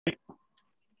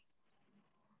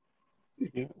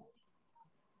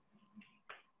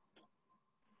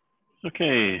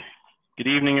Okay, good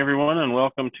evening, everyone, and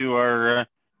welcome to our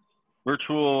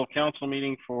virtual council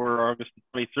meeting for August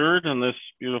 23rd on this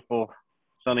beautiful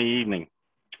sunny evening.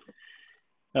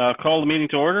 Call the meeting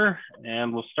to order,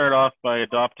 and we'll start off by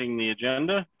adopting the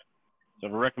agenda. So I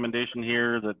have a recommendation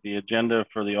here that the agenda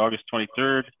for the August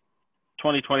 23rd,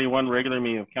 2021 regular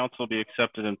meeting of council be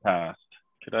accepted and passed.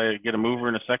 Could I get a mover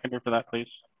and a seconder for that, please?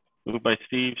 Moved by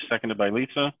Steve, seconded by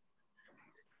Lisa.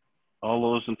 All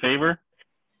those in favor?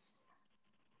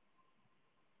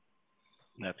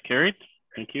 That's carried.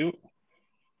 Thank you.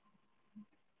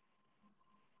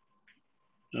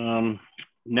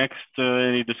 Next,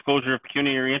 any disclosure of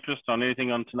pecuniary interest on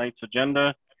anything on tonight's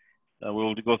agenda.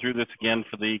 We'll go through this again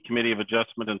for the Committee of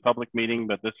Adjustment and public meeting,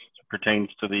 but this pertains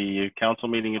to the council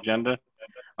meeting agenda.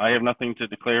 I have nothing to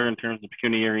declare in terms of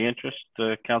pecuniary interest.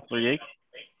 Councillor Yates?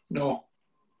 No.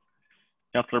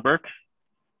 Councillor Burke?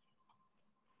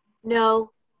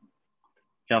 No.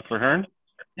 Councillor Hearn?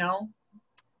 No.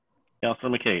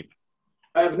 Councillor McCabe?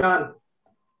 I have none.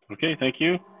 Okay, thank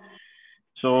you.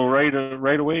 So right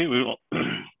away, we will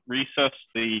recess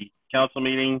the council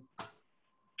meeting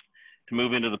to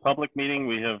move into the public meeting.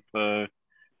 We have a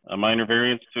minor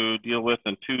variance to deal with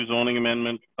and 2 zoning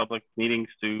amendment public meetings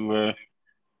to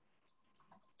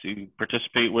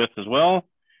participate with as well.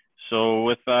 So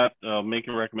with that, I'll make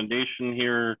a recommendation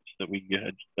here that we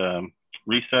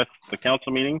recess the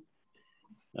council meeting.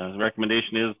 The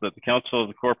recommendation is that the Council of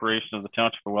the Corporation of the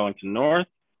Township of Wellington North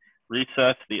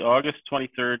recess the August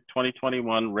 23rd,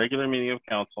 2021 regular meeting of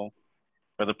council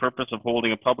for the purpose of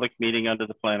holding a public meeting under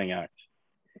the Planning Act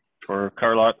for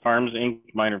Carlot Farms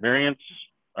Inc. minor variance,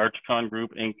 Archicon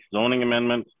Group Inc. zoning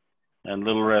amendment, and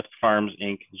Little Rest Farms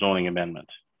Inc. zoning amendment.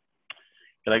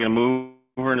 Could I get a mover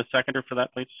and a seconder for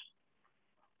that, please?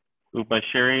 Moved by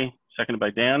Sherry, seconded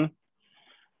by Dan.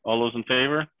 All those in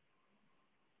favor?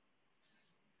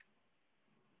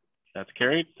 That's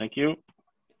carried. Thank you.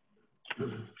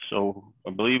 So I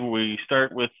believe we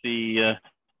start with the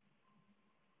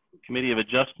Committee of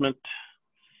Adjustment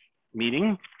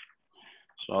meeting.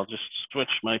 So I'll just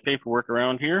switch my paperwork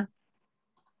around here.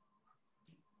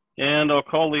 And I'll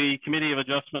call the Committee of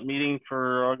Adjustment meeting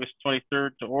for August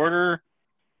 23rd to order.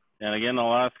 And again,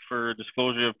 I'll ask for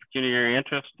disclosure of pecuniary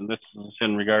interest. And this is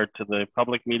in regard to the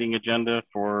public meeting agenda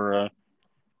for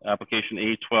application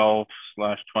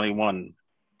A12/21.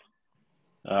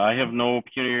 I have no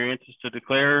pecuniary interest to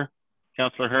declare.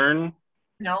 Councillor Hearn?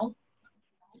 No.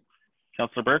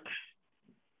 Councillor Burke?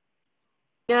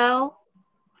 No.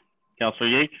 Councillor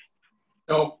Yates?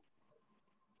 No.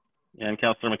 And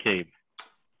Councillor McCabe?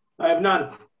 I have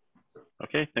none.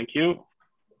 Okay, thank you.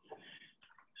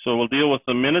 So we'll deal with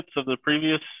the minutes of the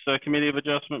previous Committee of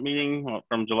Adjustment meeting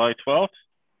from July 12th.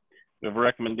 We have a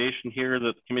recommendation here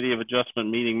that the Committee of Adjustment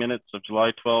meeting minutes of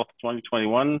July 12th,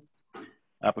 2021,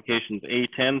 applications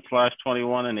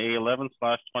A10/21 and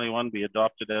A11/21 be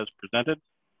adopted as presented.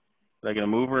 Did I get a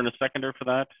mover and a seconder for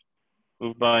that?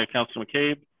 Moved by Councillor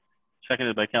McCabe,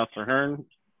 seconded by Councillor Hearn.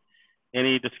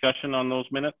 Any discussion on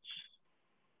those minutes?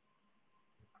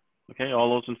 Okay,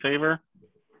 all those in favor?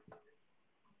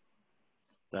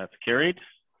 That's carried.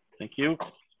 Thank you.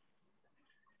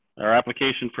 Our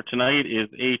application for tonight is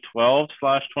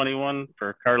A12/21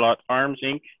 for Carlot Farms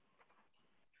Inc.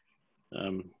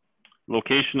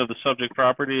 Location of the subject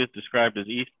property is described as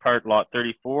East Part Lot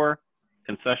 34,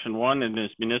 Concession 1, and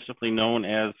is municipally known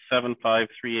as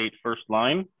 7538 First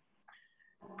Line.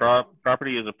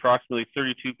 Property is approximately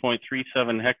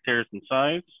 32.37 hectares in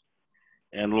size,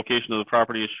 and location of the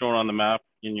property is shown on the map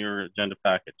in your agenda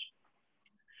package.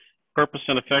 Purpose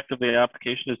and effect of the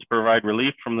application is to provide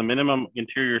relief from the minimum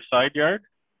interior side yard.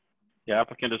 The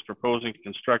applicant is proposing to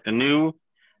construct a new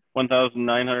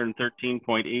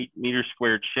 1,913.8 meter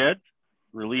squared shed.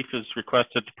 Relief is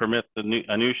requested to permit a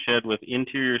new shed with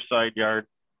interior side yard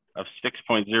of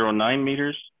 6.09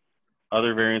 meters.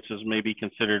 Other variances may be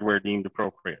considered where deemed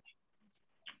appropriate.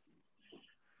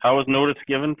 How was notice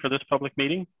given for this public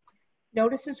meeting?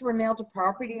 Notices were mailed to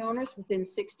property owners within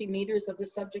 60 meters of the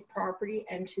subject property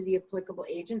and to the applicable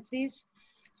agencies.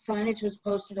 Signage was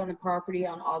posted on the property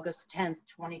on August 10th,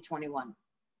 2021.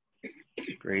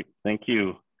 Great, thank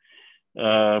you.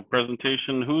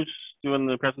 Presentation, who's doing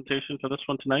the presentation for this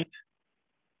one tonight?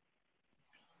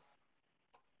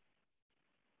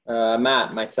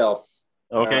 Matt, myself.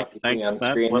 Okay, thanks, thanks, on the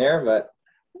Matt. screen there, but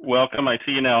welcome. I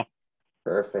see you now.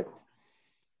 Perfect.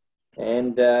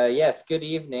 And yes, good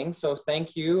evening. So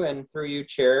thank you, and through you,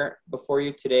 Chair. Before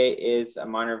you today is a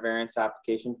minor variance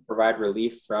application to provide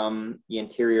relief from the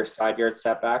interior side yard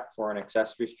setback for an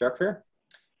accessory structure.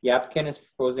 The applicant is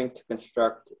proposing to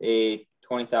construct a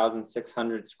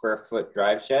 20,600 square foot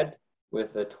drive shed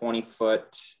with a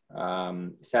 20-foot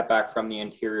setback from the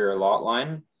interior lot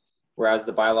line, whereas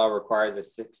the bylaw requires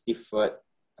a 60-foot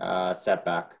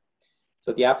setback.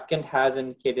 So the applicant has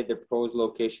indicated the proposed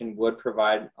location would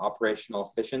provide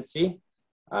operational efficiency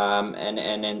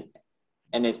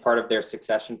and is part of their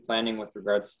succession planning with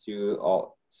regards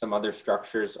to some other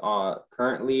structures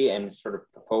currently and sort of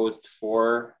proposed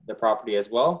for the property as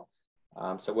well.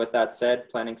 So with that said,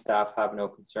 planning staff have no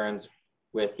concerns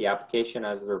with the application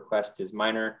as the request is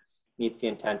minor, meets the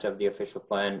intent of the official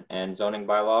plan and zoning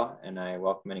bylaw, and I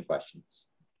welcome any questions.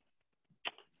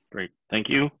 Great, thank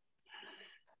you.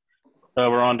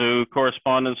 We're on to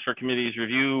correspondence for committee's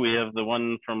review. We have the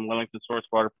one from Wellington Source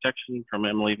Water Protection from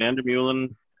Emily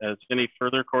Vandermeulen. Has any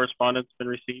further correspondence been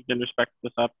received in respect to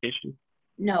this application?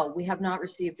 No, we have not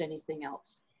received anything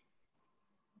else.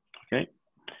 Okay.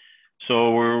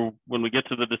 So when we get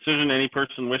to the decision, any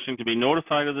person wishing to be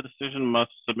notified of the decision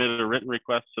must submit a written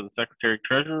request to the Secretary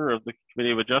Treasurer of the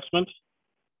Committee of Adjustment.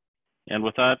 And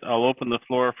with that, I'll open the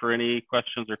floor for any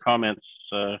questions or comments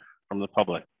from the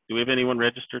public. Do we have anyone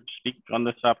registered to speak on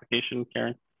this application,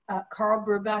 Karen? Carl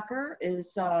Brubacher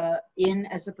is in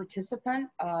as a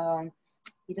participant.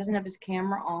 He doesn't have his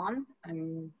camera on.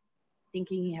 I'm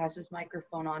thinking he has his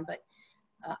microphone on, but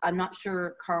I'm not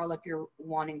sure, Carl, if you're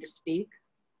wanting to speak.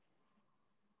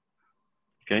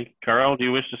 Okay, Carl, do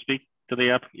you wish to speak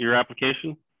to your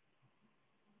application?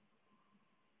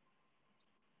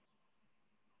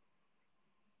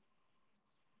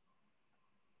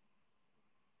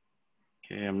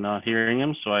 Okay, I'm not hearing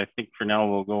him, so I think for now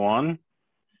we'll go on.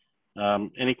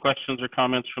 Any questions or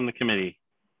comments from the committee?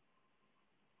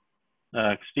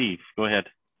 Steve, go ahead.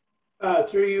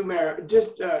 Through you, Mayor,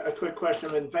 just a quick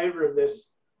question in favor of this.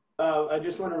 I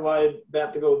just wonder why they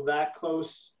have to go that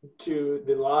close to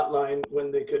the lot line when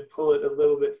they could pull it a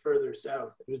little bit further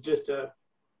south. It was just I'm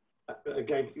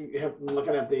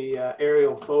looking at the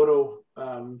aerial photo,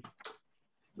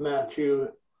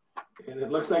 Matthew, and it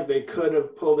looks like they could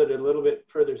have pulled it a little bit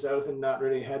further south and not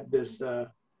really had this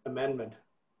amendment.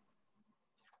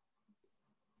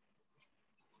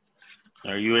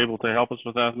 Are you able to help us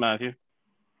with that, Matthew?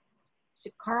 So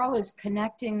Carl is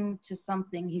connecting to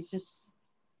something. He's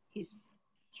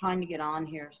trying to get on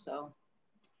here, so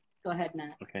go ahead,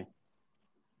 Matt. Okay.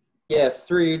 Yes,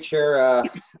 through you, Chair.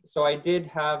 So I did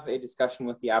have a discussion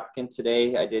with the applicant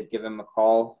today. I did give him a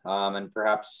call, and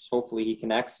perhaps hopefully he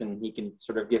connects and he can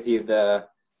sort of give you the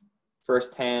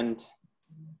firsthand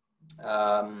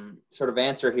sort of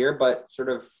answer here, but sort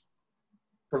of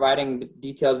providing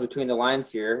details between the lines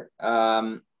here.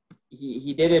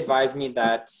 He did advise me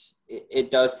that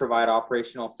it does provide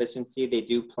operational efficiency. They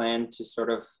do plan to sort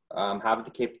of have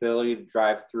the capability to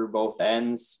drive through both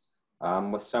ends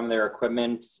with some of their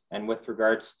equipment, and with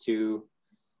regards to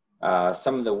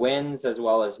some of the winds as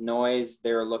well as noise,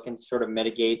 they're looking to sort of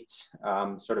mitigate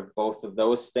sort of both of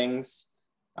those things.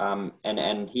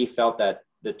 And he felt that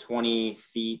the 20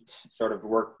 feet sort of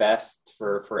worked best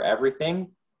for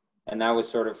everything. And that was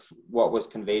sort of what was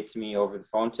conveyed to me over the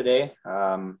phone today.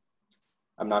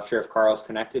 I'm not sure if Carl's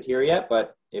connected here yet,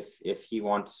 but if he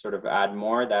wants to sort of add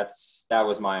more, that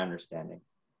was my understanding.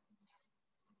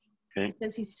 Okay. He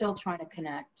says he's still trying to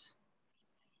connect.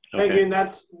 Okay. Thank you, and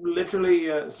that's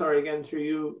literally, sorry again through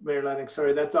you, Mayor Lennox,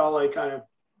 sorry, that's all I kind of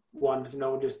wanted to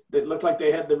know. Just it looked like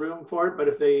they had the room for it, but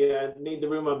if they need the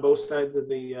room on both sides of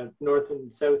the north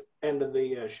and south end of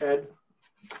the shed,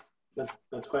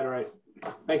 that's quite all right.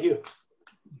 Thank you.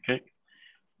 Okay.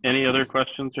 Any other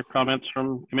questions or comments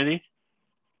from committee?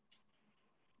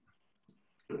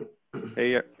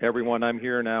 Hey, everyone, I'm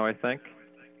here now, I think.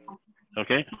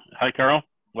 Okay. Hi, Carl.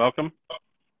 Welcome.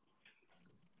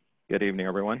 Good evening,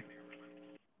 everyone.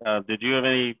 Did you have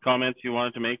any comments you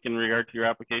wanted to make in regard to your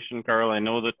application, Carl? I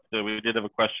know that we did have a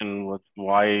question with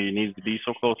why it needs to be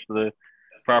so close to the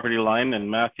property line, and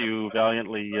Matthew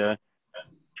valiantly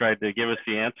tried to give us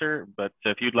the answer, but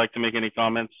if you'd like to make any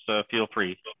comments, feel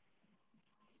free.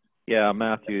 Yeah,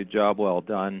 Matthew, job well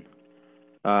done.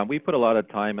 We put a lot of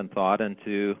time and thought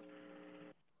into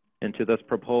this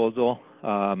proposal.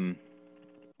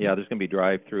 Yeah, there's going to be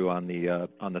drive-through on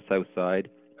the south side,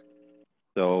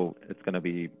 so it's going to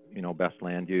be, you know, best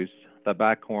land use. The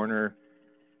back corner,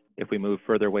 if we move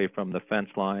further away from the fence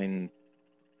line,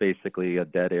 basically a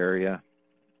dead area,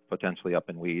 potentially up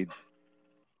in weeds.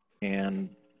 And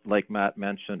like Matt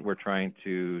mentioned, we're trying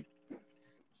to,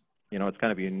 you know, it's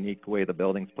kind of a unique way the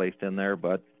building's placed in there,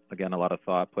 but again, a lot of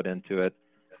thought put into it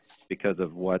because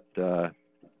of what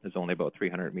is only about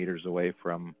 300 meters away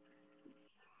from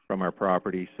our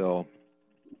property. So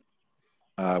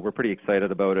we're pretty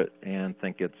excited about it and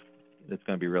think it's it's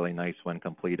going to be really nice when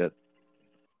completed.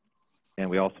 And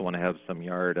we also want to have some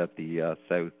yard at the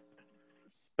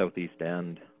southeast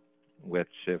end, which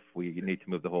if we need to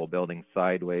move the whole building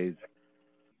sideways,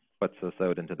 puts us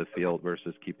out into the field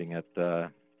versus keeping it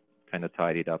kind of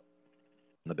tidied up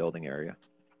in the building area.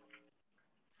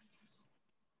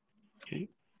 Okay.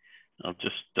 I'll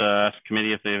just ask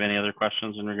committee if they have any other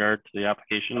questions in regard to the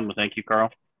application. Well, thank you,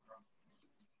 Carl.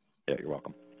 Yeah, you're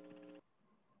welcome.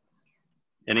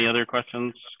 Any other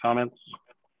questions, comments?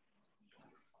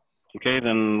 Okay,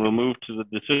 then we'll move to the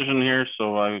decision here.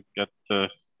 So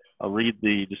I'll read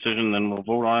the decision, then we'll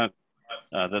vote on it.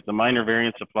 That the minor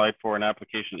variance applied for in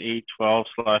application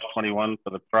A12/21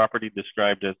 for the property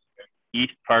described as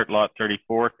East Part Lot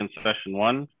 34, Concession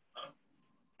 1,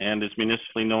 and is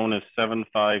municipally known as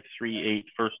 7538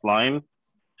 First Line,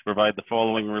 to provide the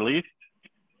following relief: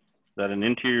 that an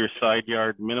interior side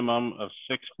yard minimum of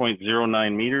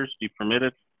 6.09 meters be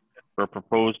permitted for a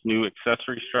proposed new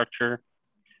accessory structure,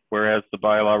 whereas the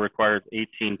bylaw requires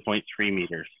 18.3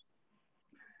 meters.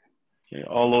 Okay,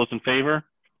 all those in favor?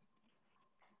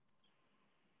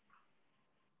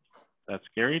 That's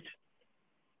carried.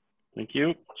 Thank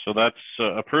you. So that's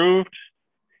approved.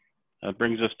 That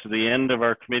brings us to the end of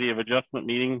our Committee of Adjustment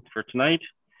meeting for tonight.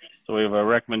 So we have a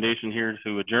recommendation here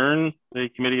to adjourn the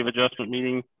Committee of Adjustment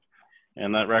meeting.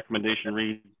 And that recommendation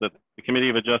reads that the Committee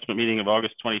of Adjustment meeting of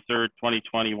August 23rd,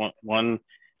 2021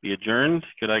 be adjourned.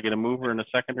 Could I get a mover and a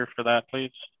seconder for that,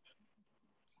 please?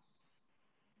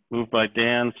 Moved by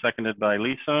Dan, seconded by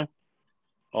Lisa.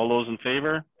 All those in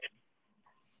favor?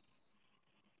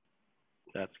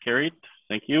 That's carried.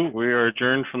 Thank you. We are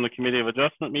adjourned from the Committee of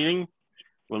Adjustment meeting.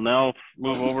 We'll now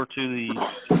move over to the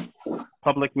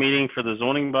public meeting for the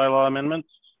zoning bylaw amendments.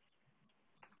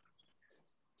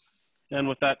 And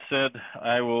with that said,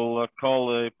 I will call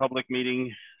the public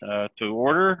meeting to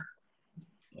order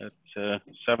at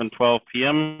 7:12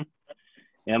 p.m.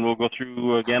 And we'll go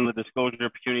through again the disclosure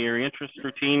of pecuniary interest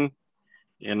routine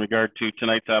in regard to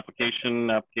tonight's application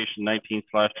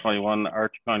 19/21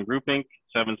 Archicon Group Inc.,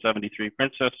 773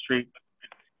 Princess Street,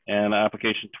 and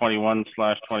application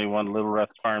 21/21 Little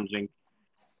Rest Farms Inc.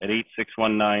 at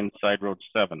 8619 Side Road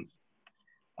 7.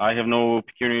 I have no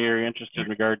pecuniary interest in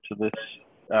regard to this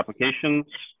applications.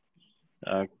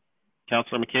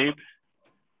 Councillor McCabe?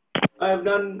 I have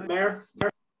none, Mayor.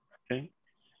 Okay.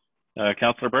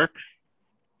 Councillor Burke?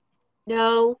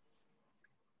 No.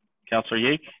 Councillor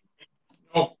Yake?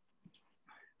 No.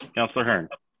 Councillor Hearn?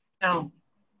 No.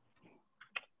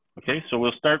 Okay, so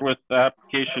we'll start with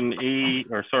application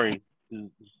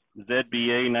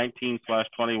ZBA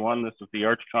 19/21. This is the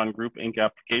Archicon Group Inc.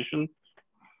 application.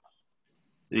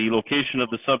 The location of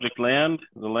the subject land.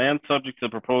 The land subject to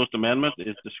the proposed amendment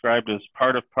is described as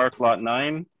part of Park Lot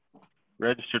 9,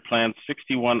 Registered Plan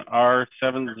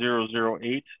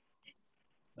 61R7008,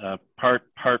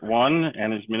 Part 1,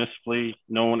 and is municipally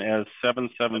known as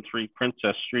 773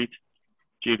 Princess Street,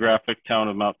 geographic town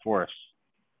of Mount Forest.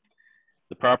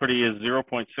 The property is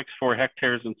 0.64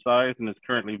 hectares in size and is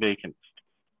currently vacant.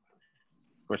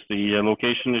 Of course, the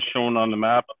location is shown on the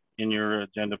map in your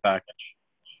agenda package.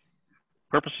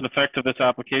 Purpose and effect of this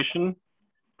application.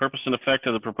 Purpose and effect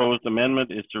of the proposed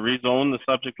amendment is to rezone the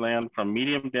subject land from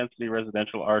medium density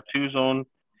residential R2 zone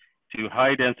to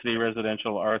high density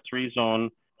residential R3 zone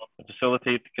to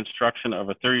facilitate the construction of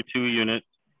a 32-unit,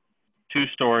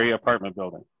 2-story apartment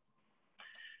building.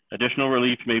 Additional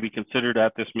relief may be considered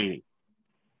at this meeting.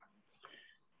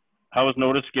 How was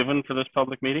notice given for this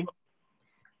public meeting?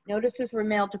 Notices were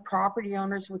mailed to property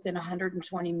owners within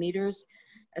 120 meters,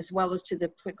 as well as to the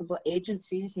applicable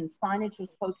agencies, and signage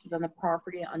was posted on the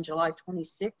property on July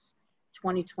 26,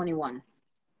 2021.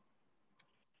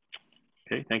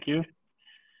 Okay, thank you.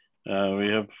 We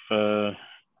have a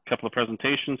couple of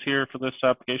presentations here for this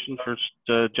application. First,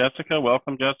 Jessica.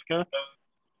 Welcome, Jessica.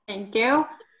 Thank you.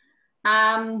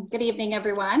 Good evening,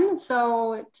 everyone.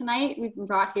 So tonight we've been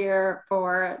brought here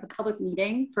for the public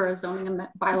meeting for a zoning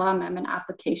bylaw amendment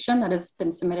application that has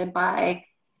been submitted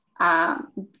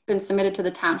to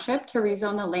the township to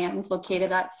rezone the lands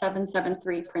located at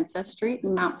 773 Princess Street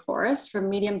in Mount Forest from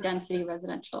medium density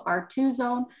residential R2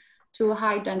 zone to a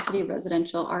high density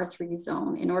residential R3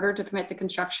 zone in order to permit the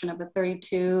construction of a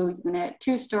 32-unit,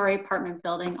 2-story apartment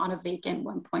building on a vacant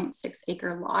 1.6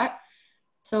 acre lot.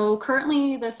 So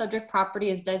currently the subject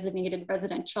property is designated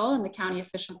residential in the county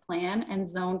official plan and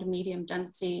zoned medium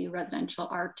density residential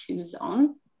R2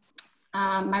 zone.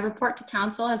 My report to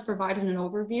council has provided an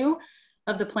overview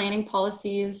of the planning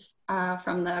policies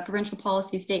from the provincial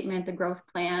policy statement, the growth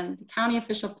plan, the county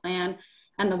official plan,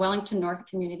 and the Wellington North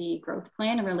Community Growth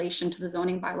Plan in relation to the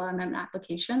zoning bylaw amendment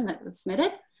application that was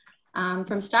submitted.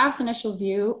 From staff's initial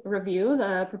review,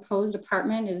 the proposed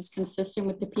apartment is consistent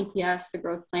with the PPS, the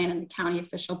growth plan, and the county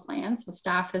official plan. So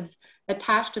staff has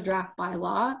attached a draft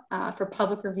bylaw for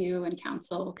public review and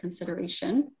council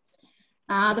consideration.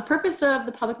 The purpose of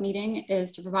the public meeting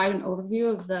is to provide an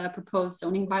overview of the proposed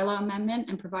zoning bylaw amendment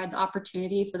and provide the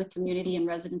opportunity for the community and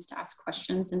residents to ask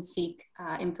questions and seek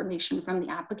information from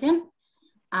the applicant.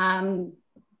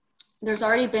 There's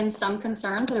already been some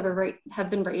concerns that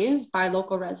have been raised by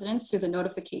local residents through the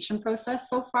notification process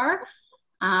so far.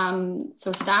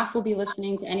 So staff will be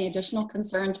listening to any additional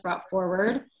concerns brought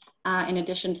forward in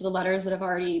addition to the letters that have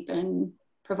already been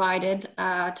provided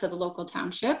to the local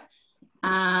township.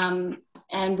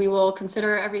 And we will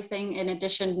consider everything in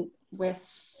addition with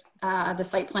the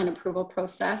site plan approval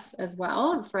process as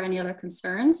well for any other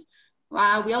concerns.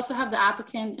 We also have the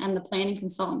applicant and the planning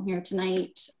consultant here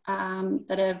tonight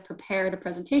that have prepared a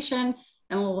presentation,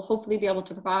 and we'll hopefully be able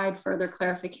to provide further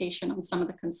clarification on some of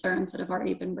the concerns that have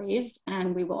already been raised.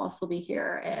 And we will also be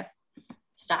here if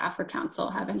staff or council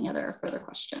have any other further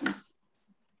questions.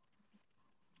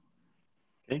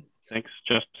 Okay, thanks,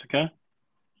 Jessica.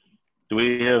 Do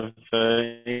we have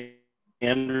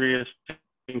Andrea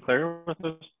Sinclair with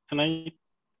us tonight?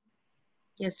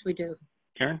 Yes, we do.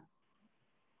 Karen?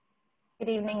 Good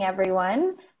evening,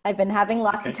 everyone. I've been having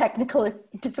lots of technical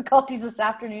difficulties this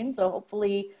afternoon, so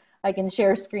hopefully I can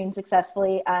share screen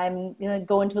successfully. I'm going to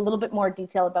go into a little bit more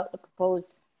detail about the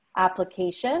proposed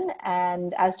application.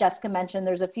 And as Jessica mentioned,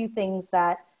 there's a few things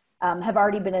that have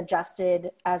already been adjusted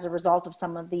as a result of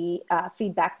some of the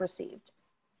feedback received.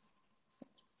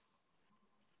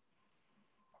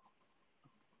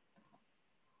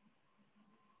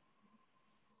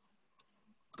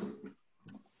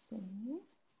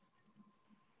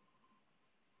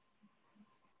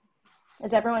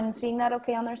 Is everyone seeing that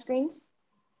okay on their screens?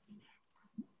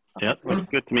 Yeah, looks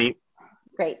good to me.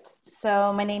 Great.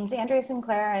 So my name's Andrea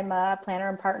Sinclair. I'm a planner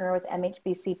and partner with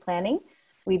MHBC Planning.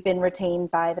 We've been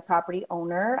retained by the property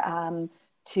owner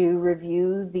to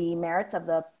review the merits of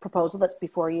the proposal that's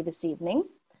before you this evening.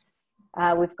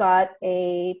 We've got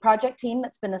a project team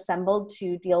that's been assembled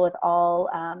to deal with all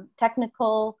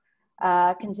technical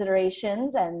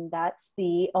considerations, and that's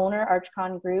the owner,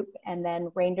 Archcon Group, and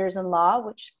then Reinders and Law,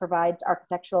 which provides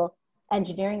architectural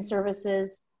engineering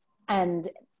services, and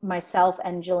myself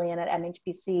and Jillian at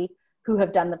MHBC, who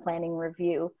have done the planning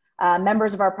review.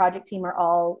 Members of our project team are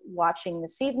all watching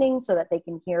this evening so that they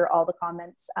can hear all the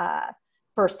comments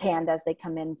firsthand as they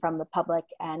come in from the public,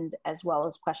 and as well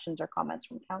as questions or comments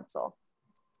from council.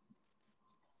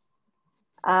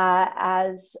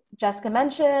 As Jessica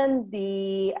mentioned,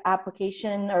 the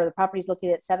application or the property is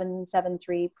located at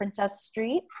 773 Princess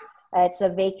Street. It's a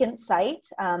vacant site.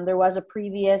 There was a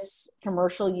previous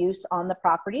commercial use on the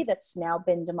property that's now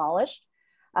been demolished.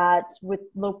 It's with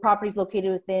properties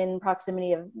located within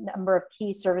proximity of a number of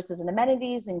key services and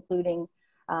amenities, including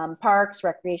parks,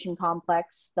 recreation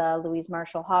complex, the Louise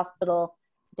Marshall Hospital,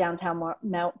 downtown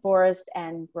Mount Forest,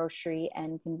 and grocery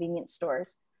and convenience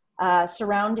stores.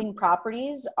 Surrounding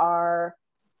properties are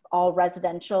all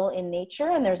residential in nature,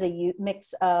 and there's a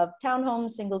mix of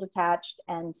townhomes, single detached,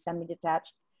 and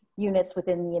semi-detached units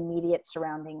within the immediate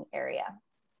surrounding area.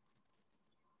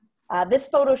 This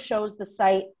photo shows the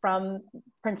site from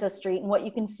Princess Street, and what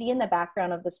you can see in the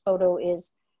background of this photo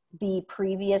is the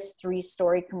previous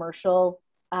 3-story commercial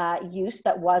use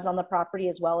that was on the property,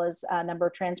 as well as a number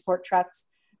of transport trucks.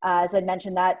 As I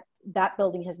mentioned, that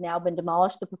building has now been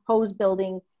demolished. The proposed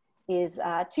building is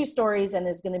 2 stories and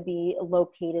is going to be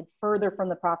located further from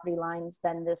the property lines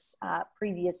than this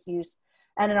previous use.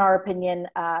 And in our opinion,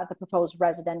 the proposed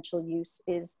residential use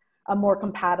is a more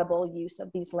compatible use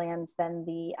of these lands than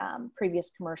the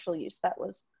previous commercial use that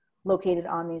was located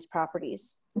on these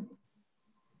properties.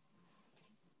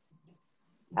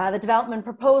 The development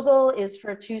proposal is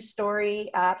for a 2-story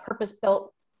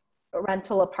purpose-built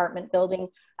rental apartment building.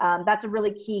 That's a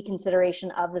really key consideration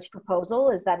of this proposal,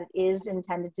 is that it is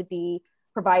intended to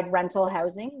provide rental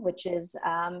housing, which is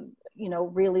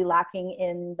really lacking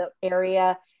in the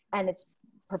area, and it's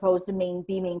proposed to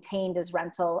be maintained as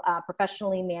rental,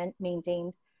 professionally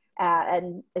maintained,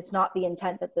 and it's not the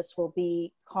intent that this will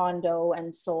be condo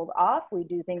and sold off. We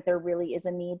do think there really is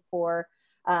a need for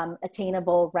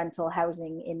attainable rental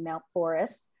housing in Mount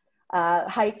Forest.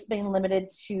 Height's being limited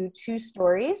to 2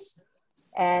 stories,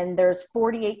 and there's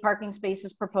 48 parking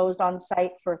spaces proposed on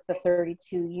site for the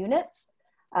 32 units.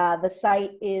 The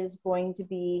site is going to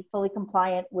be fully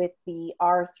compliant with the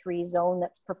R3 zone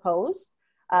that's proposed.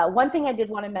 One thing I did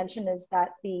want to mention is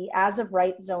that the as of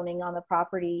right zoning on the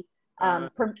property.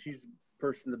 She's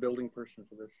the building person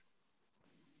for this.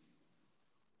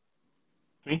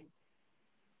 Me?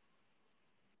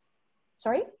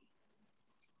 Sorry?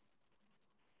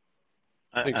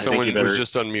 I think someone was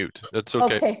just on mute. That's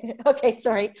okay. Okay, okay,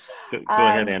 sorry. Go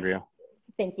ahead, Andrea.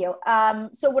 Thank you.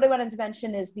 So what I wanted to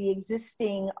mention is the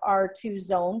existing R2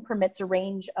 zone permits a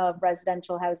range of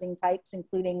residential housing types,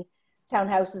 including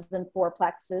townhouses and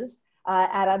fourplexes,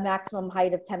 at a maximum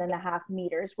height of 10.5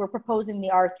 meters. We're proposing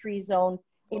the R3 zone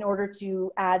in order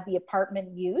to add the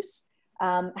apartment use.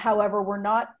 However, we're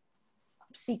not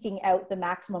seeking out the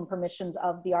maximum permissions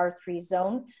of the R3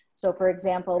 zone. So for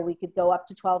example, we could go up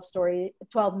to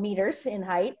 12 meters in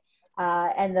height,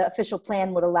 and the official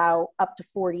plan would allow up to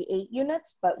 48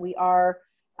 units, but we are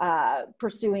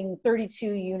pursuing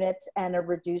 32 units and a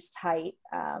reduced height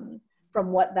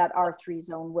from what that R3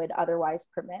 zone would otherwise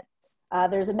permit.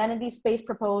 There's amenity space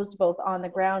proposed both on the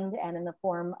ground and in the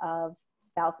form of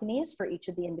balconies for each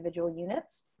of the individual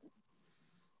units.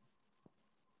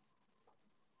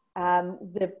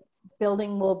 The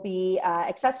building will be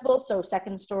accessible, so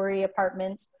second-story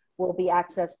apartments will be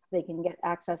accessed. They can get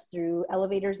access through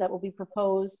elevators that will be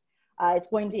proposed. It's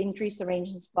going to increase the range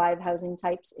and supply of housing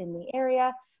types in the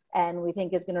area, and we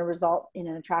think is going to result in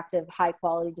an attractive,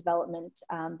 high-quality development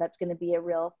that's going to be a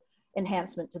real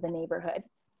enhancement to the neighborhood.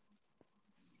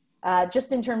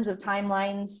 Just in terms of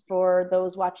timelines for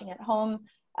those watching at home,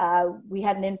 we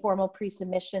had an informal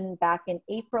pre-submission back in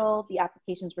April. The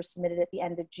applications were submitted at the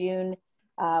end of June.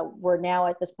 We're now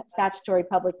at the statutory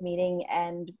public meeting,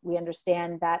 and we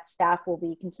understand that staff will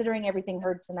be considering everything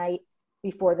heard tonight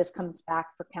before this comes back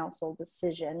for council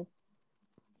decision.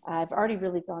 I've already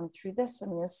really gone through this. I'm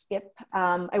going to skip.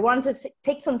 I wanted to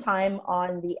take some time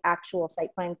on the actual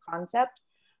site plan concept.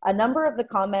 A number of the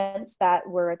comments that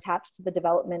were attached to the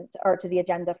development or to the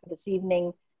agenda for this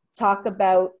evening talk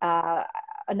about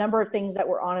a number of things that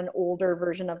were on an older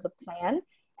version of the plan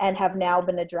and have now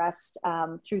been addressed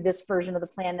through this version of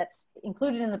the plan that's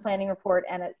included in the planning report,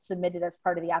 and it's submitted as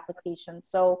part of the application.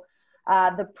 So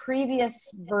the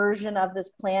previous version of this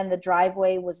plan, the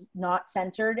driveway was not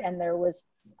centered, and there was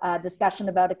discussion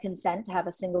about a consent to have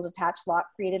a single detached lot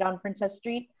created on Princess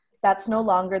Street. That's no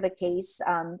longer the case.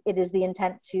 It is the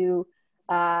intent to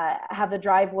have the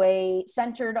driveway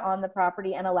centered on the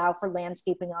property and allow for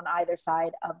landscaping on either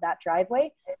side of that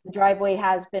driveway. The driveway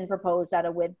has been proposed at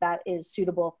a width that is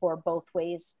suitable for both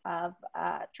ways of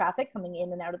traffic coming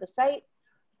in and out of the site.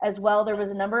 As well, there was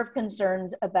a number of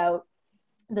concerns about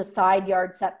the side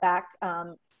yard setback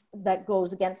that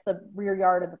goes against the rear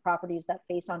yard of the properties that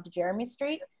face onto Jeremy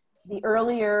Street. The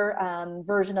earlier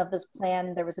version of this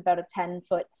plan, there was about a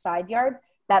 10-foot side yard.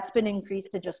 That's been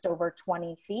increased to just over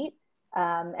 20 feet.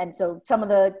 And so some of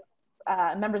the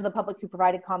members of the public who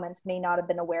provided comments may not have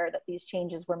been aware that these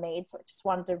changes were made. So I just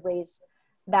wanted to raise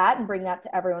that and bring that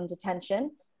to everyone's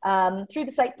attention. Through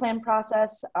the site plan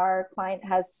process, our client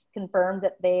has confirmed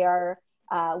that they are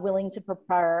willing to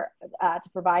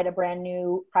provide a brand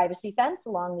new privacy fence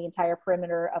along the entire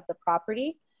perimeter of the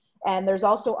property. And there's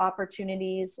also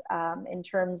opportunities in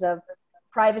terms of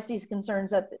privacy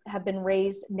concerns that have been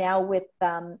raised now with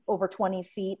over 20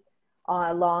 feet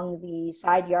along the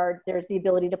side yard. There's the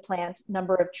ability to plant a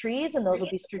number of trees, and those will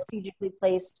be strategically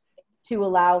placed to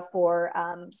allow for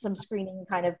some screening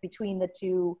kind of between the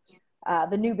two,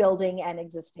 the new building and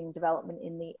existing development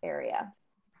in the area.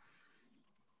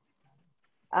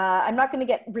 I'm not going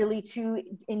to get really too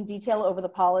in detail over the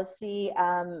policy.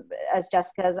 As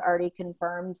Jessica has already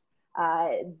confirmed,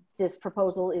 this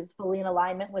proposal is fully in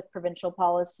alignment with provincial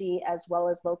policy as well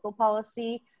as local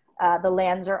policy. The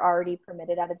lands are already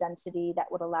permitted at a density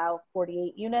that would allow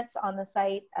 48 units on the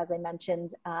site. As I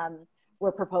mentioned,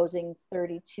 we're proposing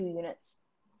 32 units.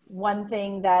 One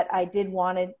thing that I did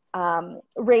want to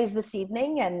raise this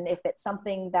evening, and if it's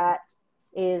something that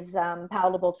is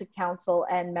palatable to council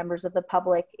and members of the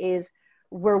public, is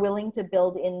we're willing to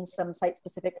build in some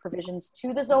site-specific provisions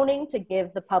to the zoning to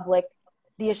give the public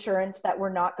the assurance that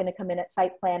we're not going to come in at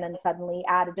site plan and suddenly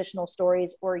add additional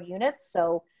stories or units.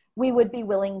 So we would be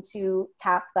willing to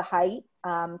cap the height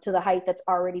to the height that's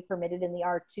already permitted in the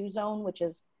R2 zone, which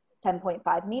is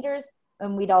 10.5 meters.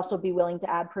 And we'd also be willing to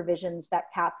add provisions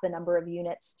that cap the number of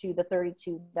units to the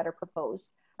 32 that are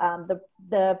proposed.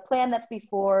 The plan that's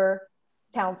before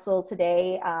council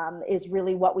today is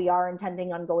really what we are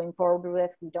intending on going forward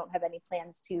with. We don't have any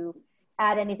plans to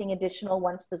add anything additional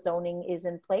once the zoning is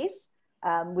in place.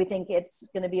 We think it's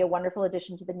going to be a wonderful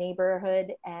addition to the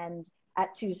neighborhood, and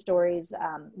at 2 stories,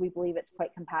 we believe it's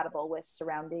quite compatible with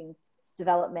surrounding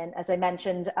development. As I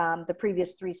mentioned, the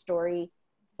previous 3-story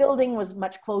building was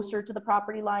much closer to the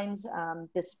property lines.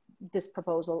 This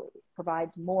proposal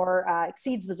provides more,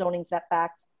 exceeds the zoning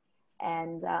setbacks,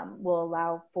 and will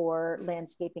allow for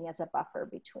landscaping as a buffer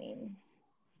between.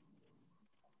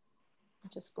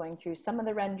 just going through some of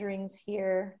the renderings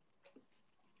here,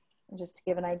 just to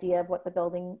give an idea of what the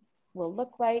building will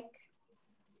look like.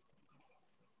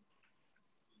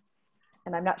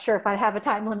 And I'm not sure if I have a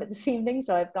time limit this evening,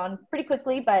 so I've gone pretty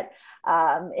quickly, but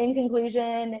in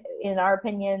conclusion, in our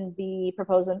opinion, the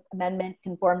proposed amendment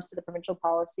conforms to the provincial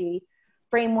policy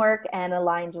framework and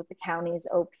aligns with the county's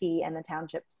OP and the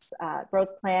township's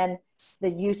growth plan. The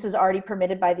use is already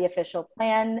permitted by the official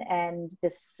plan, and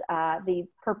this the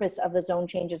purpose of the zone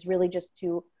change is really just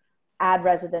to add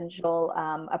residential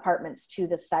apartments to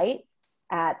the site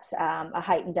at a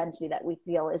height and density that we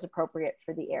feel is appropriate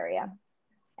for the area.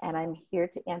 And I'm here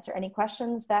to answer any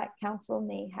questions that council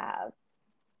may have.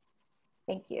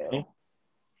 Thank you. Okay.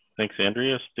 Thanks,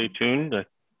 Andrea. Stay tuned.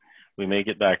 We may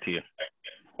get back to you.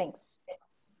 Thanks.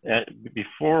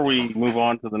 Before we move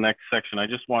on to the next section, I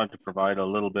just wanted to provide a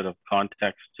little bit of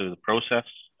context to the process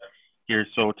here.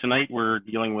 So tonight we're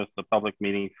dealing with the public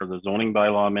meeting for the zoning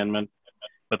bylaw amendment,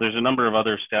 but there's a number of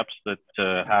other steps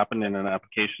that happen in an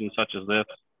application such as this.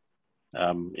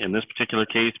 In this particular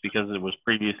case, because it was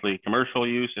previously commercial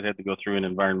use, it had to go through an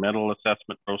environmental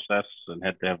assessment process and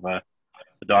had to have a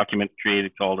document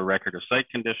created called a record of site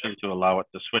condition to allow it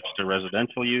to switch to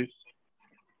residential use.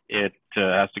 It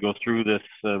has to go through this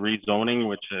rezoning,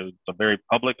 which is a very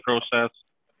public process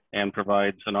and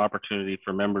provides an opportunity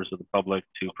for members of the public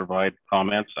to provide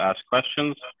comments, ask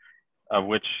questions, of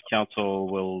which council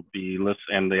will be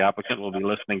listening, and the applicant will be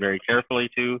listening very carefully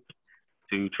to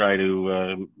try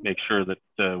to make sure that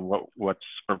what's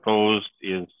proposed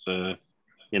is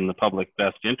in the public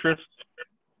best interest.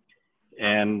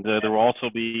 And there will also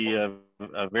be a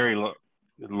very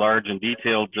large and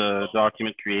detailed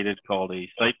document created called a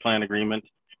site plan agreement,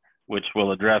 which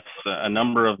will address a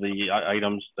number of the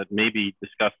items that may be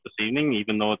discussed this evening,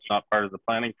 even though it's not part of the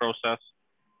planning process.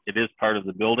 It is part of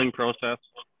the building process,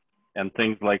 and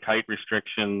things like height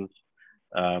restrictions,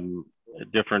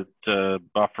 different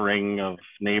buffering of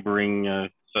neighboring,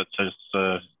 such as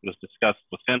was discussed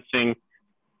with fencing,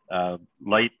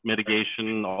 light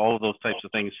mitigation, all of those types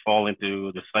of things fall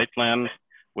into the site plan,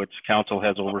 which council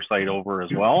has oversight over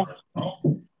as well.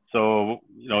 So,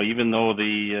 you know, even though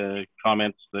the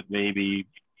comments that may be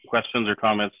questions or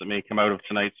comments that may come out of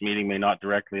tonight's meeting may not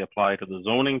directly apply to the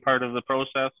zoning part of the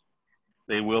process,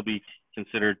 they will be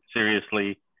considered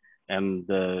seriously and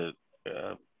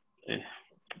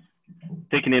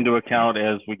taken into account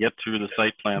as we get through the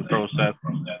site plan process.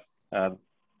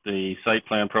 The site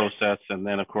plan process, and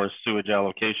then of course sewage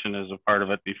allocation is a part of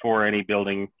it before any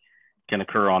building can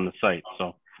occur on the site.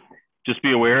 So just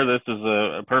be aware this is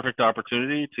a perfect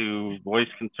opportunity to voice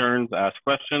concerns, ask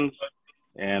questions,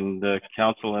 and the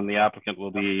council and the applicant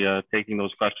will be taking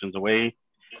those questions away.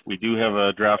 We do have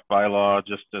a draft bylaw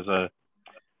just as a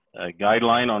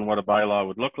guideline on what a bylaw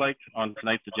would look like on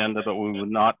tonight's agenda, but we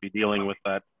would not be dealing with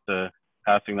that,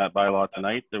 passing that bylaw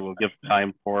tonight. There will give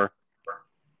time for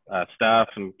staff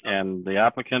and the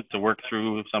applicant to work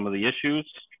through some of the issues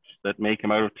that may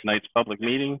come out of tonight's public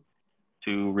meeting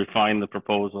to refine the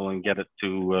proposal and get it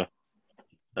to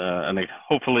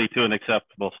hopefully to an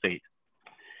acceptable state.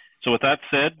 So with that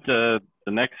said, the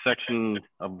next section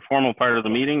of the formal part of the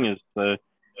meeting is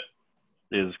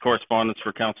correspondence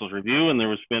for council's review, and there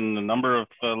has been a number of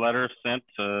letters sent.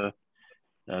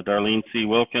 Darlene C.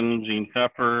 Wilkin, Jean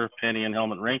Pepper, Penny and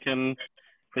Helmut Rankin,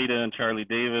 Cleta and Charlie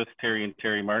Davis, Terry and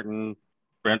Terry Martin,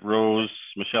 Brent Rose,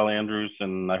 Michelle Andrews,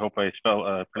 and I hope I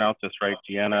pronounce this right,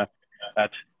 Gianna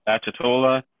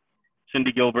Achatola,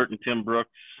 Cindy Gilbert and Tim Brooks,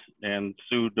 and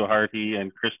Sue Doherty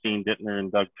and Christine Dittner and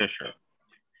Doug Fisher.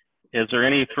 Is there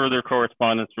any further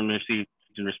correspondence from received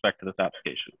in respect to this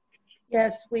application?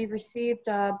 Yes, we received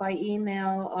by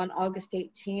email on August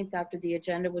 18th after the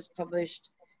agenda was published,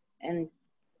 and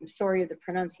I'm sorry of the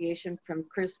pronunciation, from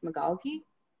Chris McGaughey.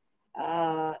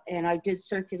 And I did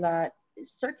circulate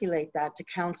that to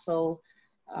council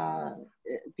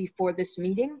before this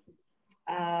meeting.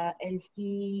 And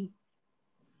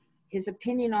his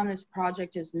opinion on this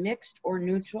project is mixed or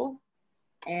neutral.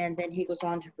 And then he goes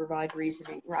on to provide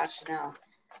reasoning, rationale.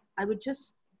 I would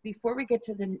just, before we get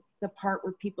to the part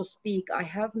where people speak, I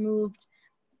have moved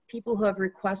people who have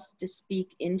requested to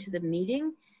speak into the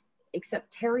meeting,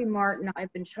 except Terry Martin.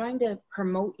 I've been trying to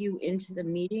promote you into the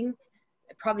meeting.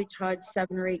 I probably tried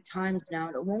 7 or 8 times now,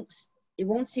 and it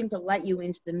won't seem to let you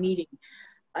into the meeting.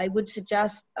 I would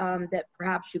suggest that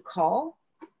perhaps you call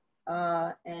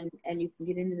and you can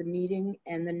get into the meeting.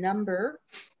 And the number,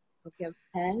 if you have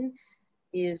a pen,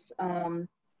 is for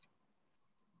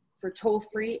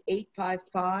toll-free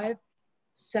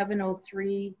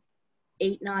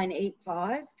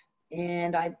 855-703-8985.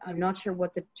 And I'm not sure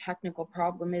what the technical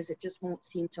problem is. It just won't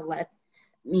seem to let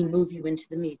me move you into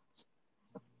the meetings.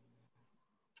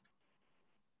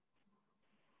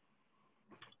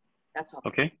 That's all.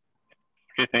 Okay.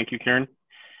 Okay, thank you, Karen.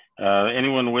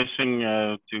 Anyone wishing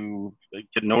to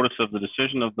get notice of the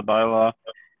decision of the bylaw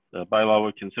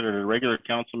would consider it a regular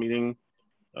council meeting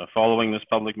following this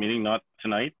public meeting, not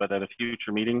tonight, but at a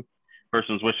future meeting.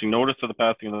 Persons wishing notice of the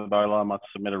passing of the bylaw must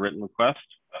submit a written request.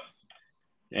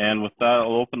 And with that,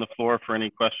 I'll open the floor for any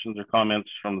questions or comments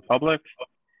from the public.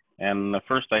 And the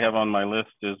first I have on my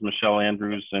list is Michelle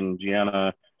Andrews and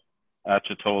Gianna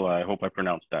Achitola. I hope I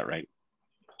pronounced that right.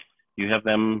 You have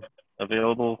them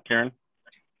available, Karen?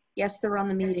 Yes, they're on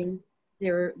the meeting.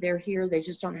 They're here. They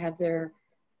just don't have their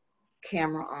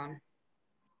camera on.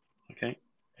 Okay.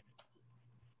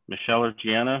 Michelle or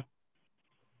Gianna?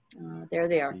 There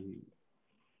they are.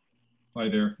 Hi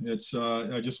there. It's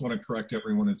I just want to correct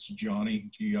everyone. It's Johnny,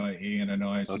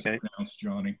 G-I-A-N-N-I. It's okay. just pronounced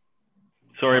Johnny.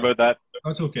 Sorry about that.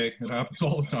 That's okay. It happens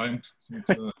all the time.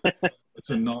 It's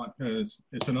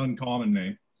an uncommon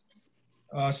name.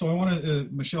 So I want to,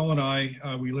 Michelle and I,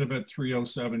 we live at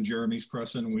 307 Jeremy's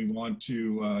Crescent, and we want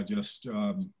to just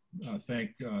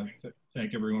thank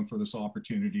everyone for this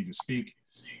opportunity to speak.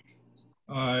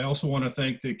 I also want to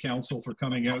thank the council for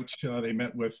coming out. They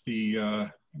met with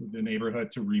the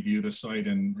neighborhood to review the site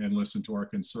and listen to our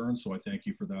concerns, so I thank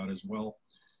you for that as well.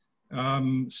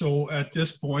 So at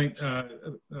this point,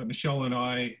 Michelle and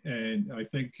I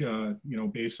think, you know,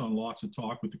 based on lots of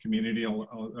talk with the community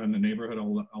and the neighborhood,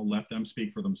 I'll let them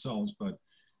speak for themselves. But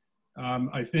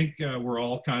I think we're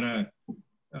all kind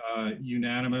of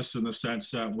unanimous in the sense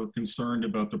that we're concerned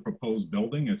about the proposed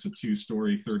building. It's a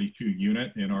 2-story, 32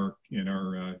 unit in our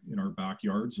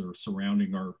backyards or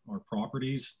surrounding our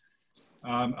properties.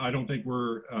 I don't think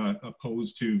we're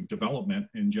opposed to development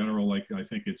in general. Like, I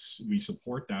think we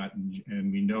support that,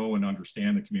 and we know and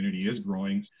understand the community is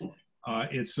growing.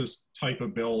 It's this type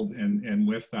of build, and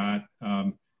with that,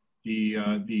 the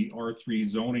R3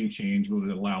 zoning change will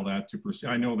allow that to proceed.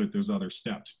 I know that there's other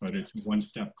steps, but it's one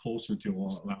step closer to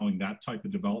allowing that type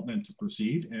of development to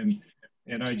proceed.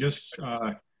 And I just,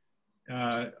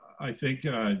 I think,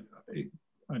 I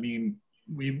mean,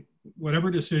 whatever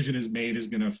decision is made is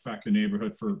going to affect the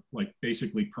neighborhood for, like,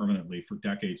 basically permanently for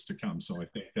decades to come. So I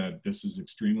think that this is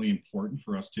extremely important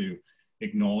for us to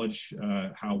acknowledge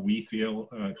how we feel,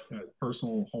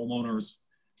 personal homeowners,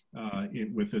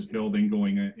 with this building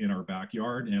going in our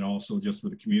backyard, and also just for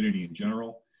the community in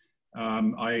general.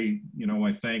 I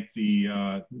thank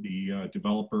the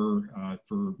developer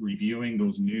for reviewing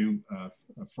those new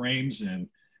frames and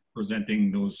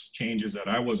presenting those changes that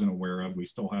I wasn't aware of. We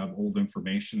still have old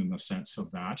information in the sense of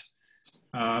that.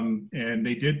 And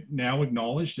they did now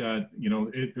acknowledge that, you know,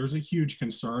 there's a huge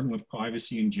concern with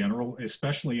privacy in general,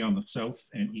 especially on the south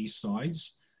and east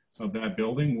sides of that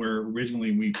building, where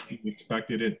originally we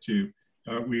expected it to,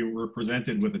 we were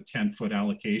presented with a 10-foot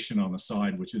allocation on the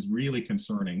side, which is really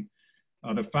concerning.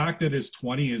 The fact that it's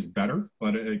 20 is better,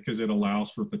 but because it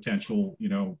allows for potential, you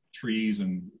know, trees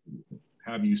and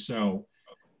have you so.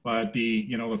 But the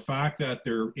fact that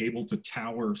they're able to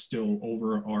tower still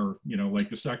over our, you know, like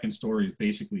the second story is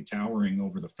basically towering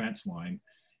over the fence line.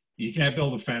 You can't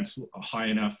build a fence high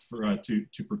enough for,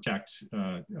 to protect,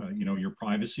 you know, your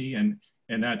privacy, and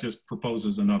that just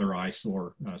proposes another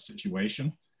eyesore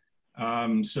situation.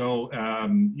 You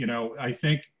know, I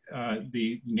think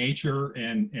the nature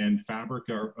and fabric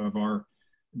of our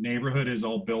neighborhood is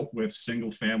all built with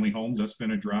single-family homes. That's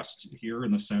been addressed here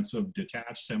in the sense of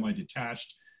detached,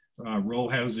 semi-detached. Row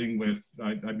housing with,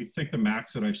 I think the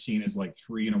max that I've seen is like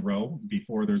 3 in a row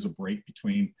before there's a break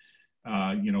between,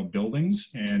 you know,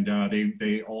 buildings. And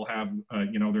they all have,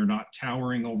 you know, they're not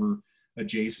towering over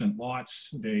adjacent lots.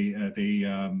 They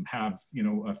have, you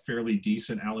know, a fairly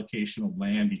decent allocation of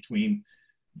land between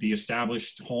the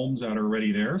established homes that are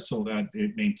already there, so that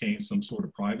it maintains some sort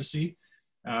of privacy.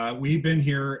 We've been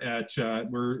here at,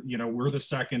 we're the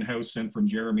second house in from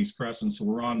Jeremy's Crescent, so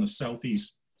we're on the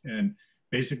southeast, and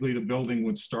basically the building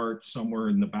would start somewhere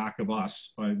in the back of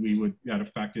us, but we would get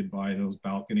affected by those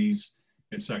balconies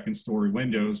and second story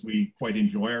windows. We quite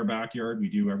enjoy our backyard. We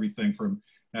do everything from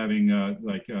having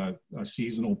like a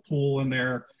seasonal pool in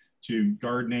there to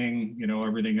gardening, you know,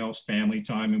 everything else, family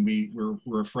time. And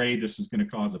we're afraid this is going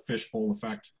to cause a fishbowl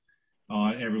effect.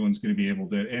 Everyone's going to be able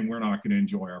to, and we're not going to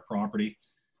enjoy our property.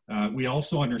 We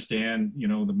also understand, you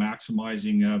know, the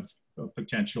maximizing of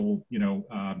potential,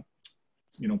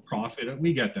 profit.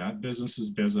 We get that. Business is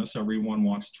business. Everyone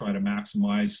wants to try to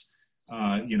maximize,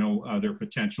 their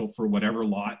potential for whatever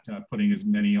lot, putting as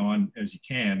many on as you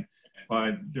can.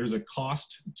 But there's a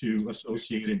cost to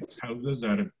associated houses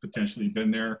that have potentially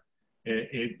been there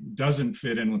it doesn't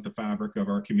fit in with the fabric of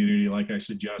our community. Like I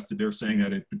suggested, they're saying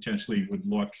that it potentially would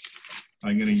look,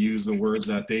 I'm going to use the words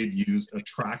that they've used,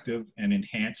 attractive and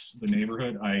enhance the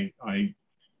neighborhood. I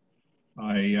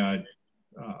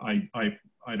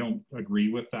don't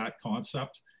agree with that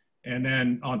concept. And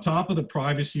then on top of the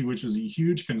privacy, which is a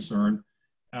huge concern,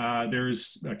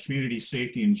 there's community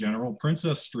safety in general.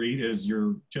 Princess Street is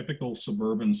your typical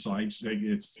suburban side.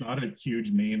 It's not a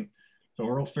huge main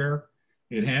thoroughfare.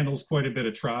 It handles quite a bit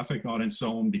of traffic on its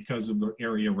own because of the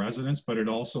area residents, but it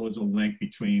also is a link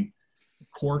between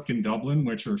Cork and Dublin,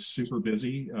 which are super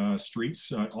busy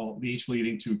streets, each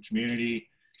leading to community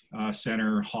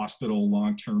center, hospital,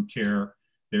 long-term care.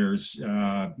 There's,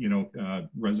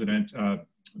 resident,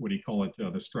 what do you call it,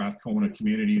 the Strathcona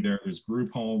community there. There's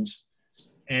group homes.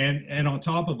 And on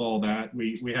top of all that,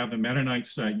 we have the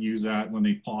Mennonites that use that when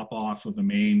they pop off of the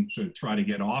main to try to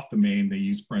get off the main. They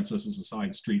use Princess as a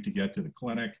side street to get to the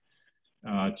clinic,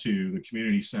 to the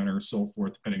community center, so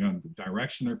forth, depending on the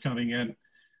direction they're coming in.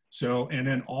 So, and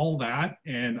then all that,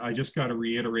 and I just got to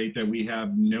reiterate that we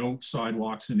have no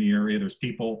sidewalks in the area. There's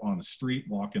people on the street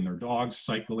walking their dogs,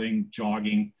 cycling,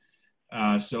 jogging.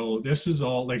 So this is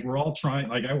all, like, we're all trying,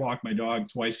 like I walk my dog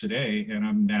twice a day and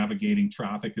I'm navigating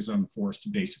traffic because I'm forced to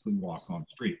basically walk on the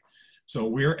street. So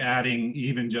we're adding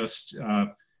even just,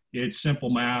 it's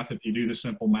simple math. If you do the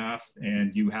simple math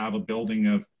and you have a building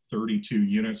of 32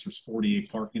 units, there's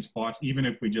 48 parking spots, even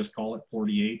if we just call it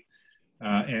 48,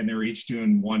 and they're each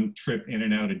doing one trip in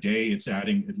and out a day, it's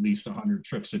adding at least 100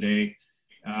 trips a day.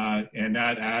 And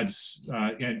that adds,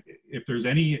 and if there's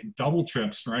any double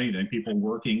trips or anything, people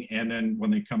working, and then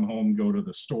when they come home, go to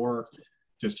the store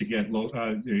just to get, go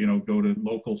to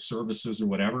local services or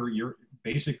whatever, you're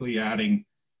basically adding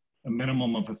a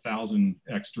minimum of 1,000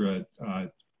 extra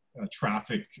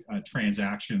traffic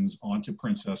transactions onto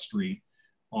Princess Street,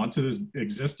 onto this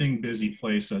existing busy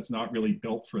place that's not really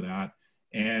built for that,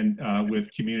 and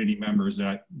with community members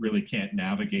that really can't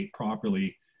navigate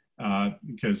properly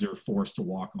because they're forced to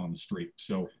walk on the street.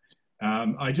 So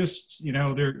I just,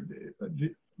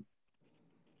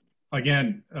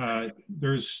 again,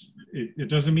 it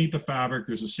doesn't meet the fabric.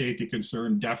 There's a safety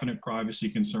concern, definite privacy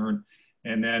concern.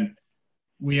 And then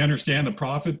we understand the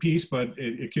profit piece, but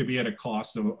it could be at a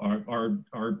cost of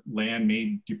our land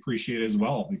may depreciate as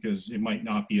well, because it might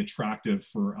not be attractive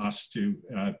for us to,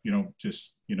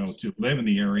 to live in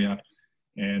the area.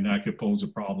 And that could pose a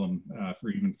problem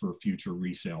for future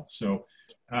resale. So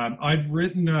I've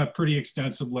written a pretty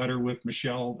extensive letter with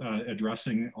Michelle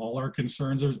addressing all our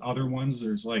concerns. There's other ones.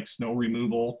 There's like snow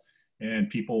removal and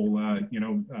people,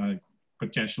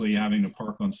 potentially having to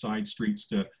park on side streets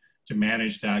to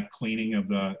manage that cleaning of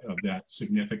that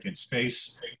significant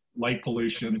space, light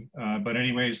pollution. But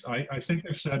anyways, I think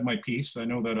I've said my piece. I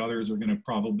know that others are going to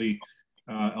probably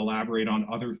elaborate on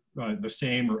the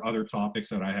same or other topics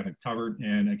that I haven't covered.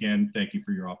 And again, thank you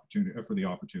for the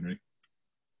opportunity.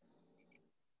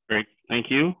 Great, thank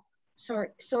you.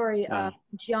 Sorry,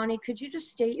 Gianni, could you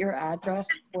just state your address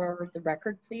for the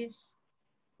record, please?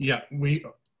 Yeah, we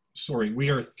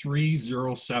are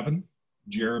 307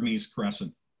 Jeremy's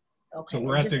Crescent. Okay. So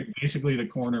we're at basically the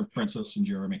corner of Princess and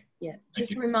Jeremy. Yeah,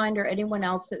 just a reminder, anyone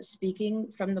else that's speaking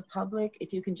from the public,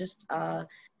 if you can just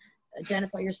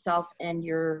identify yourself and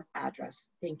your address.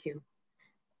 Thank you.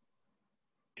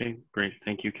 Okay, great.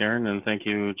 Thank you, Karen, and thank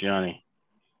you, Gianni.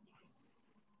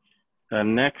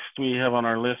 Next, we have on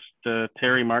our list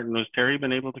Terry Martin. Has Terry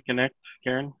been able to connect,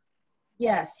 Karen?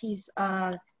 Yes, he's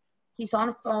on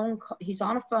a phone. He's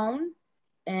on a phone.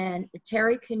 And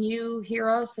Terry, can you hear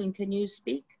us and can you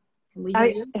speak? Can we hear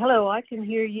you? Hello, I can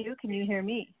hear you. Can you hear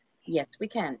me? Yes, we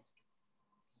can.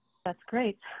 That's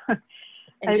great.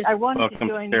 I wanted to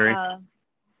join.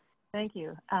 Thank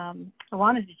you. I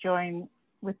wanted to join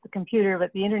with the computer,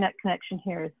 but the internet connection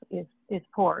here is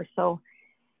poor. So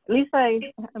at least I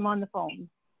am on the phone.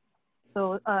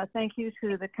 So thank you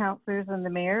to the councillors and the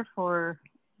mayor for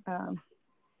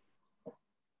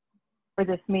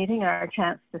this meeting and our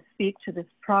chance to speak to this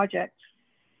project.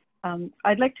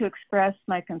 I'd like to express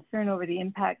my concern over the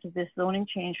impact of this zoning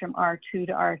change from R2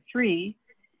 to R3.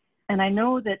 And I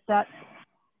know that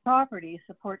property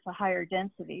supports a higher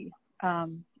density.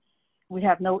 We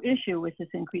have no issue with this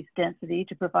increased density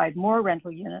to provide more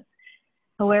rental units.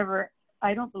 However,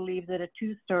 I don't believe that a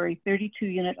 2-story,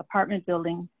 32-unit apartment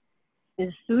building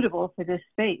is suitable for this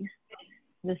space.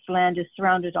 This land is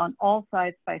surrounded on all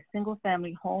sides by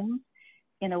single-family homes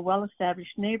in a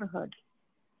well-established neighborhood.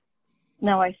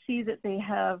 Now I see that they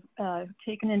have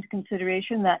taken into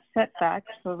consideration that setback.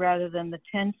 So rather than the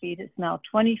 10 feet, it's now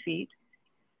 20 feet.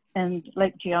 And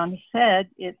like Gianni said,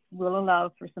 it will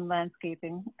allow for some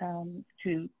landscaping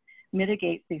to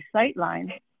mitigate the sight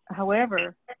line.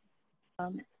 However,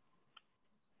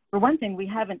 for one thing, we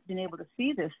haven't been able to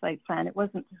see this site plan. It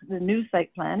wasn't the new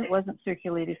site plan. It wasn't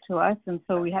circulated to us. And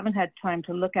so we haven't had time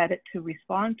to look at it to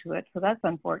respond to it. So that's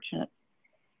unfortunate.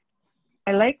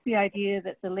 I like the idea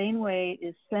that the laneway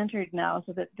is centered now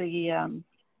so that the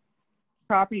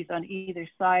properties on either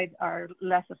side are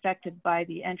less affected by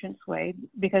the entranceway,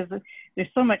 because there's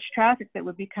so much traffic that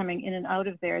would be coming in and out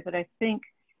of there that I think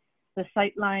the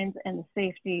sight lines and the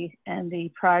safety and the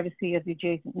privacy of the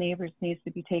adjacent neighbors needs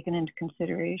to be taken into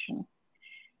consideration.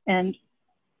 And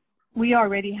we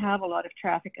already have a lot of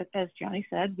traffic, as Johnny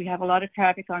said. We have a lot of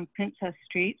traffic on Princess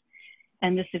Street,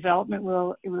 and this development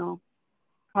will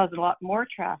cause a lot more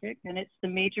traffic, and it's the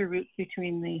major route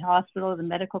between the hospital, the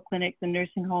medical clinic, the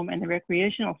nursing home, and the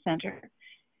recreational center.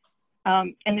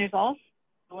 And there's also,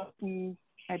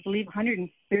 I believe,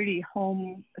 130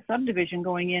 home subdivision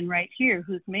going in right here,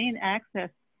 whose main access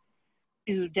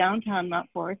to downtown Mount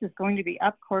Forest is going to be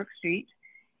up Cork Street,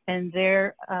 and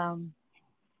their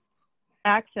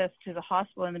access to the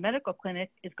hospital and the medical clinic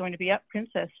is going to be up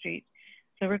Princess Street.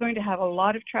 So we're going to have a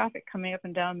lot of traffic coming up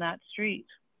and down that street.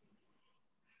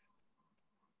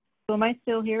 So am I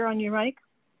still here on your mic?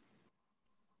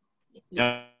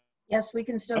 Yeah. Yes, we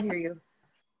can still hear you.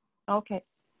 Okay.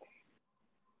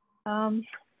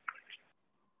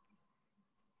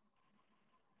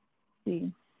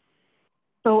 See.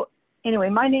 So anyway,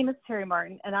 my name is Terry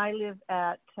Martin, and I live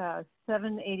at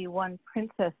 781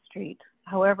 Princess Street.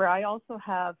 However, I also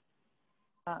have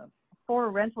 4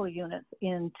 rental units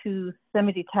in 2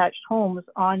 semi-detached homes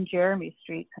on Jeremy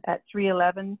Street at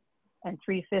 311 and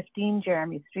 315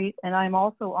 Jeremy Street, and I'm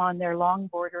also on their long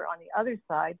border on the other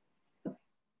side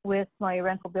with my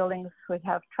rental buildings which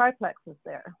have triplexes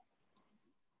there,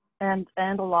 and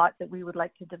a lot that we would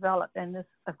like to develop. And this,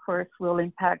 of course, will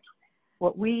impact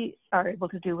what we are able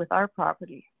to do with our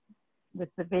property, with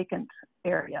the vacant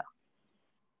area.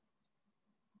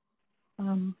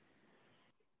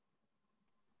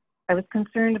 I was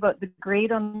concerned about the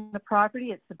grade on the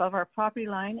property. It's above our property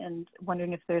line, and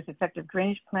wondering if there's effective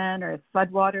drainage plan or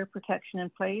floodwater protection in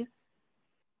place.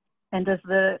 And does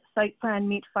the site plan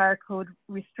meet fire code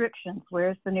restrictions?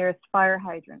 Where's the nearest fire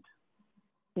hydrant?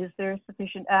 Is there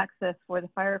sufficient access for the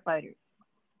firefighters?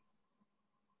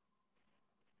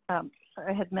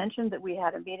 I had mentioned that we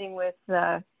had a meeting with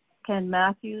Ken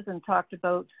Matthews and talked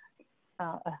about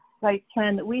a site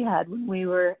plan that we had when we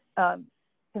were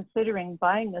considering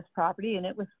buying this property, and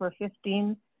it was for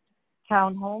 15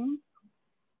 townhomes,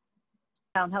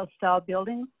 townhouse style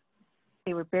buildings.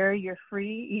 They were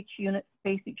barrier-free. Each unit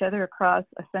faced each other across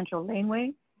a central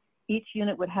laneway. Each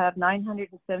unit would have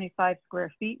 975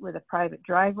 square feet with a private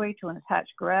driveway to an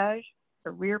attached garage,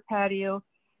 a rear patio,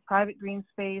 private green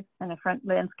space, and a front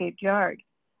landscaped yard.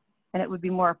 And it would be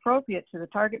more appropriate to the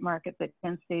target market that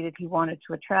Ken stated he wanted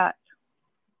to attract.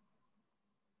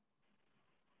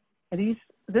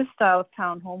 This style of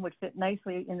townhome would fit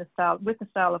nicely in the style, with the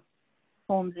style of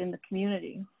homes in the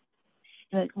community.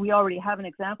 And we already have an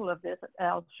example of this at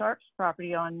Al Sharp's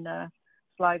property on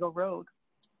Sligo Road.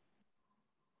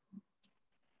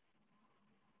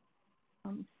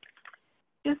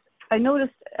 I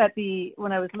noticed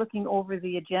when I was looking over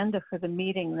the agenda for the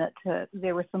meeting that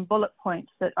there were some bullet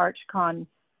points that ArchCon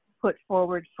put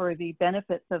forward for the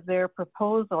benefits of their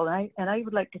proposal. And I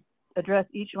would like to address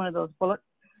each one of those bullet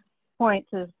points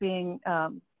as being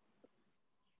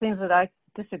things that I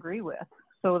disagree with.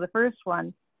 So the first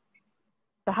one,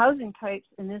 the housing types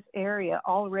in this area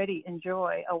already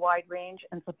enjoy a wide range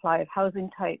and supply of housing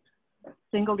types: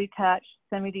 single detached,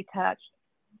 semi-detached,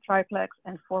 triplex,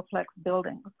 and fourplex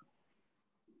buildings.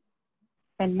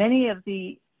 And many of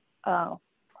the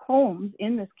homes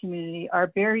in this community are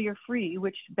barrier-free,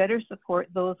 which better support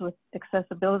those with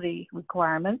accessibility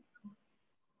requirements.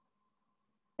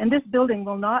 And this building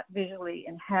will not visually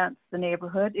enhance the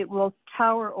neighborhood. It will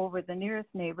tower over the nearest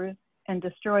neighbors and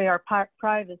destroy our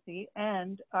privacy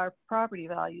and our property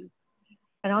values.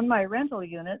 And on my rental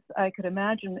units, I could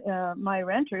imagine my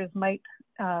renters might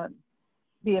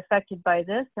be affected by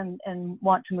this and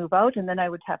want to move out, and then I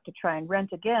would have to try and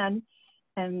rent again,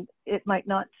 and it might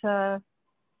not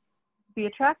be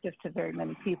attractive to very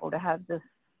many people to have this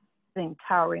thing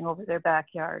towering over their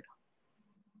backyard.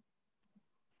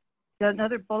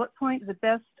 Another bullet point: the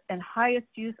best and highest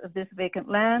use of this vacant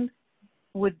land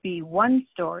would be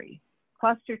one-story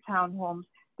cluster townhomes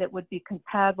that would be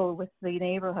compatible with the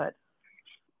neighborhood.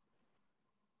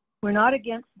 We're not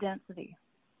against density.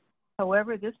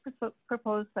 However, this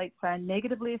proposed site plan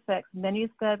negatively affects many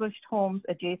established homes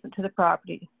adjacent to the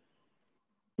property.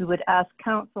 We would ask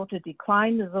council to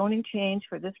decline the zoning change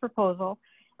for this proposal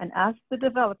and ask the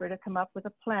developer to come up with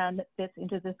a plan that fits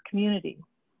into this community.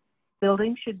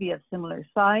 Buildings should be of similar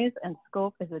size and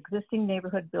scope as existing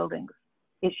neighborhood buildings.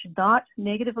 It should not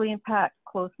negatively impact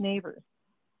close neighbors.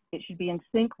 It should be in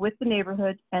sync with the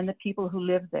neighborhood and the people who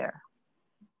live there.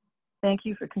 Thank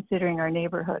you for considering our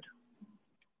neighborhood.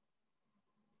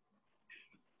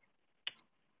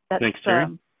 Thanks,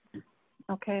 Terry.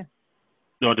 Okay.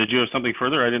 No, did you have something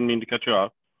further? I didn't mean to cut you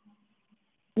off.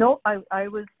 No, I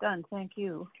was done. Thank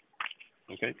you.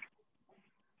 Okay.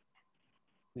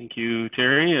 Thank you,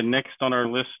 Terry. And next on our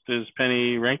list is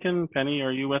Penny Rankin. Penny,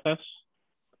 are you with us?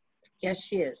 Yes,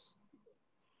 she is.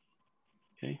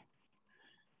 Okay.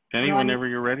 Penny, whenever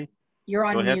you're ready. You're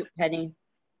on mute, Penny.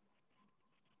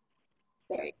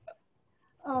 There you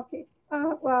go. Okay.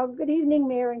 Well, good evening,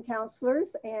 Mayor and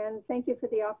councillors, and thank you for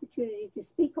the opportunity to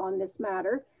speak on this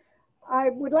matter.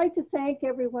 I would like to thank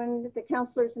everyone, the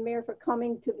councillors and mayor, for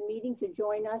coming to the meeting to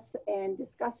join us and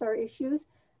discuss our issues.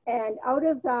 And out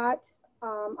of that,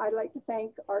 I'd like to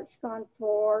thank Archcon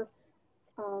for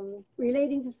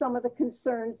relating to some of the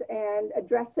concerns and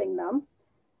addressing them.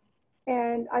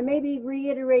 And I may be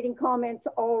reiterating comments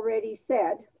already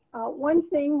said. One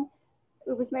thing,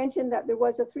 it was mentioned that there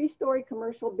was a 3-story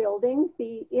commercial building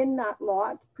in that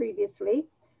lot previously.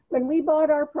 When we bought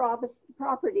our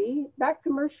property, that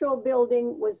commercial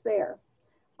building was there.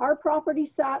 Our property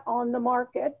sat on the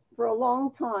market for a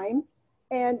long time,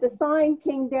 and the sign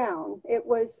came down. It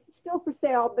was still for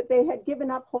sale, but they had given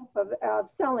up hope of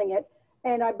selling it.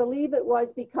 And I believe it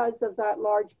was because of that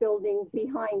large building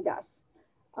behind us.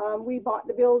 We bought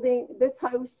this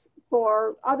house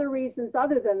for other reasons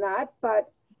other than that,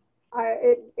 but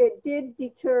it did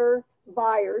deter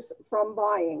buyers from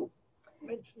buying.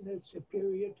 Mention the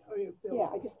superior building. Yeah,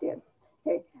 I just did.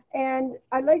 Okay, and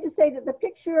I'd like to say that the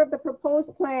picture of the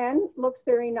proposed plan looks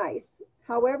very nice.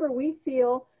 However, we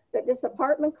feel that this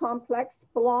apartment complex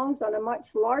belongs on a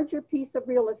much larger piece of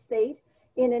real estate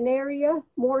in an area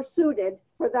more suited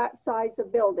for that size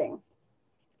of building.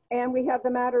 And we have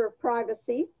the matter of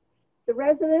privacy. The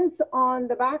residents on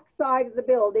the back side of the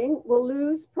building will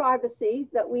lose privacy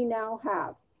that we now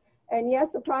have. And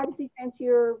yes, the privacy fence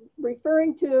you're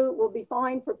referring to will be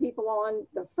fine for people on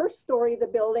the first story of the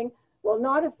building, will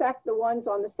not affect the ones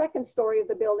on the second story of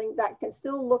the building that can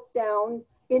still look down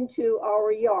into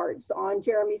our yards on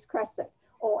Jeremy's Crescent.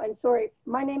 Oh, and sorry,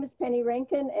 my name is Penny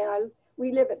Rankin, and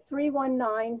we live at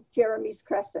 319 Jeremy's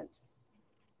Crescent.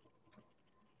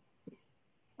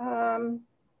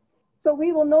 So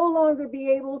we will no longer be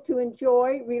able to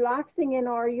enjoy relaxing in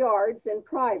our yards in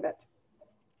private.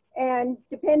 And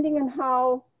depending on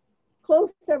how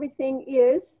close everything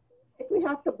is, if we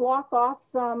have to block off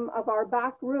some of our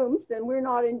back rooms, then we're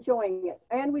not enjoying it.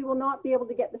 And we will not be able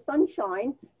to get the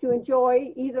sunshine to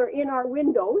enjoy either in our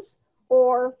windows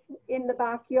or in the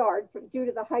backyard due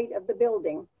to the height of the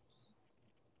building.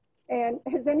 And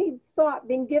has any thought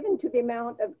been given to the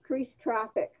amount of increased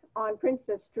traffic on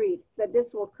Princess Street that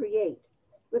this will create?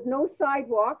 With no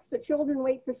sidewalks, the children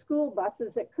wait for school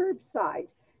buses at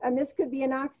curbsides, and this could be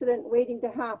an accident waiting to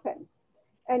happen.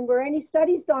 And were any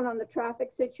studies done on the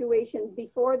traffic situation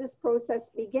before this process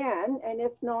began? And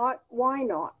if not, why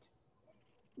not?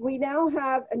 We now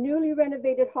have a newly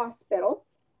renovated hospital.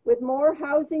 With more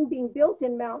housing being built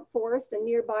in Mount Forest and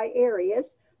nearby areas,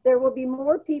 there will be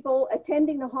more people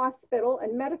attending the hospital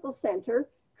and medical center,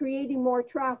 creating more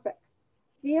traffic.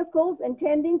 Vehicles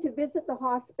intending to visit the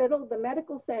hospital, the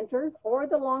medical center, or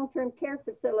the long-term care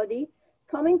facility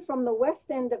coming from the west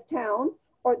end of town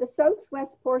or the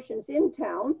southwest portions in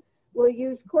town will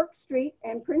use Cork Street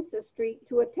and Princess Street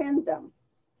to attend them.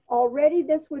 Already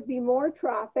this would be more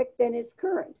traffic than is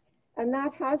current, and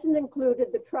that hasn't included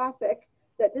the traffic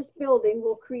that this building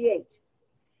will create.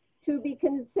 To be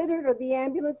considered are the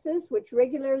ambulances which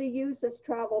regularly use this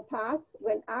travel path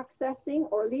when accessing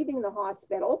or leaving the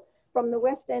hospital from the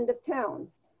west end of town,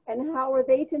 and how are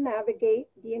they to navigate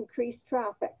the increased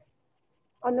traffic?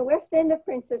 On the west end of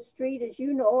Princess Street, as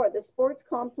you know, are the sports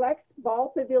complex,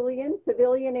 ball pavilion,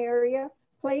 pavilion area,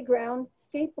 playground,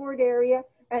 skateboard area,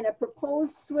 and a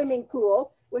proposed swimming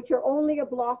pool, which are only a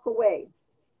block away.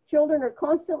 Children are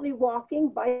constantly walking,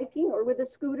 biking, or with a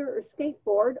scooter or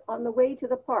skateboard on the way to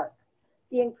the park.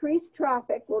 The increased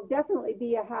traffic will definitely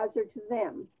be a hazard to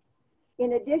them.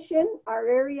 In addition, our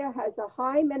area has a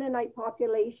high Mennonite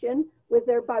population with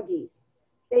their buggies.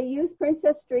 They use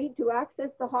Princess Street to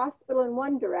access the hospital in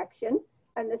one direction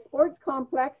and the sports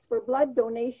complex for blood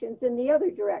donations in the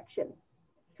other direction.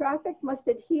 Traffic must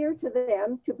adhere to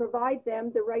them to provide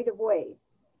them the right of way.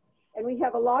 And we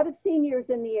have a lot of seniors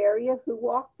in the area who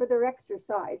walk for their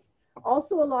exercise.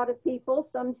 Also a lot of people,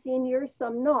 some seniors,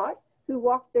 some not, who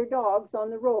walk their dogs on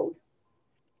the road.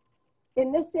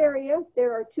 In this area,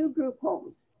 there are 2 group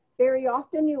homes. Very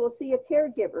often you will see a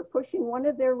caregiver pushing one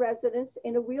of their residents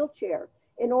in a wheelchair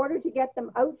in order to get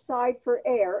them outside for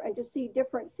air and to see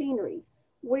different scenery.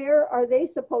 Where are they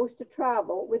supposed to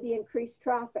travel with the increased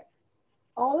traffic?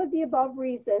 All of the above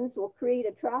reasons will create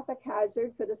a traffic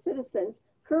hazard for the citizens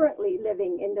currently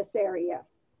living in this area.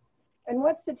 And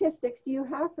what statistics do you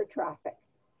have for traffic?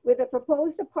 With a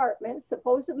proposed apartment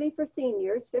supposedly for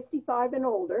seniors 55 and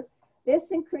older, this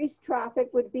increased traffic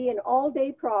would be an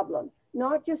all-day problem,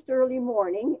 not just early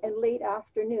morning and late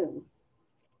afternoon.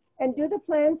 And do the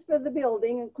plans for the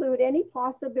building include any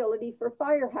possibility for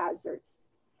fire hazards?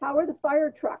 How are the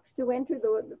fire trucks to enter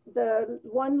the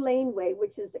one laneway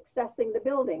which is accessing the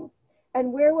building?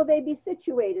 And where will they be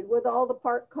situated with all the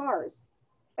parked cars?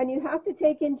 And you have to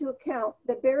take into account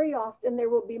that very often there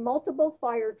will be multiple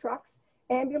fire trucks,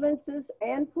 ambulances,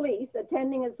 and police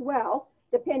attending as well,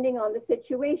 depending on the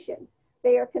situation.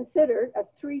 They are considered a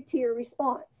 3-tier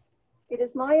response. It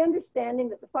is my understanding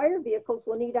that the fire vehicles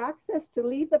will need access to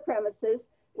leave the premises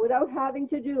without having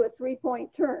to do a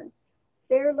 3-point turn.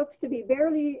 There looks to be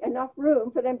barely enough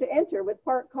room for them to enter with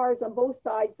parked cars on both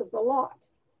sides of the lot.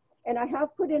 And I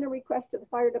have put in a request to the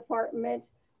fire department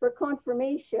for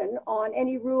confirmation on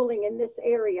any ruling in this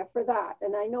area for that.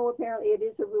 And I know apparently it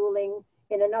is a ruling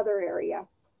in another area.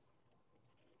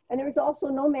 And there is also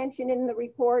no mention in the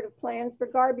report of plans for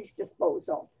garbage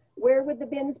disposal. Where would the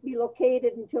bins be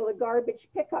located until the garbage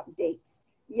pickup dates?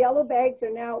 Yellow bags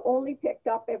are now only picked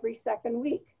up every 2nd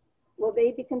week. Will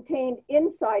they be contained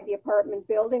inside the apartment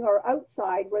building or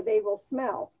outside where they will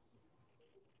smell?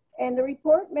 And the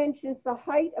report mentions the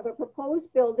height of a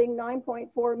proposed building,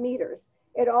 9.4 meters.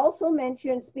 It also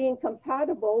mentions being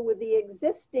compatible with the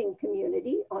existing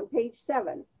community on page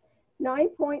 7.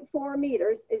 9.4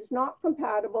 meters is not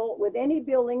compatible with any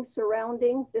building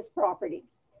surrounding this property.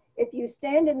 If you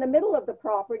stand in the middle of the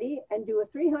property and do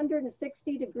a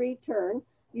 360-degree turn,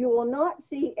 you will not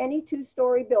see any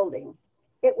 2-story building.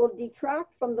 It will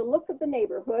detract from the look of the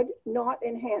neighborhood, not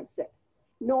enhance it.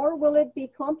 Nor will it be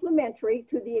complementary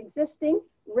to the existing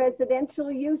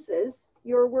residential uses,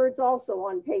 your words also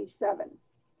on page 7.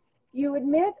 You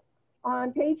admit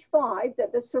on page 5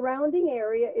 that the surrounding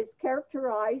area is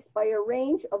characterized by a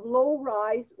range of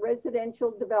low-rise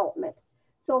residential development.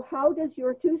 So how does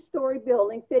your 2-story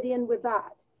building fit in with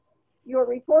that? Your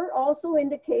report also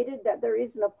indicated that there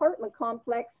is an apartment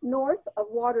complex north of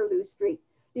Waterloo Street.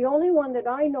 The only one that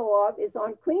I know of is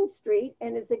on Queen Street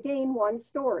and is again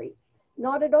 1-story.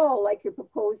 Not at all like your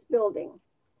proposed building.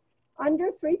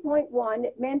 Under 3.1,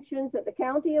 it mentions that the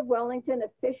County of Wellington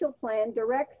official plan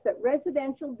directs that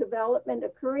residential development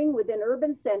occurring within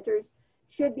urban centers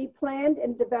should be planned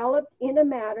and developed in a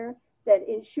manner that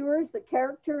ensures the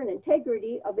character and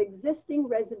integrity of existing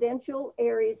residential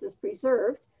areas is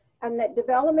preserved, and that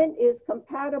development is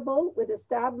compatible with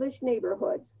established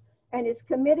neighborhoods and is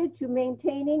committed to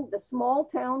maintaining the small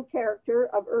town character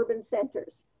of urban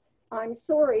centers. I'm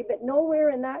sorry, but nowhere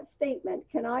in that statement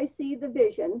can I see the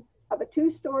vision of a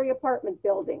 2-story apartment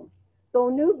building. Though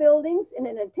new buildings in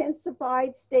an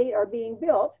intensified state are being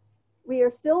built, we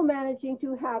are still managing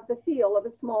to have the feel of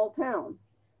a small town.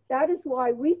 That is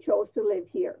why we chose to live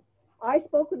here. I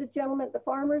spoke with a gentleman at the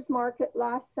farmer's market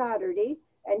last Saturday,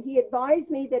 and he advised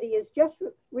me that he has just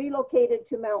relocated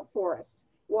to Mount Forest.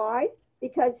 Why?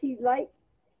 Because he liked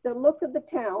the look of the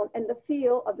town and the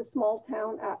feel of the small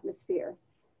town atmosphere.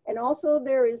 And also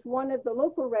there is one of the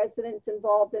local residents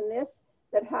involved in this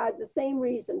that had the same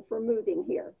reason for moving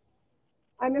here.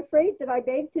 I'm afraid that I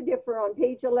beg to differ on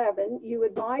page 11. You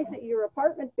advise that your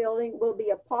apartment building will be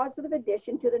a positive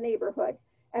addition to the neighborhood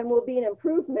and will be an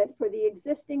improvement for the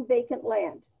existing vacant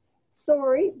land.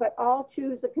 Sorry, but I'll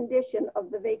choose the condition of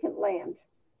the vacant land.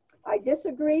 I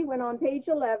disagree when on page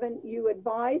 11, you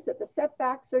advise that the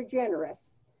setbacks are generous.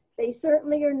 They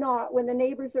certainly are not when the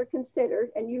neighbors are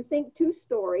considered and you think 2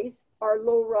 stories are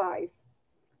low rise.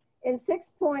 In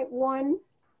 6.1.3,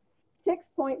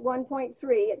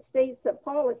 it states that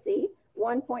policy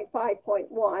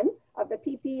 1.5.1 of the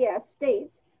PPS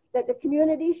states that the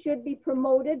community should be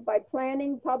promoted by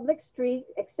planning public street,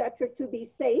 etc. to be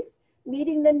safe,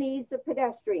 meeting the needs of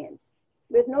pedestrians.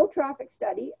 With no traffic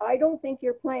study, I don't think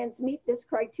your plans meet this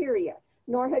criteria,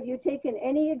 nor have you taken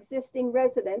any existing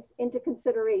residents into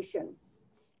consideration.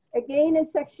 Again, in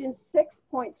section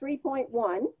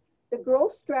 6.3.1, the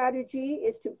growth strategy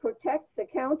is to protect the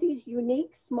county's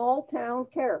unique small town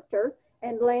character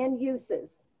and land uses.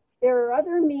 There are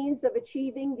other means of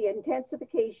achieving the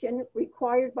intensification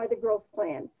required by the growth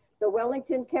plan, the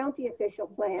Wellington County Official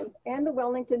Plan, and the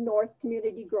Wellington North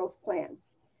Community Growth Plan.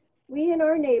 We and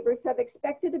our neighbors have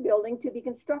expected a building to be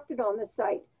constructed on the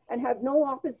site and have no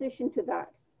opposition to that.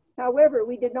 However,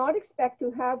 we did not expect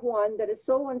to have one that is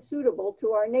so unsuitable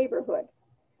to our neighborhood.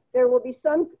 There will be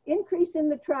some increase in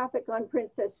the traffic on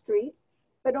Princess Street,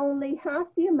 but only half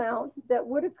the amount that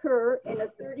would occur in a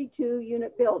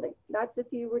 32-unit building. That's if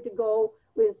you were to go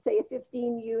with, say, a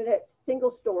 15-unit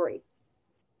single story.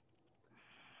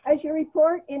 As your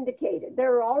report indicated,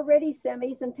 there are already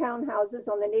semis and townhouses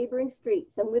on the neighboring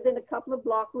streets and within a couple of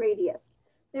block radius.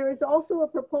 There is also a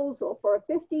proposal for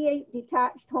 58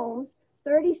 detached homes,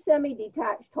 30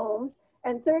 semi-detached homes,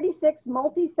 and 36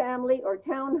 multifamily or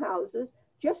townhouses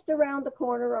just around the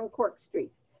corner on Cork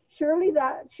Street. Surely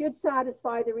that should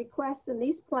satisfy the requests in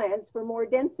these plans for more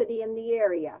density in the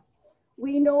area.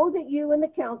 We know that you and the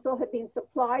council have been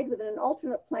supplied with an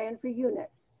alternate plan for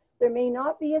units. There may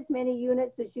not be as many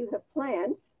units as you have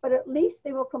planned, but at least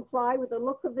they will comply with the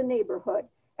look of the neighborhood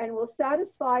and will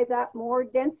satisfy that more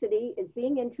density is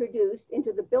being introduced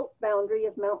into the built boundary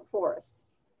of Mount Forest.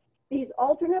 These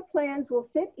alternate plans will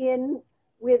fit in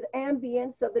with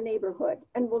ambience of the neighborhood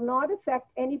and will not affect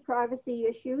any privacy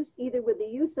issues, either with the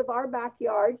use of our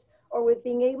backyards or with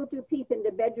being able to peep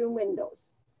into bedroom windows.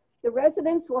 The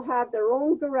residents will have their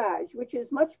own garage, which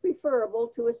is much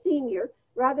preferable to a senior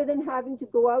rather than having to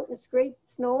go out and scrape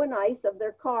snow and ice of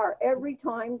their car every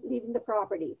time leaving the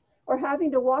property, or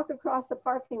having to walk across the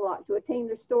parking lot to attain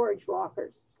their storage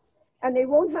lockers. And they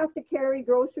won't have to carry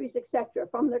groceries, etc.,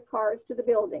 from their cars to the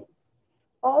building.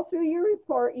 All through your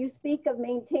report, you speak of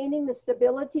maintaining the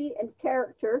stability and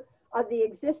character of the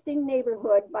existing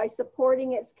neighborhood by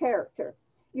supporting its character.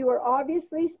 You are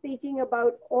obviously speaking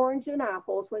about orange and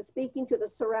apples when speaking to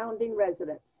the surrounding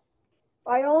residents.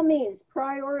 By all means,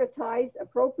 prioritize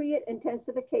appropriate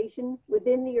intensification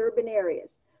within the urban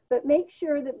areas, but make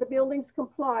sure that the buildings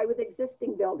comply with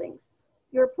existing buildings.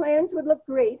 Your plans would look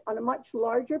great on a much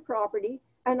larger property,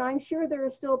 and I'm sure there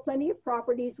are still plenty of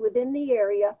properties within the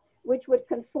area which would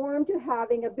conform to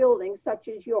having a building such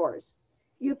as yours.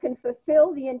 You can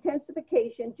fulfill the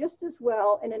intensification just as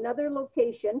well in another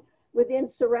location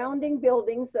within surrounding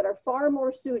buildings that are far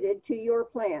more suited to your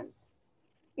plans.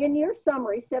 In your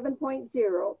summary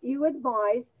 7.0, you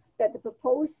advise that the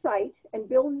proposed site and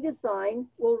building design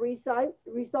will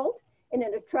result in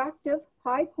an attractive,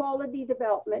 high-quality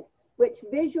development which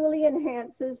visually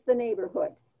enhances the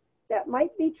neighborhood. That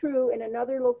might be true in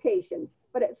another location,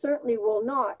 but it certainly will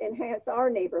not enhance our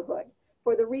neighborhood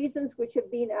for the reasons which have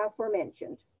been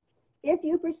aforementioned. If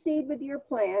you proceed with your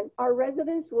plan, our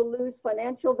residents will lose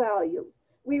financial value.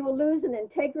 We will lose an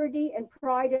integrity and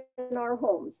pride in our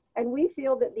homes, and we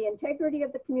feel that the integrity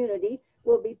of the community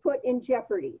will be put in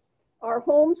jeopardy. Our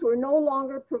homes will no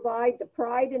longer provide the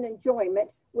pride and enjoyment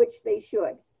which they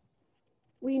should.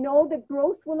 We know that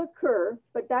growth will occur,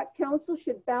 but that council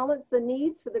should balance the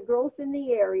needs for the growth in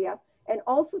the area and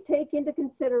also take into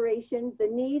consideration the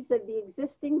needs of the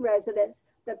existing residents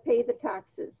that pay the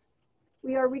taxes.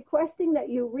 We are requesting that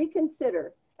you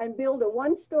reconsider and build a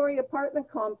one-story apartment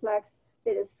complex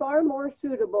that is far more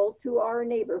suitable to our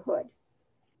neighborhood.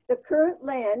 The current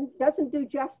land doesn't do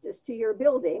justice to your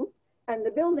building, and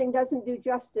the building doesn't do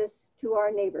justice to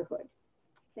our neighborhood.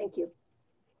 Thank you.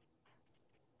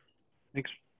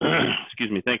 Thanks.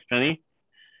 Excuse me. Thanks, Penny.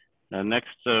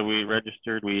 Next,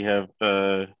 we have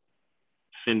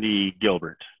Cindy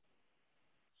Gilbert.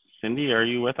 Cindy, are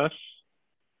you with us?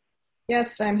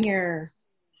 Yes, I'm here.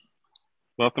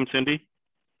 Welcome, Cindy.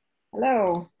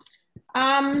 Hello.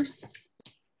 I'm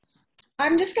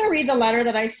just going to read the letter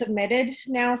that I submitted.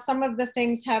 Now, some of the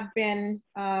things have been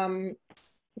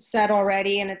said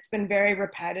already, and it's been very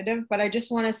repetitive, but I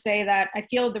just want to say that I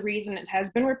feel the reason it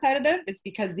has been repetitive is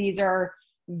because these are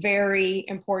very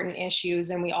important issues,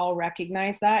 and we all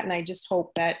recognize that, and I just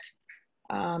hope that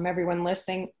everyone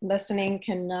listening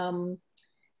can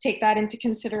take that into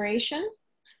consideration.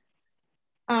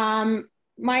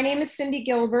 My name is Cindy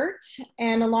Gilbert,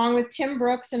 and along with Tim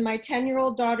Brooks and my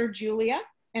 10-year-old daughter, Julia,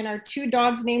 and our 2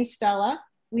 dogs named Stella,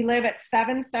 we live at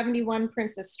 771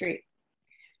 Princess Street.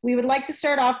 We would like to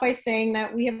start off by saying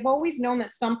that we have always known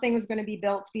that something was going to be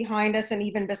built behind us and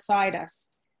even beside us.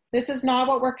 This is not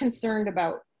what we're concerned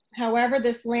about. However,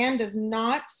 this land does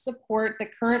not support the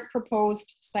current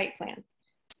proposed site plan.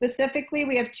 Specifically,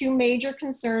 we have 2 major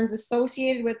concerns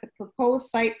associated with the proposed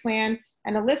site plan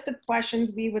and a list of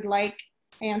questions we would like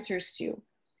answers to.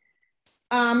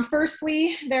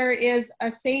 Firstly, there is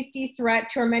a safety threat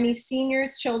to our many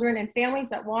seniors, children, and families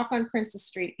that walk on Princess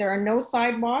Street. There are no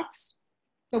sidewalks,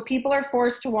 so people are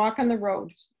forced to walk on the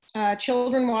road.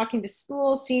 Children walking to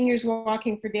school, seniors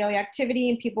walking for daily activity,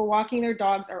 and people walking their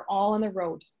dogs are all on the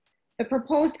road. The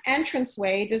proposed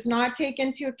entranceway does not take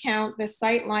into account the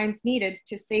sight lines needed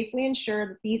to safely ensure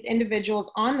that these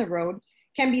individuals on the road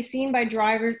can be seen by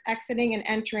drivers exiting and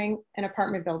entering an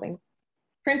apartment building.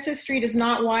 Princess Street is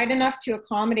not wide enough to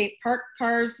accommodate parked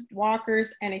cars,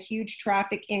 walkers, and a huge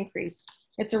traffic increase.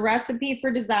 It's a recipe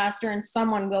for disaster and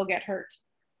someone will get hurt.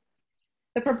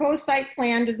 The proposed site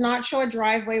plan does not show a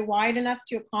driveway wide enough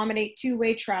to accommodate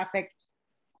two-way traffic.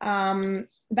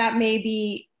 That may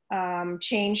be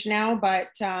changed now, but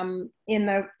in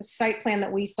the site plan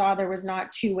that we saw, there was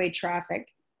not two-way traffic.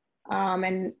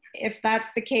 And if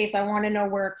that's the case, I want to know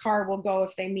where a car will go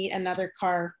if they meet another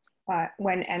car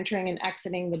when entering and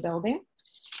exiting the building.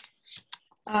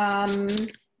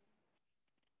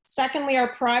 Secondly,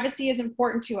 our privacy is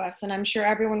important to us, and I'm sure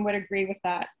everyone would agree with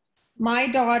that. My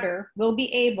daughter will be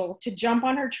able to jump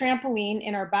on her trampoline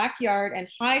in our backyard and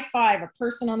high-five a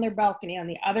person on their balcony on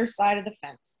the other side of the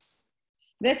fence.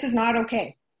 This is not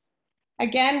okay.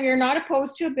 Again, we are not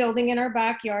opposed to a building in our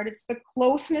backyard. It's the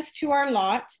closeness to our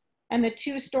lot and the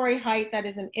two-story height that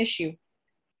is an issue.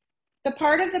 The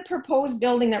part of the proposed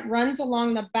building that runs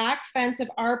along the back fence of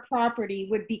our property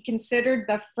would be considered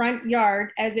the front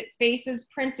yard as it faces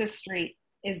Princess Street.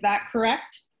 Is that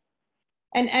correct?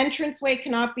 An entranceway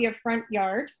cannot be a front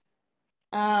yard,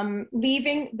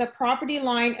 leaving the property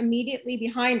line immediately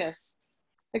behind us.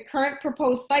 The current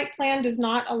proposed site plan does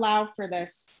not allow for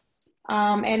this.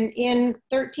 And in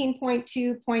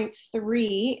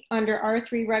 13.2.3 under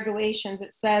R3 regulations,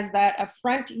 it says that a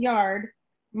front yard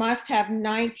must have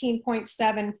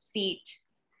 19.7 feet.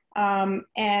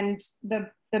 And the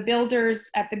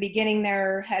builders at the beginning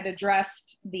there had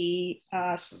addressed the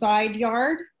side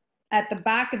yard at the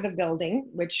back of the building,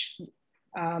 which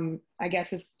I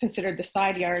guess is considered the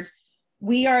side yard.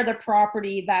 We are the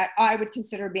property that I would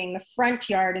consider being the front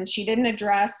yard, and she didn't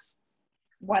address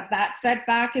what that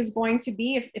setback is going to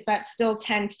be. If that's still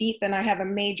 10 feet, then I have a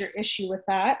major issue with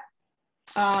that.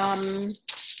 A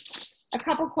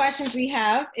couple questions we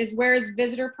have is, where is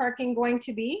visitor parking going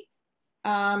to be?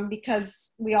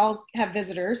 Because we all have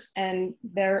visitors and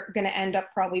they're going to end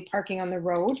up probably parking on the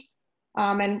road.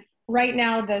 And right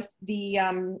now, the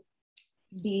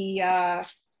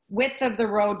width of the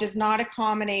road does not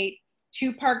accommodate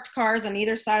two parked cars on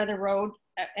either side of the road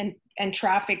and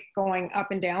traffic going up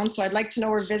and down. So I'd like to know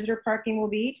where visitor parking will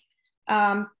be.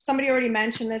 Somebody already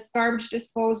mentioned this, garbage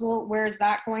disposal, where is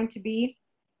that going to be?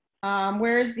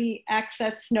 Where is the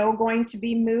excess snow going to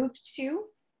be moved to?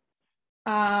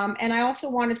 And I also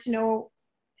wanted to know,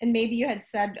 and maybe you had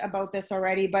said about this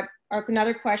already, but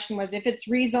another question was, if it's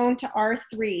rezoned to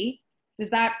R3, does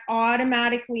that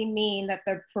automatically mean that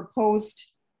the proposed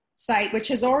site, which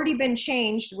has already been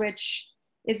changed, which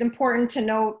is important to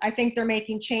note, I think they're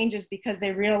making changes because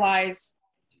they realize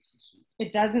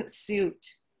it doesn't suit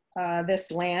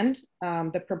this land,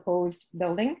 the proposed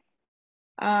building.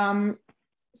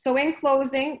 So in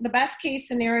closing, the best case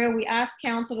scenario, we ask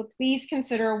council to please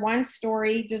consider a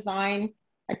one-story design,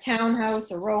 a townhouse,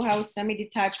 a row house,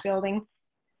 semi-detached building,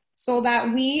 so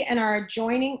that we and our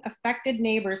adjoining affected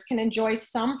neighbors can enjoy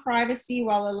some privacy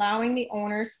while allowing the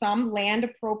owner some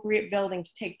land-appropriate building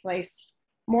to take place.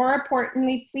 More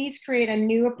importantly, please create a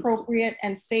new appropriate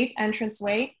and safe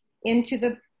entranceway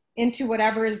into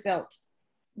whatever is built.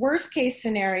 Worst case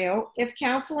scenario, if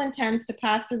council intends to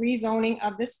pass the rezoning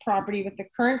of this property with the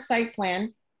current site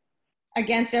plan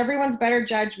against everyone's better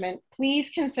judgment,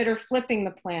 please consider flipping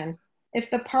the plan. If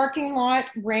the parking lot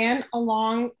ran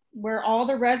along where all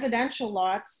the residential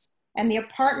lots and the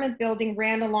apartment building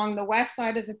ran along the west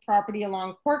side of the property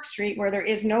along Cork Street, where there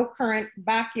is no current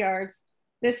backyards,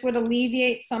 this would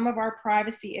alleviate some of our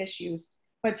privacy issues,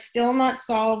 but still not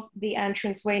solve the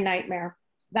entranceway nightmare.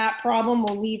 That problem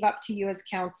will leave up to you as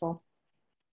council.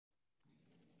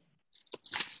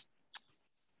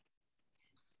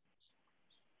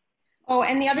 Oh,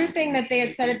 and the other thing that they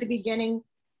had said at the beginning,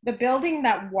 the building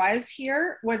that was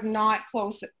here was not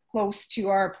close to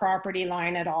our property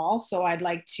line at all. So I'd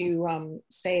like to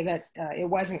say that it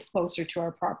wasn't closer to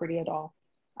our property at all.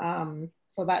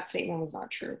 So that statement was not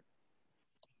true.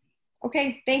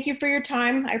 Okay, thank you for your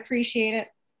time. I appreciate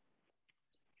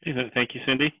it. Thank you,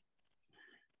 Cindy.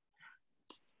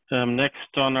 Next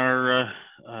on our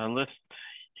list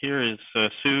here is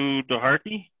Sue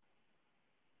Doherty.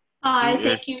 Hi,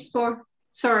 thank you for,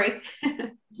 sorry.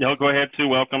 No, go ahead, Sue,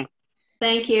 welcome.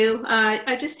 Thank you.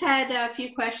 I just had a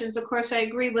few questions. Of course, I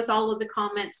agree with all of the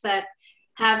comments that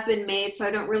have been made, so I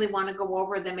don't really want to go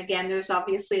over them again. There's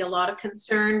obviously a lot of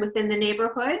concern within the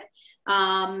neighborhood.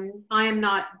 I am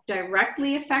not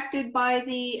directly affected by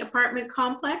the apartment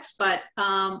complex, but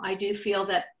I do feel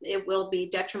that it will be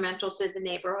detrimental to the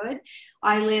neighborhood.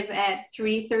 I live at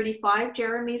 335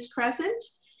 Jeremy's Crescent.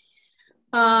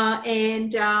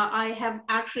 I have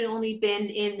actually only been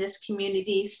in this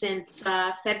community since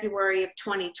February of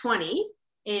 2020.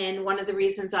 And one of the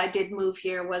reasons I did move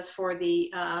here was for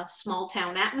the small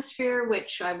town atmosphere,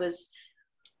 which I was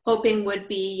hoping would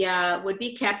be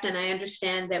kept. And I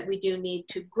understand that we do need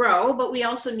to grow, but we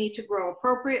also need to grow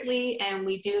appropriately, and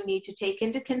we do need to take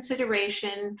into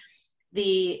consideration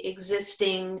the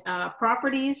existing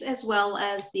properties as well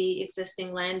as the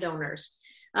existing landowners.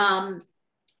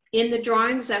 In the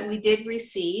drawings that we did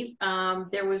receive,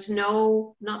 there was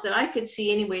no, not that I could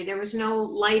see anyway, there was no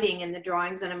lighting in the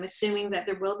drawings, and I'm assuming that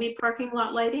there will be parking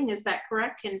lot lighting. Is that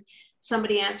correct? Can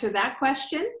somebody answer that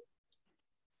question?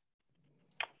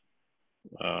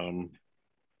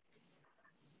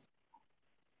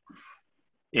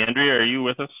 Andrea, are you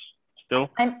with us still?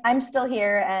 I'm still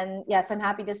here, and yes, I'm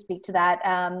happy to speak to that.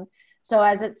 So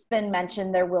as it's been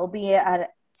mentioned, there will be a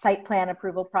site plan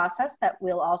approval process that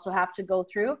we'll also have to go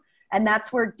through. And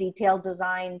that's where detailed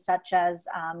design such as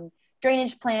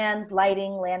drainage plans,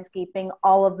 lighting, landscaping,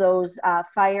 all of those,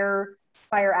 fire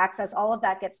access, all of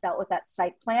that gets dealt with that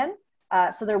site plan.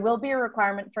 So there will be a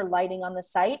requirement for lighting on the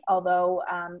site, although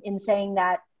in saying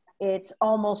that, it's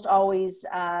almost always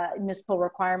a municipal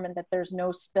requirement that there's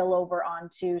no spillover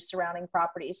onto surrounding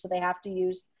properties. So they have to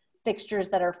use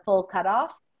fixtures that are full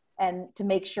cutoff, and to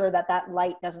make sure that that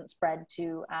light doesn't spread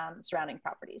to surrounding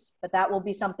properties. But that will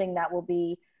be something that will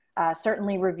be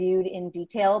certainly reviewed in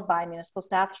detail by municipal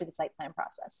staff through the site plan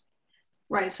process.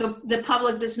 Right, so the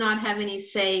public does not have any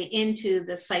say into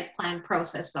the site plan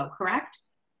process though, correct?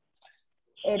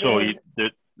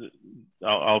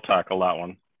 I'll tackle that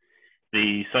one.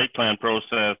 The site plan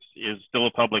process is still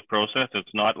a public process.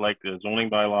 It's not like the zoning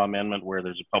bylaw amendment where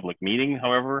there's a public meeting.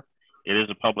 However, it is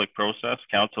a public process.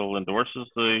 Council endorses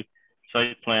the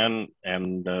site plan,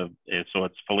 and so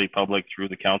it's fully public through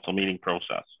the council meeting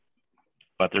process.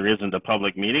 But there isn't a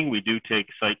public meeting. We do take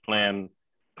site plan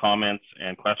comments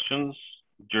and questions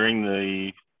during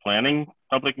the planning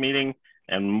public meeting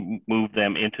and move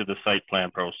them into the site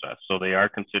plan process. So they are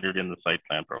considered in the site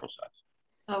plan process.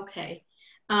 Okay.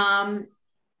 Can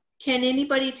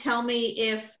anybody tell me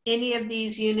if any of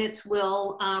these units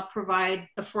will provide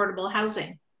affordable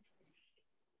housing?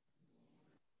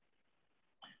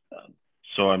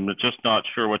 So I'm just not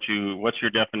sure what's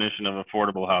your definition of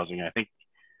affordable housing. I think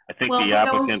well, the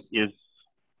applicant is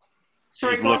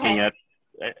looking at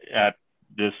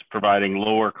this providing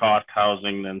lower cost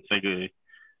housing than say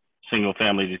single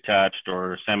family detached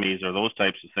or semis or those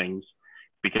types of things,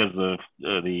 because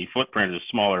the footprint is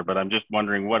smaller. But I'm just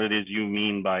wondering what it is you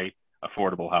mean by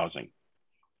affordable housing.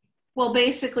 Well,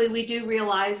 basically, we do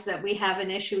realize that we have an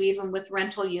issue even with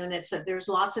rental units, that there's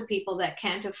lots of people that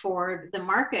can't afford the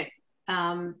market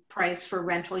price for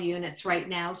rental units right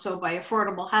now. So by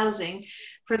affordable housing,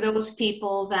 for those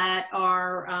people that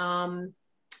are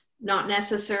not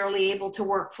necessarily able to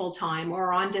work full-time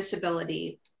or on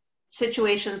disability,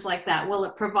 situations like that, will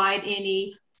it provide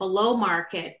any below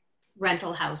market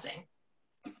rental housing?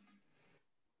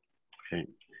 Okay.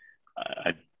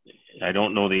 I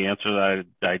don't know the answer to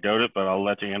that. I doubt it, but I'll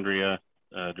let Andrea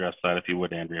address that if you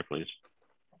would, Andrea, please.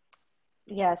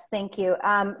 Yes, thank you.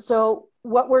 So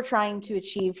what we're trying to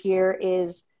achieve here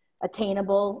is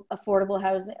attainable affordable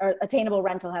housing, or attainable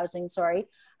rental housing, sorry.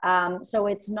 So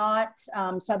it's not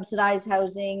subsidized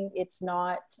housing. It's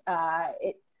not,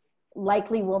 it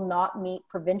likely will not meet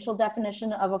provincial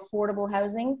definition of affordable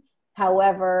housing.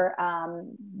 However,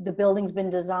 the building's been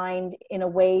designed in a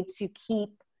way to keep,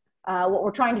 what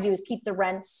we're trying to do is keep the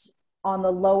rents on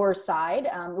the lower side.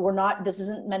 This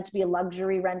isn't meant to be a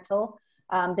luxury rental.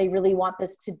 They really want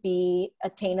this to be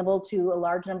attainable to a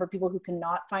large number of people who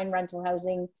cannot find rental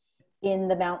housing in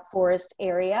the Mount Forest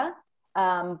area.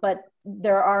 But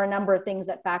there are a number of things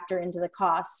that factor into the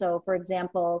cost. So for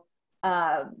example,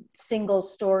 single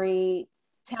story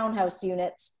townhouse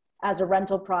units as a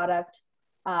rental product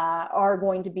are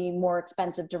going to be more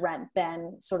expensive to rent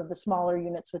than sort of the smaller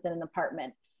units within an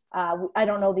apartment. I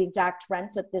don't know the exact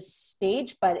rents at this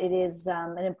stage, but it is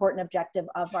an important objective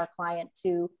of our client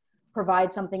to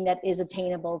provide something that is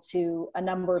attainable to a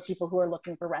number of people who are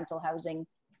looking for rental housing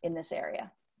in this area.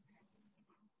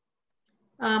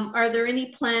 Are there any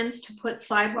plans to put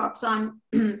sidewalks on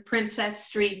Princess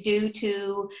Street due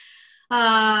to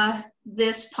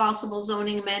this possible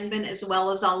zoning amendment, as well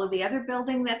as all of the other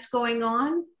building that's going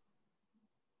on?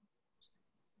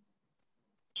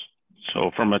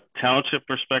 So from a township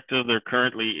perspective, there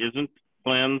currently isn't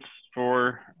plans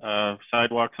for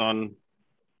sidewalks on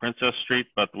Princess Street,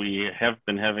 but we have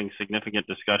been having significant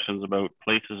discussions about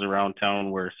places around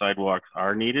town where sidewalks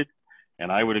are needed.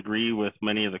 And I would agree with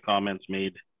many of the comments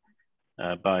made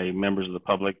by members of the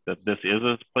public that this is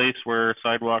a place where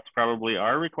sidewalks probably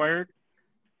are required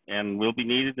and will be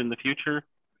needed in the future.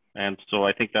 And so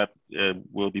I think that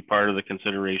will be part of the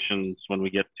considerations when we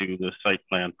get to the site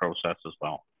plan process as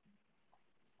well.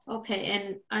 Okay,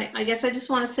 and I guess I just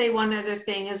want to say one other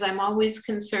thing is I'm always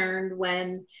concerned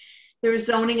when there's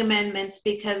zoning amendments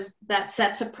because that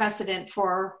sets a precedent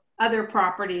for other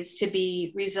properties to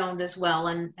be rezoned as well,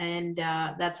 and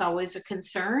that's always a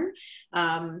concern.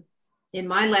 In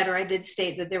my letter, I did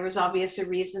state that there was obvious a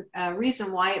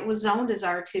reason why it was zoned as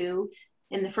R2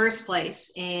 in the first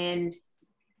place, and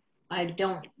I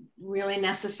don't really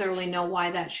necessarily know why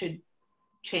that should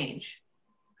change.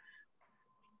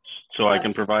 So I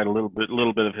can provide a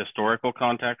little bit of historical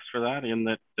context for that, in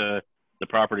that the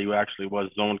property actually was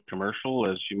zoned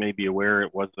commercial. As you may be aware,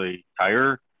 it was a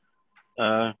tire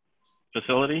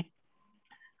facility,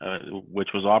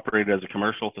 which was operated as a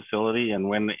commercial facility. And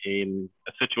when in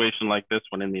a situation like this,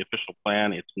 when in the official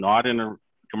plan, it's not in a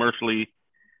commercially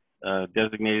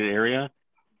designated area,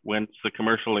 once the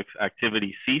commercial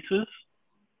activity ceases,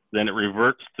 then it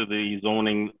reverts to the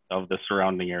zoning of the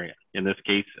surrounding area, in this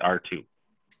case, R2.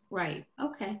 Right,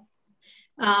 okay.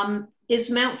 Is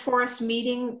Mount Forest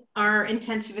meeting our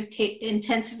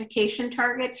intensification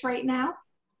targets right now?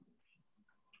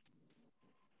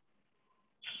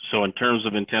 So in terms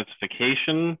of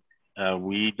intensification,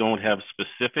 we don't have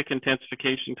specific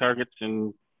intensification targets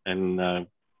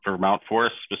for Mount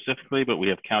Forest specifically, but we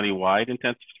have county-wide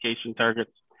intensification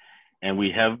targets, and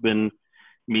we have been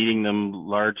meeting them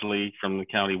largely from the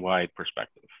county-wide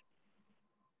perspective.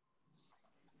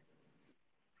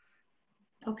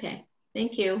 Okay,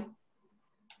 thank you.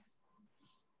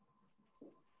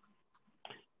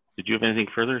 Did you have anything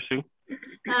further, Sue?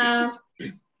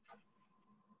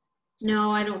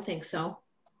 No, I don't think so.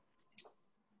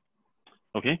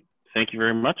 Okay, thank you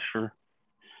very much for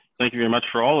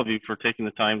all of you for taking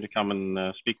the time to come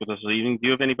and speak with us this evening. Do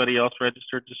you have anybody else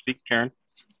registered to speak, Karen?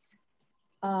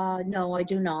 No, I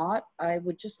do not. I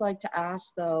would just like to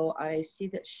ask, though, I see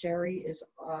that Sherry is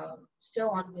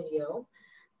still on video,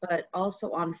 but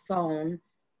also on phone.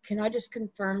 Can I just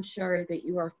confirm, Sherry, that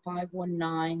you are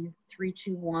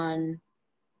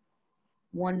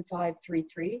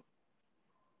 519-321-1533?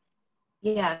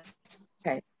 Yes.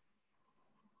 Okay.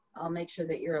 I'll make sure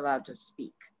that you're allowed to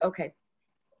speak. Okay.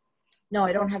 No,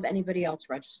 I don't have anybody else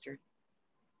registered.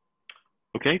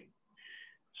 Okay.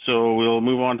 So we'll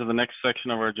move on to the next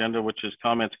section of our agenda, which is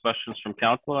comments, questions from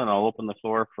council, and I'll open the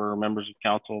floor for members of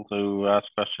council to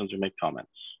ask questions or make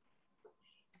comments.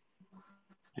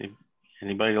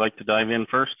 Anybody like to dive in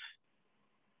first?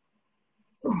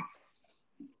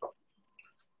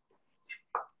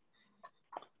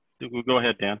 Go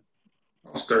ahead, Dan.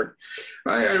 I'll start.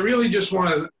 I really just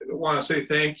want to say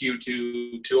thank you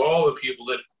to all the people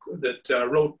that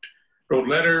wrote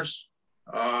letters,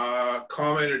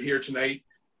 commented here tonight.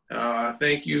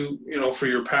 Thank you, for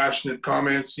your passionate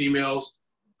comments, emails,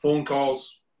 phone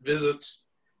calls, visits,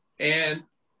 and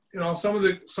some of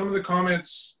the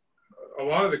comments. A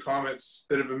lot of the comments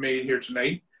that have been made here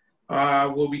tonight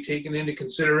will be taken into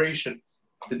consideration.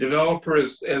 The developer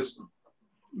has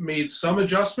made some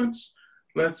adjustments.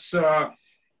 Let's hope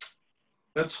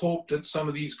that some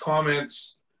of these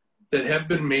comments that have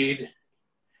been made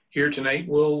here tonight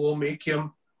will make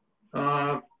him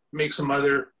make some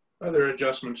other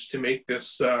adjustments to make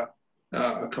this a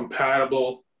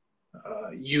compatible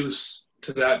use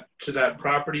to that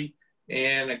property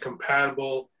and a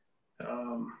compatible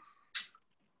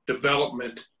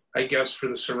development, I guess, for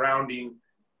the surrounding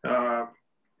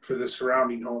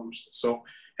homes. So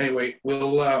anyway,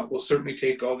 we'll certainly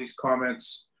take all these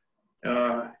comments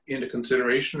into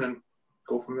consideration and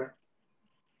go from there.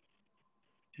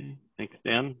 Okay, thanks,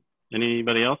 Dan.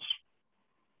 Anybody else?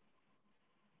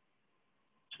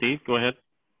 Steve, go ahead.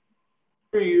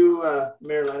 For you,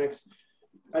 Mayor Lennox,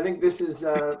 I think this is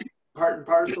part and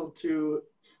parcel to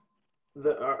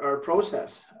our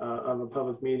process of a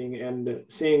public meeting and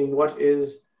seeing what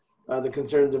is the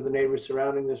concerns of the neighbors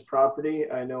surrounding this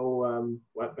property. I know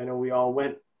we all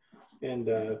went and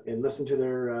listened to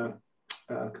their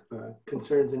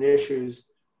concerns and issues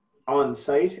on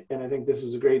site, and I think this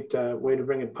is a great way to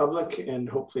bring it public, and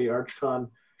hopefully ArchCon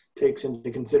takes into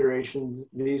consideration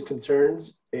these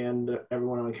concerns, and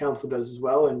everyone on the council does as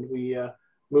well, and we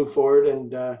move forward,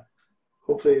 and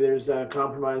hopefully there's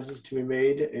compromises to be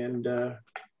made and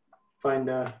find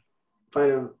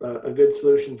find a good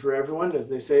solution for everyone. As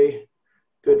they say,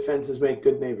 good fences make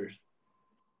good neighbors.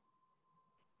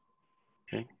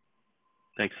 Okay.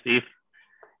 Thanks, Steve.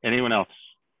 Anyone else?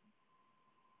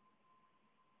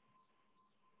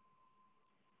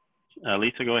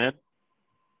 Lisa, go ahead.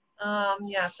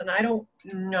 Yes, and I don't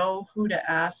know who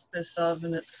to ask this of,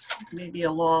 and it's maybe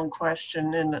a long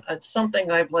question, and it's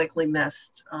something I've likely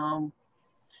missed.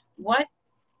 What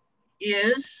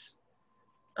is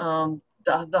the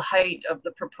height of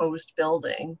the proposed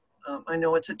building? I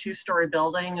know it's a two-story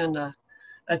building, and a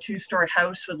two-story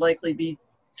house would likely be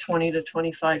 20 to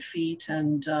 25 feet,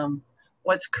 and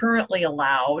what's currently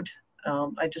allowed.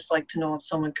 I'd just like to know if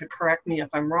someone could correct me if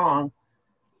I'm wrong.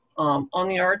 On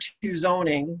the R2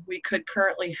 zoning, we could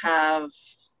currently have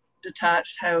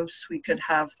detached house, we could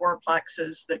have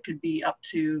fourplexes that could be up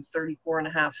to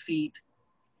 34.5 feet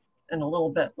and a little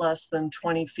bit less than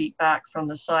 20 feet back from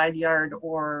the side yard,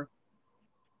 or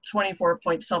 24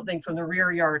 point something from the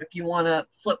rear yard, if you want to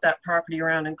flip that property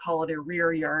around and call it a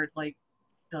rear yard, like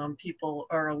people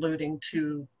are alluding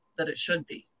to that it should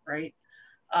be, right?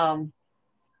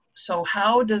 So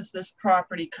how does this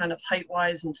property kind of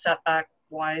height-wise and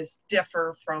setback-wise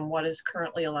differ from what is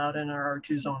currently allowed in our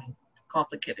R2 zoning?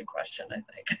 Complicated question, I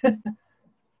think.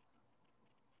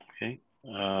 Okay.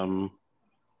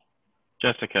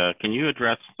 Jessica, can you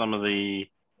address some of the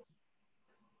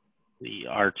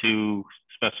R2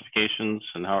 specifications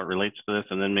and how it relates to this?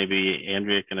 And then maybe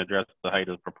Andrea can address the height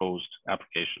of the proposed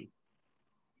application.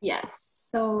 Yes,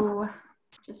 so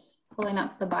just pulling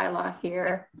up the bylaw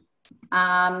here.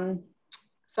 So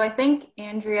I think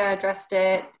Andrea addressed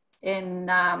it in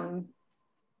a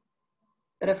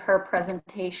bit of her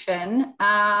presentation.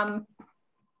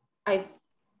 The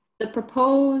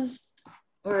proposed,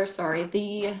 or sorry,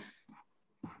 the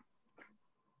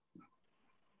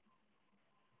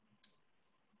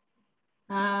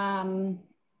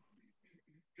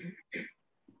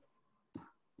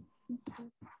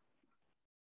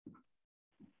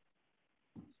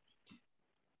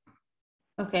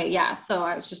okay, yeah, so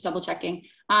I was just double checking.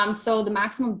 So the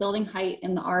maximum building height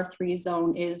in the R3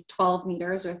 zone is 12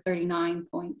 meters or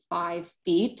 39.5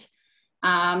 feet.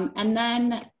 And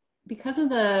then because of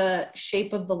the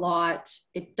shape of the lot,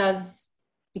 it does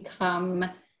become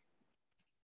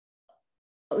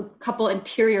a couple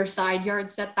interior side yard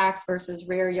setbacks versus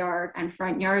rear yard and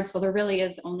front yard. So there really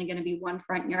is only going to be one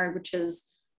front yard, which is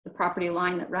the property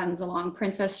line that runs along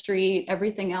Princess Street.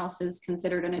 Everything else is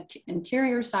considered an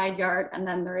interior side yard. And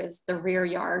then there is the rear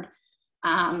yard,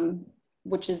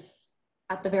 which is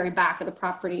at the very back of the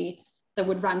property that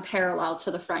would run parallel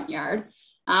to the front yard.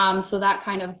 So that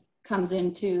kind of comes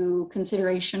into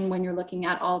consideration when you're looking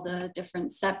at all the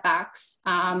different setbacks.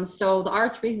 So the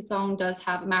R3 zone does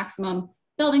have a maximum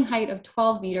building height of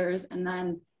 12 meters, and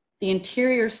then the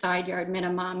interior side yard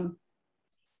minimum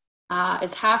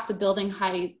is half the building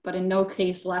height, but in no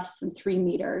case less than 3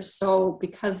 meters. So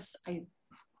because I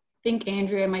think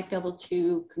Andrea might be able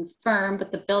to confirm,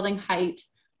 but the building height,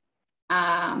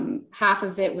 half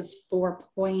of it was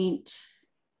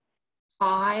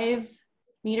 4.5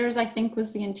 meters, I think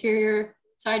was the interior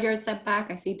side yard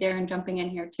setback. I see Darren jumping in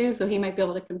here too, so he might be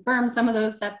able to confirm some of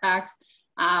those setbacks.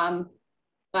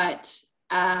 But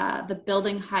the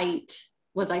building height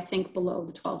was, I think, below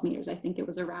the 12 meters. I think it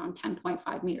was around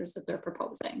 10.5 meters that they're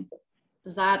proposing.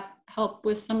 Does that help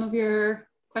with some of your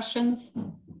questions?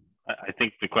 I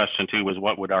think the question too was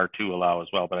what would R2 allow as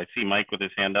well, but I see Mike with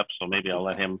his hand up, so maybe I'll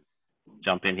let him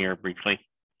jump in here briefly.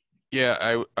 Yeah,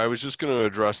 I was just going to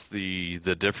address the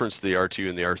difference, the R2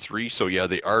 and the R3. So yeah,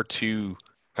 the R2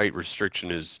 height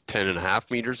restriction is 10.5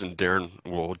 meters, and Darren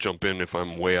will jump in if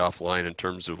I'm way offline in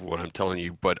terms of what I'm telling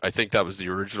you, but I think that was the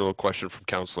original question from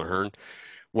Councillor Hearn.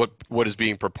 What is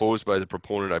being proposed by the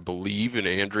proponent, I believe, and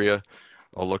Andrea,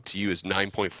 I'll look to you, is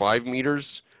 9.5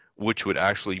 meters, which would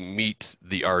actually meet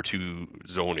the R2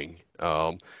 zoning.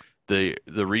 The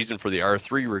reason for the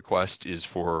R3 request is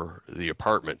for the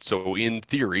apartment. So in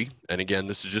theory, and again,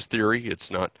 this is just theory,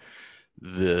 it's not,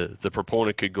 the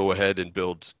proponent could go ahead and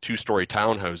build 2-story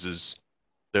townhouses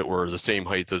that were the same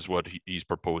height as what he's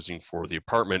proposing for the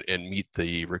apartment and meet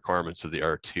the requirements of the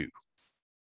R2.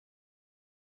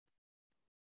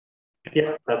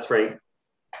 Yeah, that's right.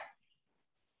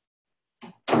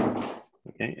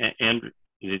 Okay, and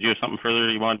did you have something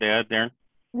further you wanted to add, Darren?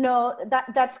 No,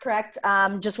 that's correct.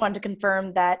 Just wanted to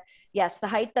confirm that, yes, the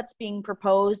height that's being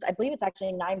proposed, I believe it's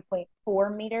actually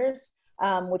 9.4 meters,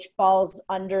 which falls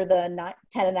under the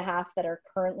 10.5 that are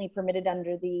currently permitted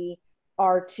under the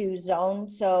R2 zone.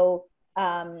 So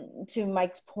to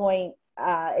Mike's point,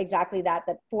 exactly that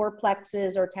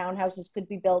fourplexes or townhouses could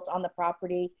be built on the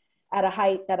property at a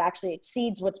height that actually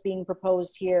exceeds what's being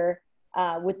proposed here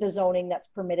with the zoning that's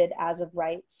permitted as of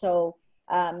right. So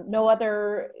no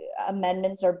other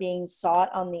amendments are being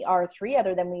sought on the R3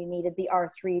 other than we needed the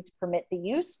R3 to permit the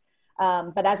use.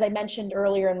 But as I mentioned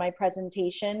earlier in my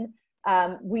presentation,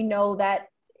 we know that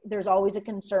there's always a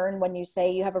concern when you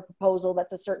say you have a proposal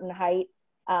that's a certain height,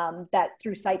 that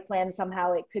through site plan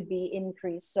somehow it could be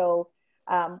increased. So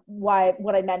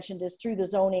what I mentioned is through the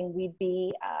zoning, we'd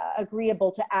be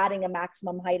agreeable to adding a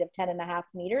maximum height of 10.5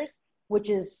 meters, which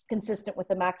is consistent with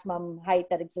the maximum height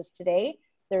that exists today.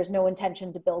 There's no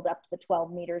intention to build up to the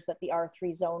 12 meters that the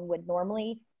R3 zone would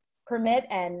normally permit.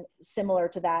 And similar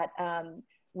to that,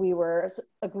 we were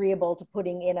agreeable to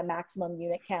putting in a maximum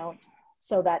unit count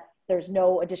so that there's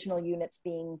no additional units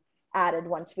being added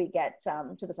once we get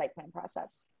to the site plan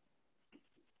process.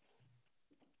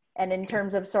 And in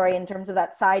terms of, in terms of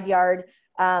that side yard,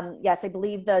 yes, I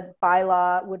believe the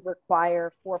bylaw would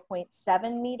require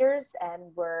 4.7 meters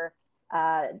and we're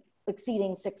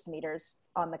exceeding 6 meters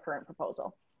on the current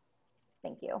proposal.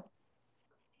 Thank you.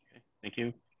 Okay, thank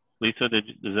you. Lisa, does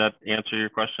that answer your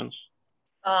questions?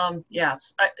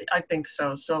 Yes, I think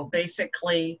so. So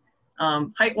basically,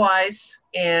 height-wise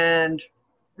and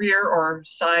rear or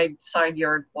side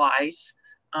yard wise,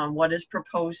 what is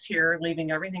proposed here,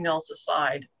 leaving everything else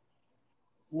aside,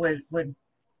 would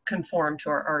conform to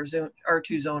our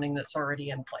R2 zoning that's already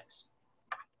in place.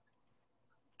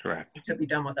 Correct. It could be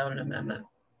done without an amendment.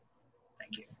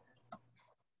 Thank you.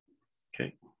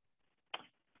 Okay.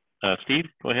 Steve,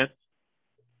 go ahead.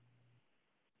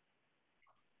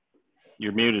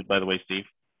 You're muted, by the way, Steve.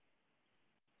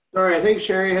 Sorry, I think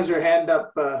Sherry has her hand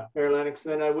up, Mayor Lennox.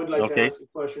 Then I would like to ask a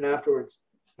question afterwards.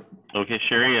 Okay,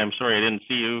 Sherry, I'm sorry I didn't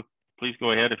see you. Please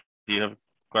go ahead if you have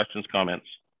questions, comments.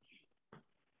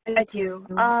 I do.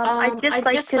 I'd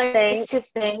just like to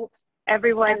thank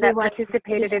everyone that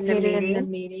participated in the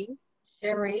meeting.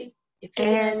 Sherry, if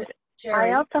and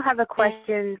I also have a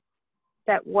question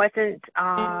that wasn't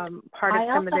part of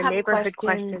some of the neighborhood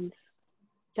questions.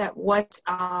 That was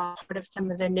part of some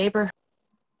of the neighborhood.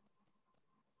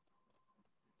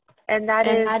 And that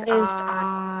is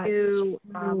to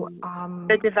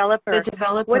the developer.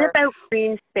 What about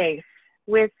green space?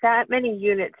 With that many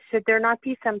units, should there not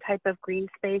be some type of green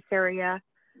space area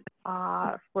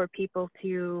for people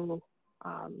to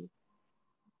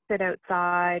sit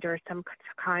outside, or some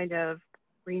kind of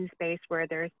green space where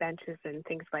there's benches and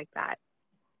things like that?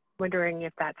 Wondering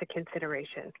if that's a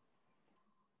consideration.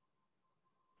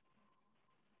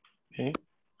 Okay.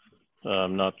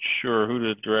 I'm not sure who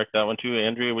to direct that one to.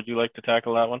 Andrea, would you like to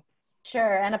tackle that one?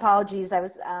 Sure, and apologies. I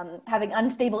was having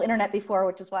unstable internet before,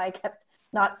 which is why I kept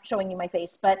not showing you my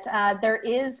face. But there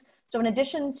is, so in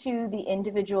addition to the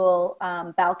individual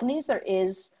balconies, there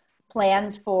is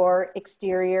plans for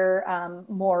exterior,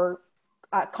 more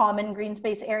common green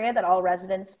space area that all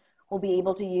residents will be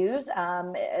able to use.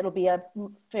 It'll be a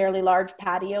fairly large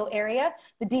patio area.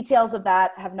 The details of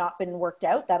that have not been worked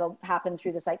out. That'll happen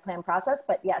through the site plan process.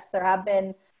 But yes, there have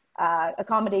been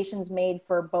accommodations made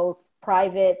for both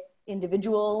private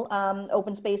individual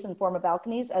open space in form of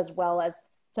balconies, as well as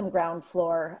some ground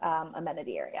floor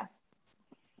amenity area.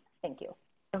 Thank you.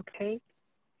 Okay.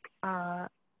 Go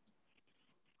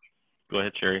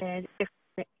ahead, Sherry.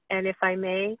 And if I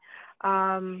may,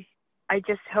 I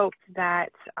just hope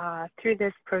that through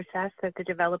this process that the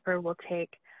developer will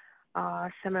take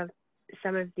some of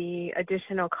the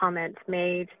additional comments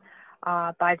made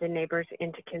by the neighbors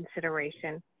into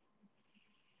consideration.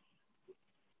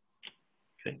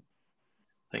 Okay.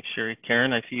 Thanks, Sherry.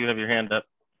 Karen, I see you have your hand up.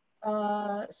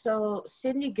 So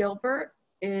Sydney Gilbert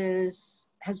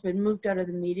has been moved out of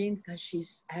the meeting because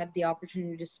she's had the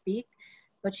opportunity to speak,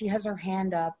 but she has her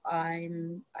hand up. I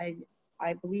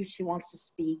believe she wants to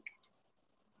speak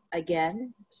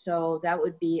again, so that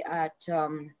would be at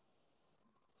the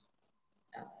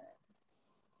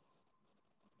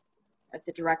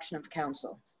direction of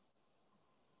council.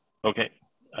 Okay,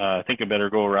 I think I better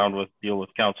go around deal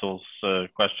with council's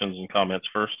questions and comments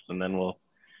first, and then we'll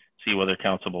see whether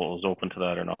council is open to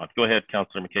that or not. Go ahead,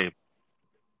 Councillor McCabe.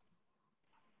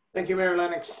 Thank you, Mayor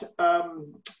Lennox. I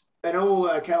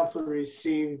know council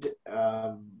received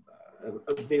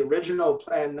the original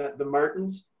plan that the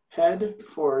Martins had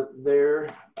for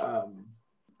their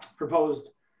proposed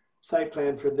site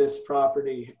plan for this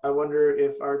property. I wonder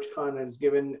if ArchCon has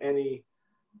given any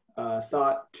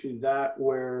thought to that,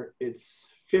 where it's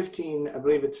 15, I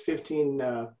believe it's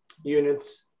 15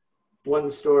 units,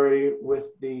 1 story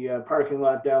with the parking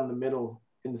lot down the middle,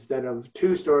 instead of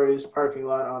 2 stories parking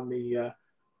lot on the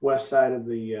west side of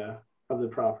the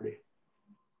property.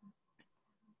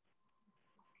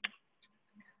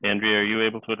 Andrea, are you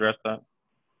able to address that?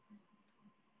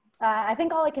 I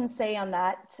think all I can say on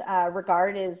that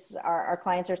regard is our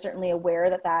clients are certainly aware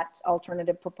that that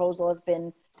alternative proposal has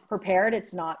been prepared.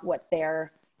 It's not what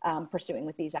they're pursuing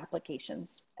with these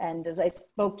applications. And as I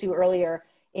spoke to earlier,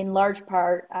 in large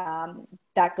part,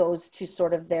 that goes to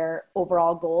sort of their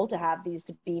overall goal to have these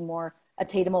to be more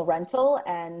attainable rental.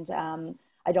 And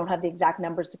I don't have the exact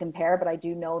numbers to compare, but I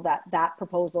do know that that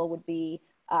proposal would be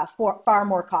far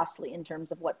more costly in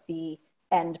terms of what the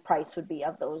end price would be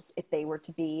of those if they were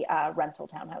to be rental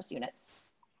townhouse units.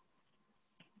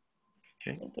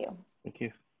 Okay. Thank you. Thank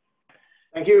you.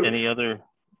 Thank you. Any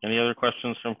other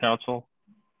questions from council?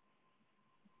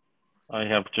 I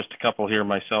have just a couple here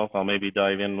myself. I'll maybe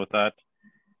dive in with that.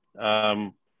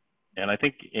 And I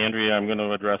think, Andrea, I'm going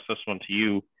to address this one to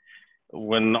you.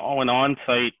 When on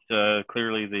site,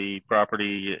 clearly the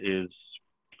property is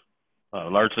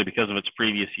largely because of its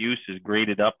previous use is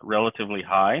graded up relatively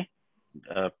high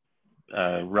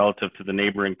relative to the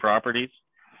neighboring properties.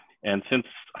 And since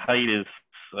height is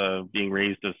being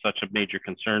raised as such a major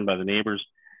concern by the neighbors,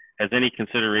 has any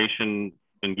consideration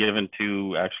been given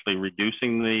to actually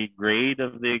reducing the grade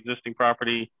of the existing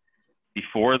property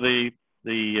before the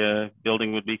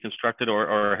building would be constructed,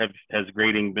 or has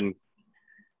grading been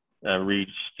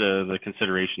reached the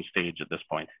consideration stage at this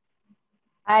point?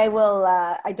 I will,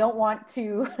 I don't want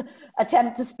to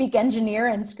attempt to speak engineer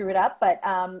and screw it up, but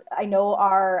I know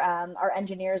our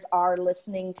engineers are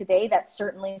listening today. That's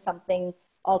certainly something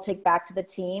I'll take back to the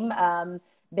team.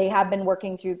 They have been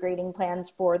working through grading plans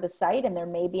for the site, and there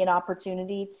may be an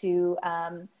opportunity to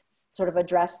sort of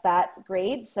address that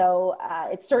grade. So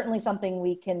it's certainly something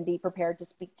we can be prepared to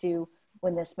speak to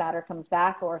when this matter comes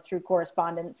back, or through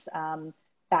correspondence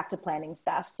back to planning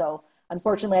staff. So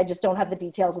unfortunately, I just don't have the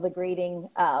details of the grading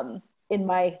in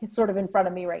front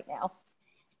of me right now.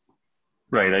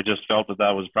 Right, I just felt that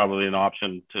that was probably an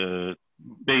option to,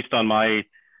 based on my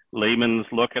layman's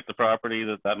look at the property,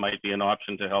 that might be an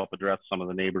option to help address some of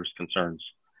the neighbors' concerns.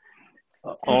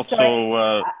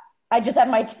 I just have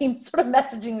my team sort of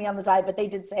messaging me on the side, but they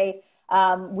did say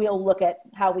we'll look at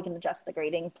how we can adjust the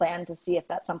grading plan to see if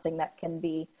that's something that can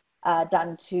be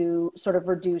done to sort of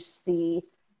reduce the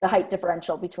height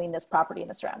differential between this property and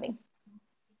the surrounding.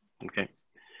 Okay,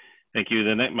 thank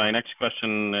you. My next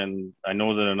question, and I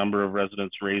know that a number of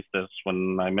residents raised this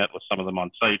when I met with some of them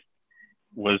on site,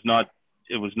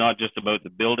 it was not just about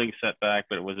the building setback,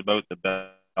 but it was about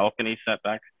the balcony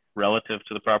setback relative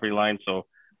to the property line. So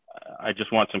I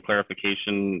just want some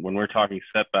clarification when we're talking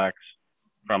setbacks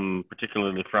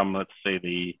particularly from, let's say,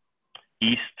 the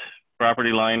east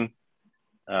property line.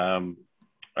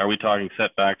 Are we talking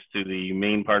setbacks to the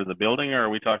main part of the building, or are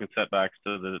we talking setbacks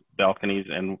to the balconies?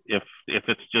 And if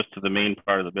it's just to the main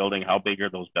part of the building, how big are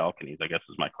those balconies, I guess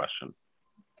is my question.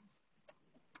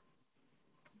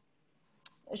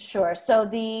 Sure. So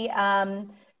the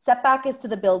setback is to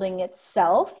the building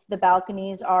itself. The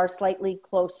balconies are slightly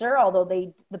closer, although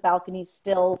the balconies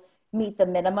still meet the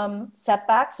minimum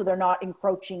setback, so they're not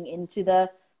encroaching into the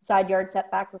side yard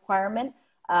setback requirement.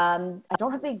 I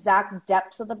don't have the exact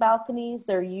depths of the balconies.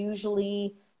 They're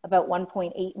usually about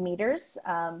 1.8 meters,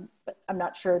 but I'm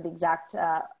not sure the exact,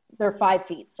 they're 5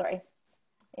 feet, sorry,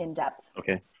 in depth.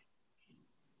 Okay.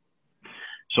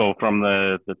 So from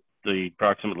the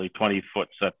approximately 20-foot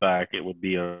setback, it would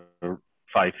be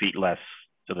 5 feet less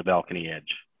to the balcony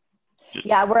edge.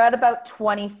 Yeah, we're at about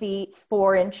 20 feet,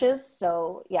 4 inches.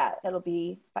 So yeah, it'll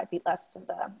be 5 feet less to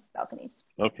the balconies.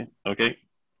 Okay, okay.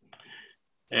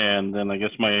 And then I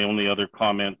guess my only other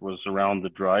comment was around the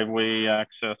driveway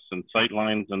access and sight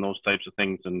lines and those types of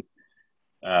things. And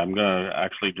I'm going to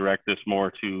actually direct this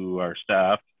more to our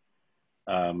staff.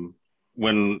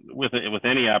 With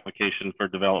any application for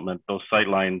development, those sight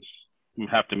lines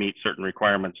have to meet certain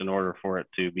requirements in order for it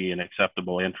to be an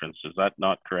acceptable entrance. Is that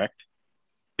not correct?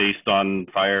 Based on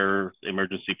fire,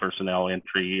 emergency personnel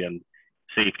entry, and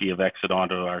safety of exit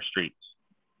onto our streets.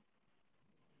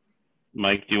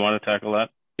 Mike, do you want to tackle that?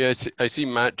 Yeah, I see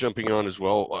Matt jumping on as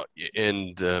well,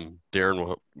 and Darren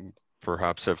will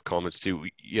perhaps have comments too.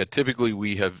 Yeah, typically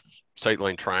we have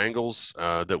sightline triangles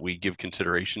that we give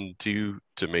consideration to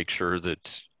make sure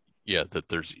that, that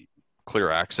there's clear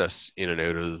access in and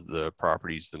out of the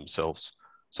properties themselves.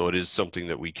 So it is something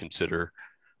that we consider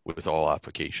with all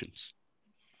applications.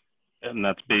 And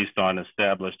that's based on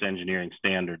established engineering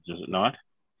standards, is it not?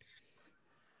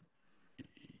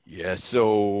 Yeah,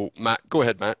 so Matt, go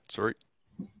ahead, Matt, sorry.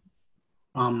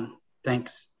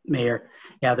 Thanks, Mayor.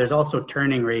 Yeah, there's also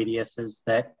turning radiuses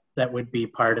that would be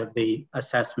part of the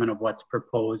assessment of what's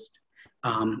proposed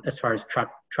as far as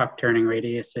truck turning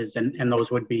radiuses, and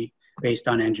those would be based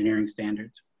on engineering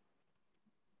standards.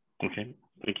 Okay,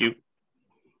 thank you.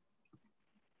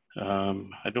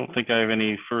 I don't think I have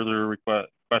any further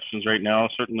questions right now.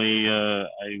 Certainly,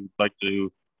 I'd like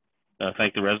to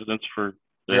thank the residents for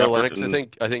their effort. Lennox,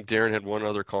 I think Darren had one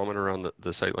other comment around the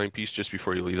sightline piece just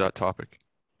before you leave that topic.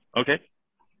 Okay,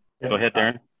 go ahead,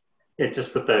 Darren.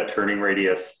 Just with the turning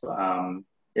radius,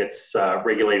 it's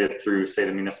regulated through, say,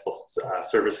 the municipal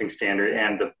servicing standard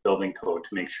and the building code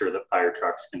to make sure that fire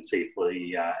trucks can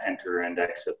safely enter and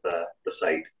exit the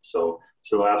site. So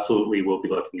absolutely, we'll be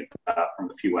looking at that from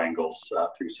a few angles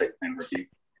through site plan review.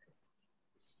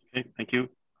 Okay, thank you.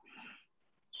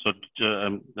 So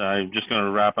I'm just going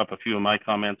to wrap up a few of my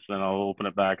comments, and I'll open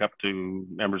it back up to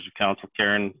members of council.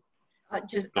 Karen, go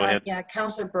ahead. Yeah,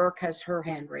 Councillor Burke has her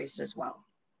hand raised as well.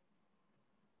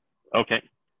 Okay.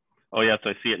 Oh, yes,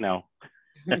 I see it now.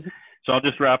 So I'll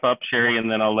just wrap up, Sherry,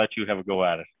 and then I'll let you have a go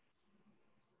at it.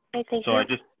 So I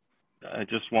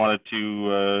just wanted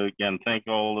to, again, thank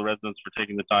all the residents for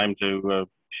taking the time to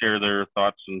share their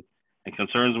thoughts and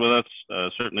concerns with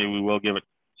us. Certainly, we will give it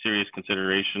serious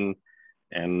consideration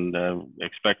and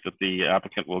expect that the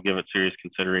applicant will give it serious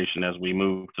consideration as we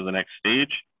move to the next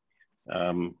stage.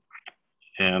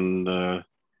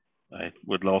 I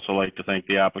would also like to thank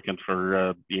the applicant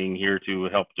for being here to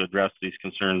help to address these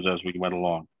concerns as we went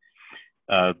along.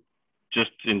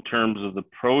 Just in terms of the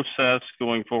process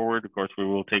going forward, of course, we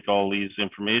will take all the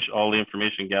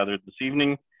information gathered this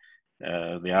evening.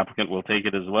 The applicant will take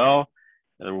it as well.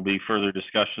 There will be further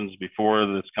discussions before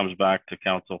this comes back to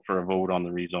council for a vote on the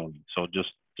rezoning. So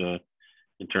just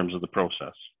in terms of the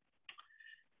process.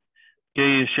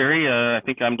 Okay, Sherry, I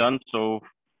think I'm done, so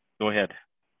go ahead.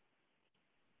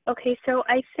 Okay, so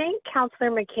I think Councillor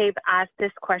McCabe asked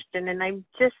this question, and I'm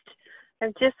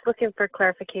just looking for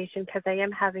clarification because I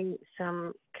am having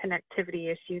some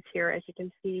connectivity issues here. As you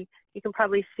can see, you can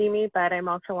probably see me, but I'm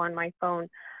also on my phone.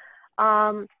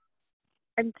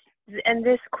 And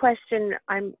this question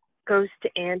goes to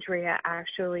Andrea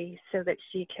actually, so that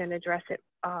she can address it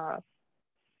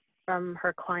from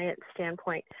her client's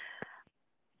standpoint.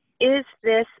 Is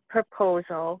this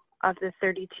proposal of the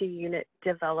 32-unit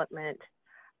development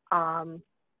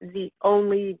the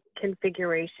only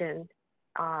configuration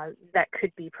that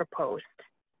could be proposed?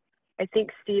 I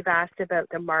think Steve asked about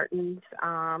the Martin's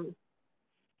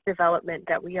development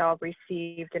that we all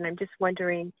received, and I'm just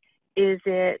wondering, is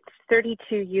it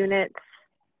 32 units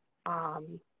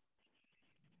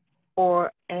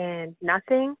and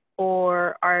nothing,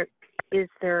 or is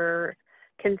there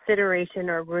consideration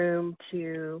or room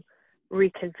to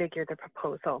reconfigure the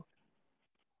proposal?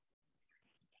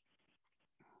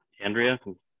 Andrea?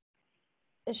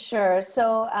 Sure.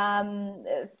 So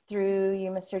through you,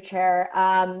 Mr. Chair.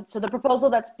 So the proposal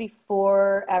that's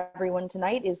before everyone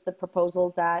tonight is the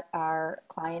proposal that our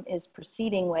client is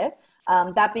proceeding with.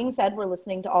 That being said, we're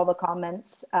listening to all the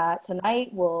comments tonight.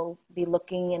 We'll be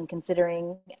looking and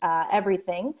considering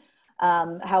everything.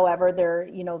 However,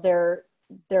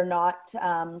 they're not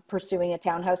pursuing a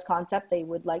townhouse concept. They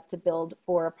would like to build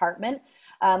for apartment.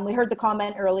 We heard the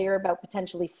comment earlier about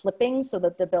potentially flipping so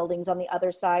that the buildings on the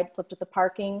other side flipped with the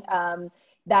parking.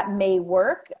 That may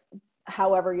work.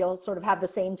 However, you'll sort of have the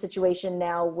same situation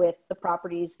now with the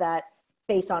properties that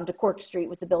face onto Cork Street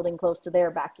with the building close to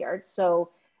their backyard. So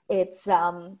it's,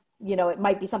 it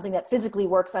might be something that physically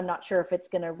works. I'm not sure if it's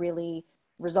going to really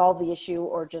resolve the issue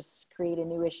or just create a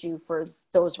new issue for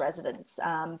those residents.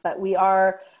 But we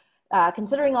are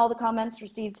considering all the comments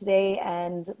received today,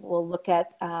 and we'll look at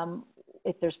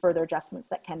if there's further adjustments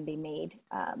that can be made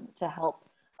to help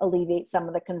alleviate some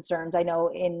of the concerns. I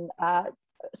know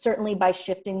certainly by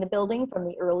shifting the building from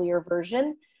the earlier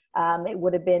version, it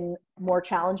would have been more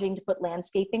challenging to put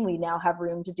landscaping. We now have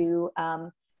room to do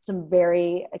some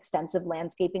very extensive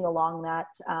landscaping along that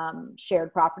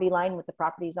shared property line with the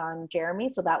properties on Jeremy.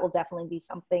 So that will definitely be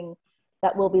something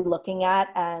that we'll be looking at.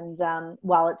 And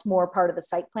while it's more part of the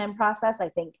site plan process, I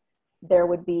think there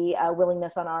would be a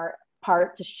willingness on our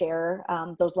part to share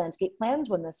those landscape plans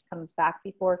when this comes back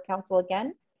before council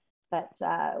again. But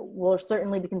we'll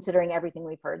certainly be considering everything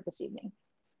we've heard this evening.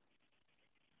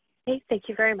 Okay, thank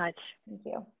you very much. Thank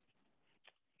you.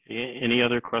 Any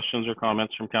other questions or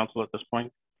comments from council at this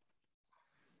point?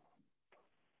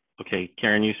 Okay,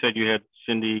 Karen, you said you had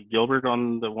Cindy Gilbert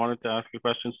that wanted to ask a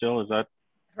question still. Is that?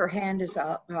 Her hand is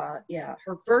up. Yeah,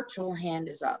 her virtual hand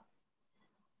is up.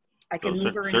 I can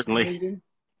move her into the meeting.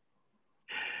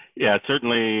 Yeah,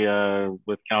 certainly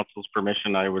with council's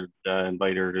permission, I would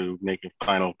invite her to make a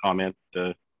final comment.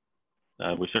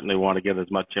 We certainly want to get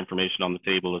as much information on the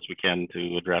table as we can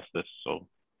to address this. So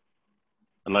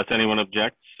unless anyone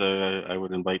objects, I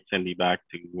would invite Cindy back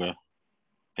to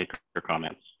make her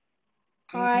comments.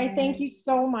 Hi, thank you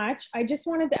so much. I just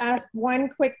wanted to ask one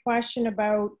quick question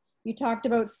about, you talked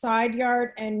about side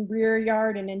yard and rear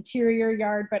yard and interior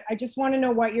yard, but I just want to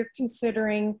know what you're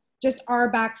considering, just our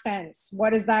back fence.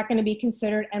 What is that going to be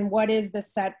considered and what is the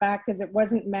setback? Because it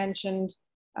wasn't mentioned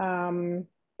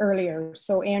earlier.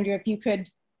 So Andrea, if you could,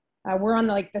 we're on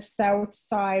the south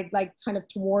side, like kind of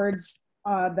towards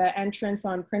the entrance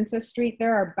on Princess Street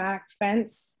there, our back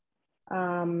fence.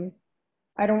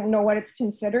 I don't know what it's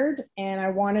considered, and I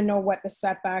want to know what the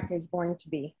setback is going to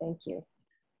be. Thank you.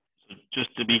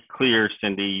 Just to be clear,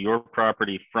 Cindy, your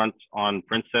property fronts on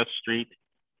Princess Street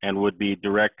and would be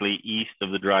directly east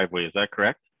of the driveway. Is that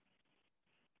correct?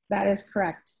 That is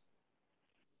correct.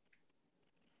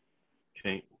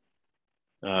 Okay.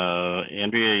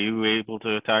 Andrea, are you able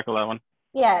to tackle that one?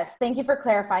 Yes, thank you for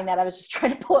clarifying that. I was just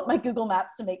trying to pull up my Google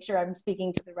Maps to make sure I'm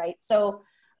speaking to the right. So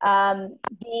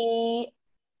the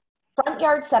front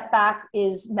yard setback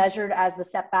is measured as the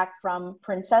setback from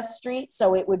Princess Street.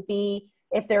 So it would be,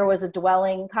 if there was a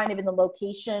dwelling kind of in the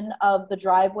location of the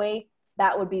driveway,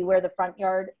 that would be where the front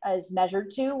yard is measured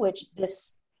to, which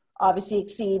this obviously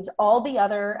exceeds all the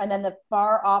other. And then the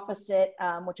far opposite,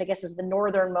 which I guess is the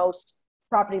northernmost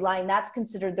property line, that's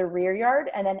considered the rear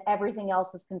yard. And then everything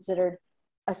else is considered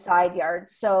a side yard.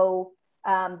 So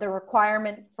the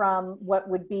requirement from what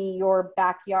would be your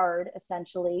backyard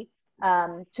essentially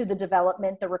to the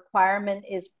development, the requirement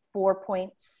is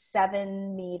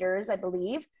 4.7 meters, I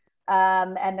believe.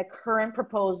 And the current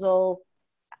proposal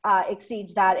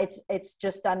exceeds that. It's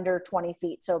just under 20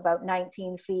 feet. So about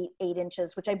 19 feet, 8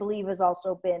 inches, which I believe has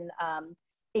also been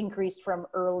increased from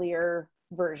earlier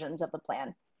versions of the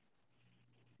plan.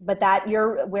 But that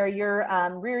where your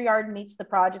rear yard meets the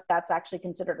project, that's actually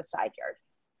considered a side yard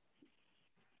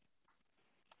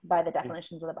by the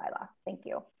definitions of the bylaw. Thank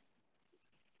you.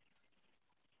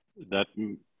 Did that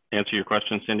answer your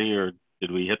question, Cindy, or did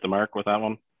we hit the mark with that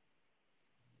one?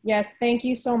 Yes, thank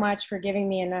you so much for giving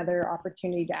me another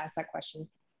opportunity to ask that question.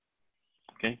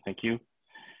 Okay, thank you.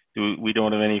 We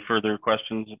don't have any further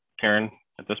questions, Karen,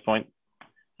 at this point?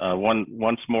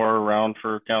 Once more around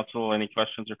for council, any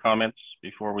questions or comments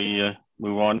before we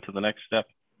move on to the next step?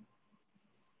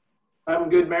 I'm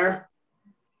good, Mayor.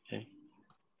 Okay.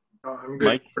 I'm good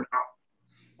Mike? for now.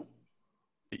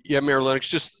 Yeah, Mayor Lennox,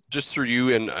 just through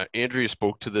you, and Andrea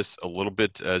spoke to this a little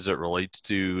bit as it relates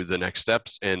to the next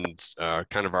steps and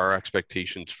kind of our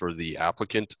expectations for the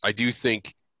applicant. I do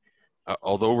think,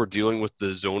 although we're dealing with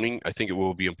the zoning, I think it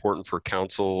will be important for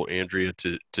council, Andrea,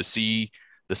 to see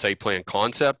the site plan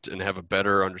concept and have a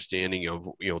better understanding of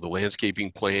the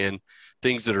landscaping plan,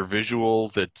 things that are visual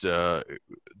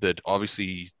that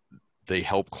obviously they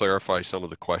help clarify some of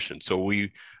the questions. So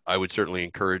I would certainly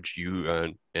encourage you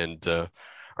and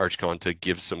ArchCon to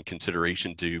give some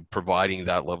consideration to providing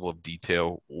that level of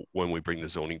detail when we bring the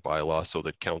zoning bylaw, so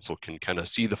that council can kind of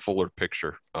see the fuller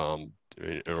picture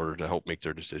in order to help make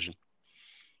their decision.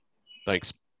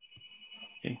 Thanks.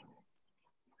 Okay.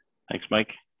 Thanks, Mike.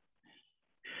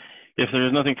 If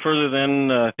there's nothing further, then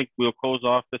I think we'll close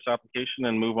off this application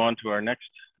and move on to our next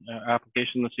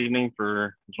application this evening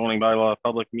for zoning bylaw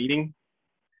public meeting.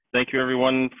 Thank you,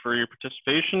 everyone, for your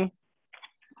participation.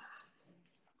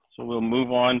 So we'll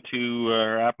move on to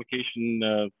our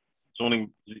application,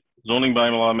 zoning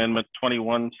bylaw amendment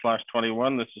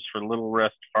 21/21. This is for Little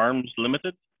Rest Farms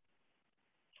Limited.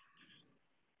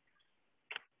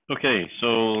 Okay,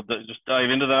 so just dive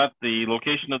into that. The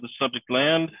location of the subject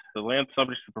land, the land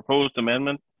subject to the proposed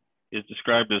amendment is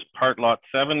described as Part Lot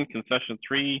 7, Concession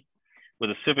 3, with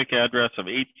a civic address of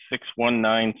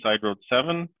 8619 Side Road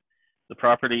 7. The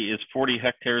property is 40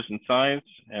 hectares in size,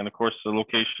 and of course, the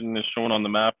location is shown on the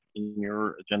map in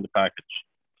your agenda package.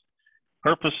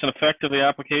 Purpose and effect of the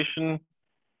application.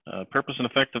 Purpose and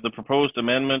effect of the proposed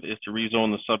amendment is to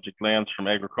rezone the subject lands from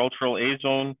agricultural A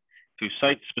zone to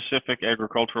site-specific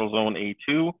agricultural zone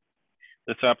A2.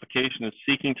 This application is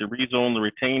seeking to rezone the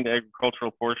retained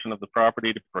agricultural portion of the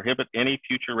property to prohibit any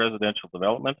future residential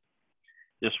development.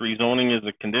 This rezoning is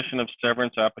a condition of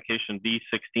severance application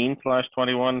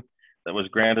B16/21 that was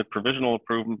granted provisional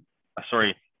approval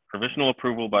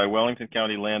by Wellington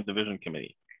County Land Division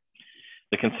Committee.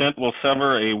 The consent will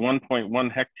sever a 1.1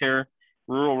 hectare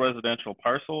rural residential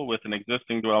parcel with an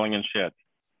existing dwelling and shed.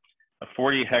 A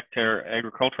 40 hectare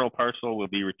agricultural parcel will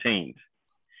be retained.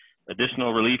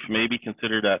 Additional relief may be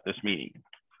considered at this meeting.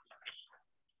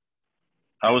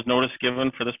 How was notice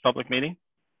given for this public meeting?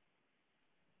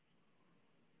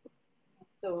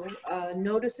 So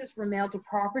notices were mailed to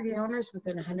property owners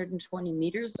within 120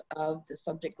 meters of the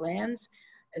subject lands,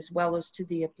 as well as to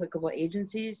the applicable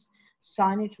agencies.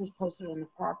 Signage was posted on the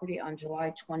property on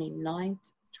July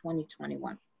 29th,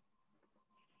 2021.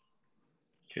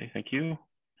 Okay, thank you.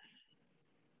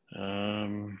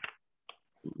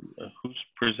 Who's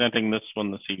presenting this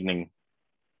one this evening?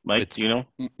 Mike, do you know?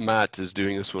 Matt is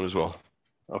doing this one as well.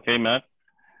 Okay, Matt.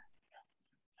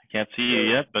 I can't see you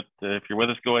yet, but if you're with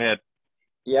us, go ahead.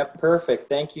 Yep, perfect.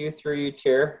 Thank you, through you,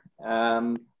 Chair.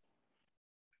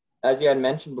 As you had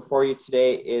mentioned before you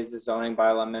today is a zoning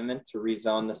bylaw amendment to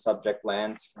rezone the subject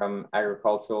lands from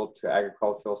agricultural to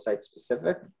agricultural site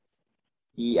specific.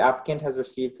 The applicant has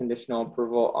received conditional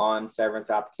approval on severance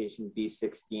application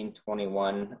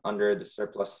B1621 under the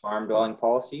surplus farm dwelling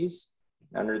policies.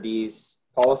 Under these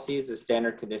policies, the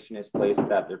standard condition is placed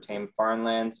that their tame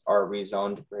farmlands are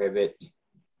rezoned to prohibit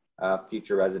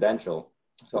future residential.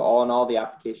 So all in all, the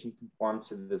application conforms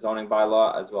to the zoning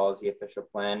bylaw as well as the official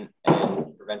plan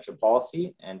and provincial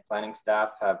policy, and planning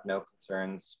staff have no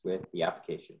concerns with the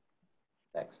application.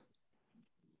 Thanks.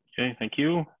 Okay, thank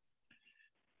you.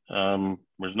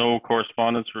 There's no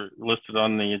correspondence listed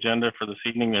on the agenda for this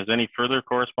evening. Has any further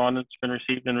correspondence been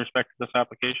received in respect to this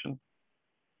application?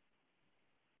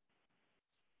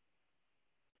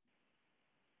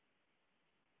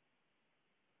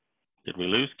 Did we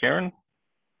lose Karen?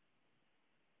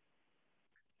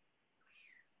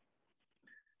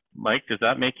 Mike, does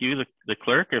that make you the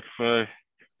clerk if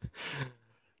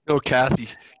No,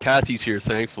 Kathy's here,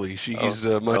 thankfully. She's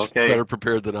much better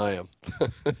prepared than I am.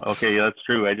 Okay, that's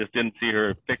true. I just didn't see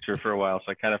her picture for a while,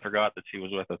 so I kind of forgot that she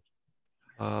was with us.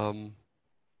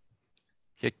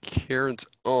 Yeah, Karen's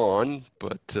on,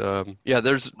 but yeah,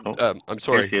 there's, I'm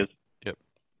sorry. Here she is. Yep.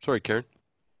 Sorry, Karen.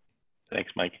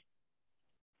 Thanks, Mike.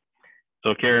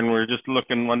 So Karen, we're just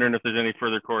wondering if there's any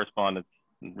further correspondence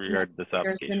in regard to this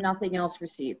application. There's been nothing else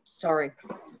received. Sorry.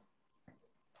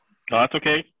 No, that's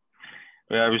okay.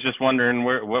 I was just wondering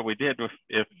what we did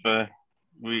if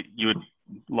you had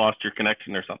lost your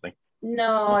connection or something.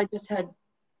 No, I just had,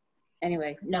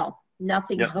 anyway, no,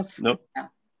 nothing else. Nope.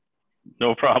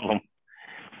 No problem.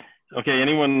 Okay,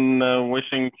 anyone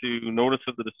wishing to notice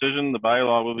of the decision, the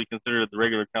bylaw will be considered at the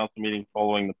regular council meeting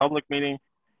following the public meeting.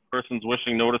 Persons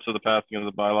wishing notice of the passing of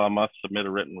the bylaw must submit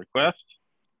a written request.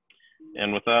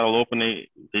 And with that, I'll open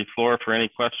the floor for any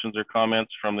questions or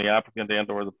comments from the applicant and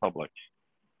or the public.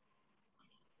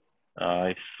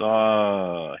 I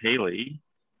saw Haley,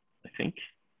 I think.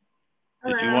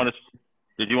 Hello.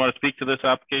 Did you want to speak to this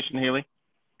application, Haley?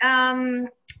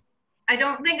 I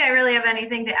don't think I really have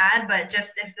anything to add, but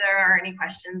just if there are any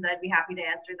questions, I'd be happy to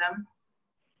answer them.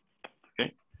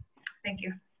 Okay. Thank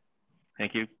you.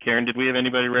 Thank you. Karen, did we have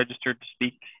anybody registered to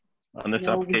speak on this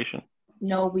application?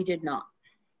 No, we did not.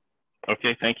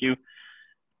 Okay, thank you.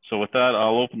 So with that,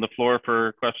 I'll open the floor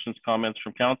for questions, comments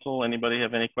from council. Anybody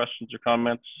have any questions or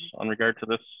comments on regard to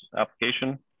this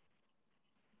application?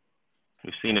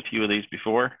 We've seen a few of these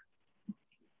before.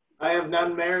 I have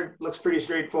none, Mayor. Looks pretty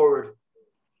straightforward.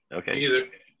 Okay. Either.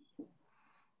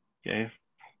 Okay.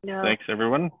 No. Thanks,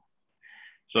 everyone.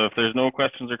 So if there's no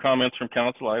questions or comments from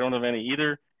council, I don't have any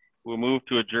either. We'll move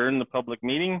to adjourn the public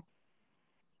meeting.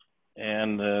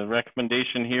 And the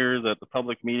recommendation here that the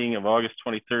public meeting of August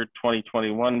 23rd,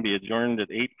 2021 be adjourned at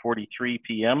 8:43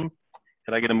 p.m.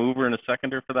 Could I get a mover and a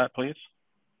seconder for that, please?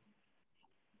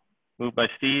 Moved by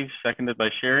Steve, seconded by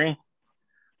Sherry.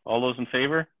 All those in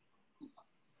favor?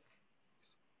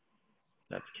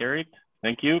 That's carried.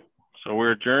 Thank you. So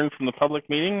we're adjourned from the public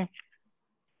meeting.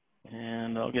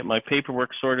 And I'll get my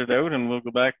paperwork sorted out and we'll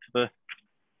go back to the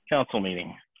council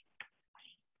meeting.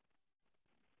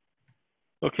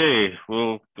 Okay,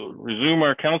 we'll resume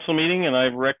our council meeting and I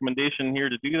have a recommendation here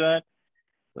to do that.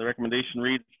 The recommendation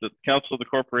reads that the Council of the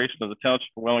Corporation of the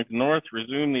Township of Wellington North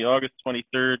resume the August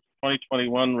 23rd,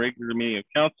 2021 regular meeting of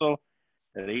council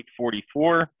at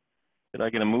 8:44. Could I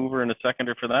get a mover and a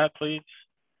seconder for that, please?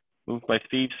 Moved by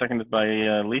Steve, seconded by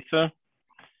Lisa.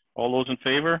 All those in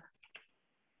favor?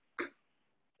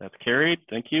 That's carried,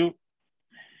 thank you.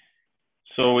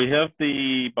 So we have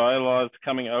the bylaws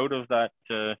coming out of that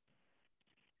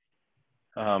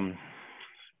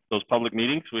those public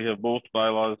meetings. We have both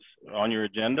bylaws on your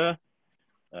agenda.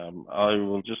 I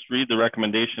will just read the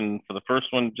recommendation for the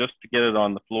first one just to get it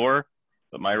on the floor.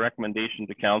 But my recommendation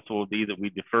to council will be that we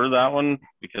defer that one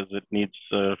because it needs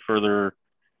further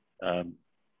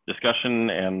discussion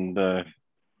and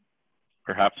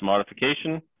perhaps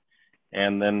modification.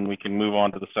 And then we can move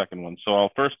on to the second one. So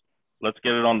let's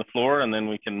get it on the floor and then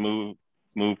we can move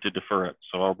to defer it.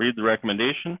 So I'll read the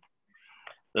recommendation.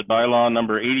 That bylaw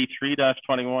number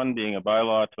 83-21 being a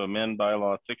bylaw to amend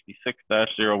bylaw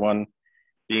 66-01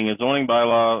 being a zoning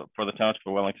bylaw for the Township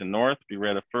of Wellington North be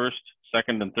read a first,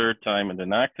 second, and third time and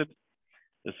enacted.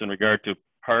 This in regard to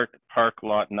Park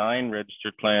Lot 9,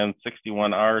 Registered Plan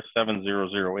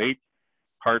 61R7008,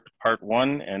 Part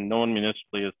 1 and known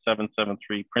municipally as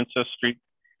 773 Princess Street,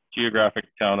 geographic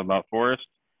town of Mount Forest,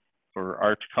 for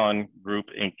Archcon Group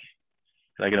Inc.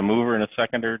 Could I get a mover and a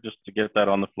seconder just to get that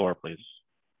on the floor, please?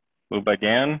 Moved by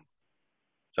Dan,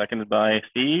 seconded by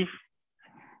Steve.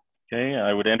 Okay,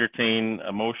 I would entertain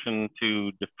a motion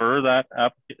to defer that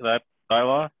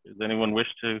bylaw. Does anyone wish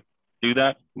to do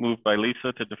that? Moved by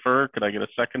Lisa to defer. Could I get a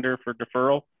seconder for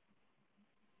deferral?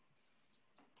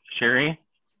 Sherry?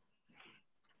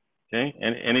 Okay,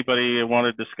 and anybody want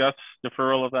to discuss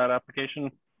deferral of that application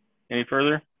any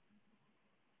further?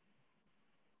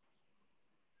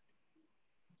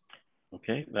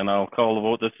 Okay, then I'll call the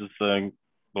vote. This is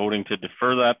voting to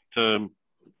defer that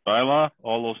bylaw.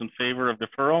 All those in favor of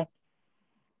deferral?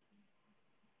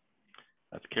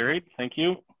 That's carried, thank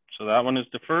you. So that one is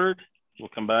deferred. We'll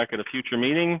come back at a future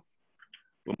meeting.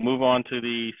 We'll move on to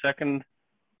the second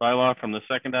bylaw from the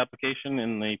second application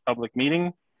in the public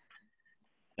meeting.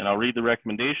 And I'll read the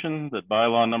recommendation that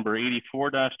bylaw number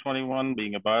 84-21,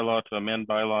 being a bylaw to amend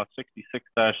bylaw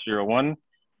 66-01,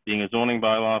 being a zoning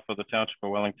bylaw for the Township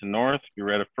of Wellington North, be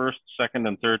read a first, second,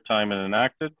 and third time and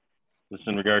enacted. This is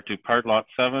in regard to Part Lot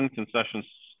 7, Concessions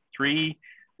 3,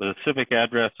 with a civic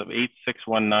address of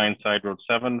 8619 Side Road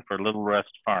 7 for Little Rest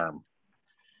Farm.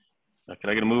 Could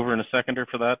I get a mover and a seconder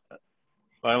for that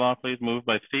bylaw, please? Moved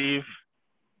by Steve,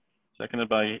 seconded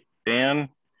by Dan.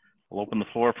 I'll open the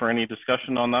floor for any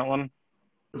discussion on that one.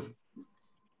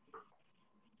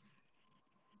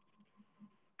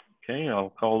 Okay, I'll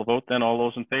call the vote then. All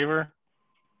those in favor?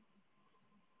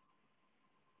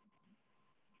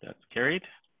 That's carried.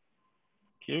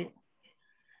 Thank you.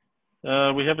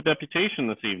 We have a deputation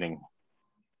this evening.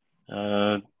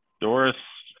 Doris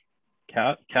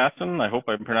Casson, I hope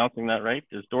I'm pronouncing that right.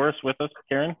 Is Doris with us,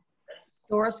 Karen?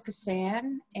 Doris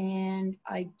Cassan, and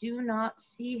I do not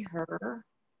see her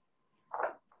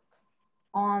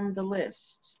on the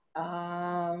list.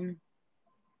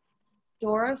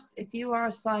 Doris, if you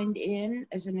are signed in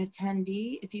as an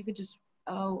attendee, if you could just,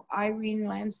 oh, Irene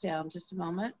Lansdowne, just a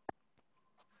moment.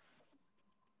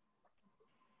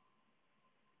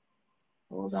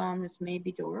 Hold on, this may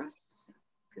be Doris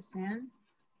Cassan.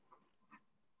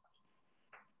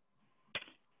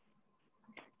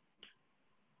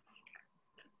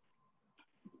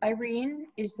 Irene,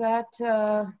 is that,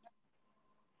 are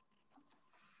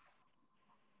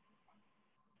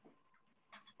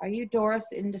you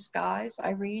Doris in disguise?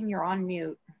 Irene, you're on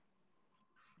mute.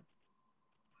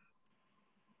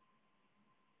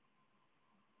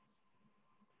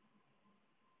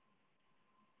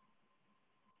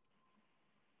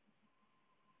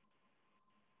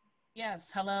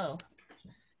 Yes, hello.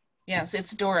 Yes,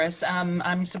 it's Doris.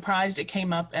 I'm surprised it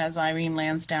came up as Irene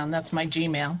Lansdowne. That's my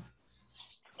Gmail.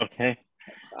 Okay,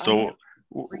 so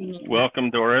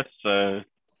welcome, Doris.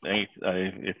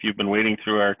 If you've been waiting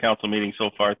through our council meeting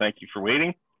so far, thank you for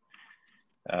waiting.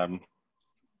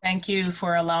 Thank you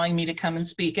for allowing me to come and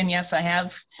speak. And yes, I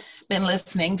have been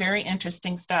listening. Very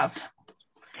interesting stuff.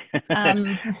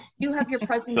 You have your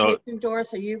presentation,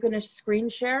 Doris. Are you going to screen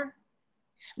share?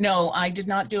 No, I did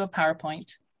not do a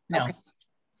PowerPoint. No. Okay.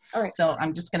 All right. So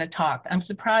I'm just going to talk. I'm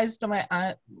surprised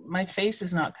my face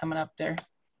is not coming up there.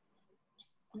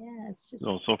 Yeah, it's just.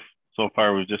 So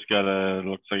far we've just got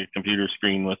looks like a computer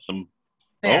screen with some.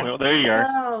 There. Oh, there you are.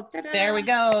 Oh, there we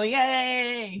go.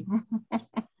 Yay.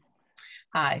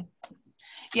 Hi.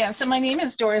 Yeah, so my name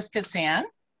is Doris Cassan.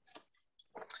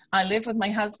 I live with my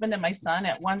husband and my son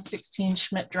at 116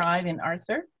 Schmidt Drive in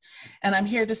Arthur. And I'm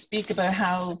here to speak about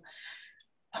how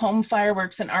home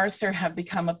fireworks in Arthur have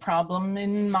become a problem,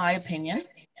 in my opinion.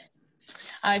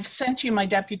 I've sent you my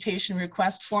deputation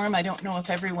request form. I don't know if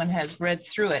everyone has read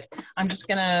through it. I'm just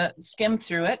gonna skim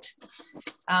through it.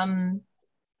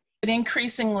 But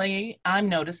increasingly, I'm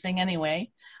noticing anyway,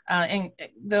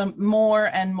 the more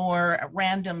and more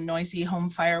random noisy home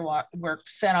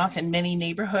fireworks set off in many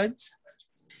neighborhoods.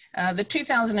 The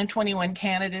 2021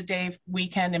 Canada Day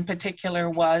weekend in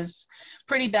particular was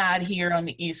pretty bad here on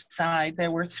the east side. There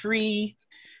were 3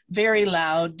 very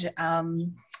loud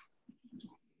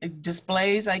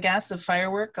displays, I guess, of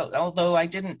firework, although I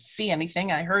didn't see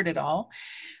anything, I heard it all.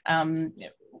 And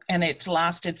it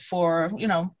lasted for,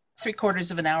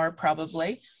 3/4 of an hour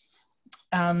probably.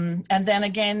 And then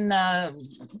again,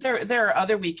 there are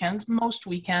other weekends, most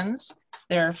weekends,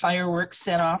 there are fireworks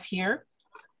set off here.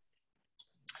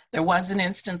 There was an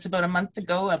instance about a month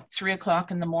ago at 3 o'clock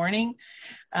in the morning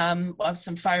of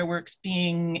some fireworks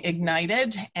being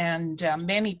ignited, and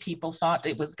many people thought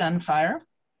it was gunfire.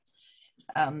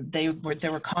 There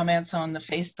were comments on the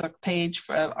Facebook page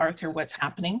for Arthur, what's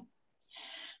happening.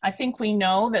 I think we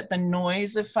know that the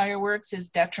noise of fireworks is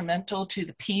detrimental to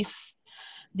the peace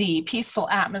the peaceful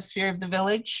atmosphere of the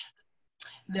village.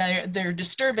 They're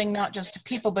disturbing not just to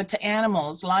people, but to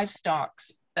animals, livestock,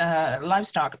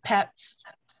 pets,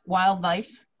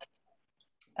 wildlife.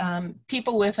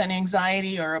 People with an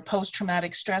anxiety or a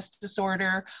post-traumatic stress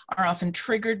disorder are often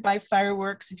triggered by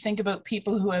fireworks. You think about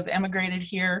people who have emigrated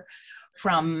here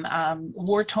from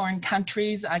war-torn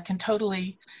countries. I can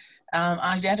totally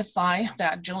identify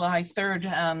that July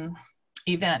 3rd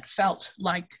event felt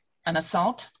like an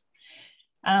assault.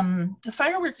 The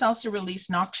fireworks also release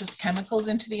noxious chemicals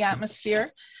into the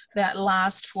atmosphere that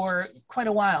last for quite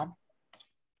a while,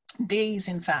 days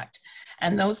in fact.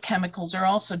 And those chemicals are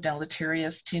also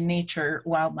deleterious to nature,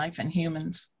 wildlife, and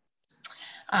humans.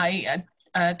 I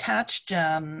attached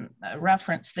a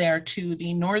reference there to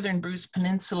the Northern Bruce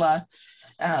Peninsula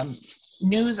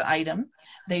news item.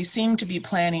 They seem to be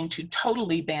planning to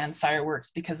totally ban fireworks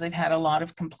because they've had a lot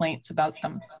of complaints about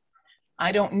them.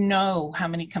 I don't know how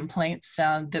many complaints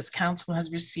this council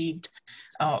has received,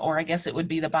 or I guess it would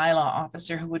be the bylaw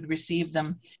officer who would receive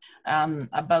them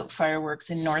about fireworks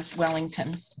in North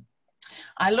Wellington.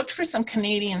 I looked for some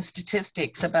Canadian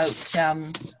statistics about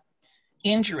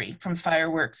injury from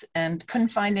fireworks and couldn't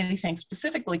find anything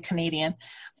specifically Canadian,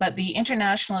 but the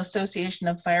International Association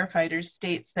of Firefighters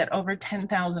states that over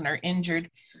 10,000 are injured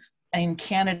in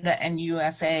Canada and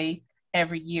USA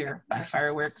every year by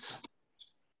fireworks.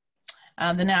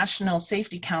 The National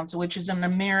Safety Council, which is an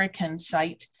American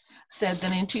site, said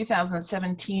that in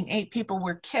 2017, 8 people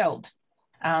were killed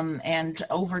and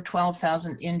over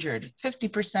 12,000 injured.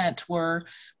 50% were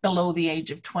below the age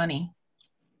of 20.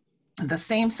 The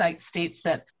same site states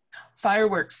that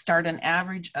fireworks start an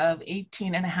average of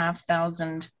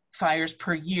 18,500 fires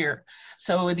per year.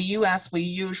 So in the US, we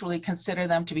usually consider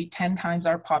them to be 10 times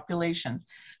our population.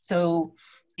 So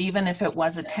even if it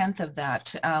was a tenth of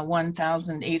that,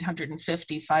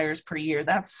 1,850 fires per year,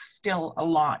 that's still a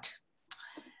lot.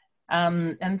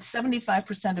 And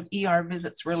 75% of ER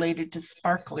visits related to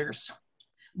sparklers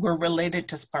were related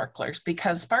to sparklers,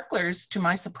 because sparklers, to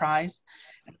my surprise,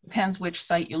 depends which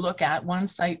site you look at. One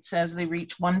site says they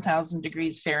reach 1,000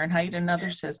 degrees Fahrenheit,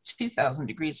 another says 2,000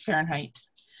 degrees Fahrenheit.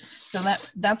 So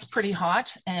that's pretty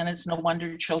hot, and it's no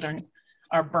wonder children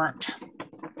are burnt.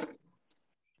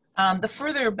 The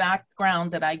further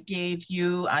background that I gave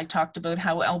you, I talked about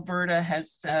how Alberta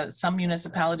has, some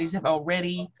municipalities have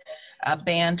already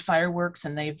banned fireworks,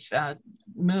 and they've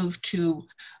moved to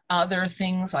other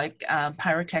things like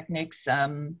pyrotechnics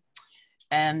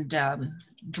and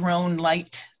drone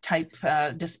light type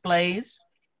displays.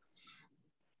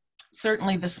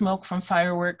 Certainly the smoke from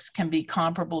fireworks can be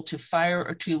comparable to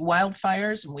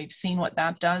wildfires, and we've seen what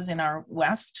that does in our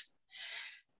west.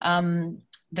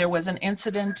 There was an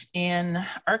incident in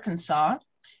Arkansas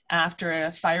after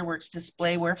a fireworks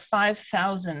display where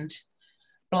 5,000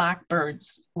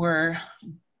 blackbirds were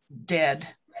dead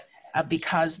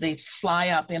because they fly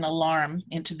up in alarm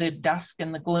into the dusk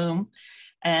and the gloom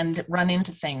and run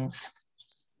into things.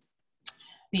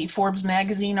 The Forbes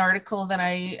magazine article that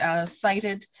I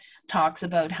cited talks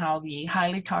about how the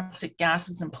highly toxic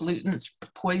gases and pollutants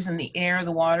poison the air,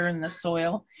 the water, and the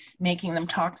soil, making them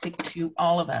toxic to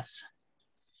all of us.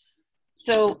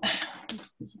 So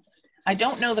I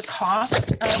don't know the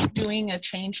cost of doing a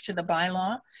change to the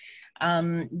bylaw,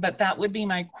 but that would be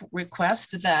my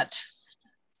request, that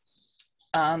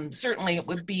certainly it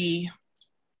would be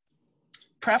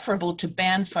preferable to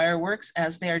ban fireworks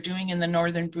as they are doing in the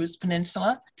Northern Bruce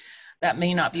Peninsula. That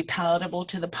may not be palatable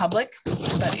to the public,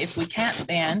 but if we can't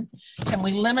ban, can we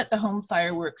limit the home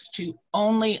fireworks to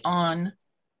only on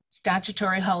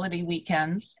statutory holiday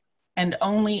weekends and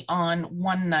only on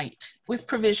one night, with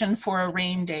provision for a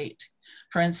rain date?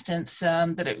 For instance,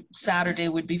 Saturday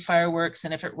would be fireworks,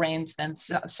 and if it rains, then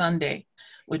Sunday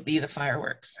would be the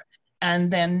fireworks, and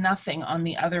then nothing on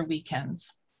the other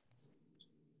weekends.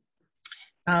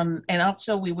 And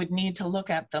also we would need to look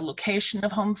at the location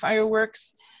of home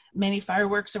fireworks. Many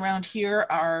fireworks around here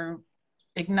are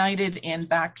ignited in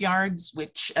backyards,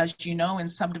 which, as you know, in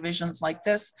subdivisions like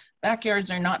this,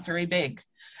 backyards are not very big.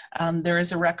 There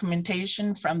is a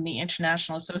recommendation from the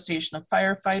International Association of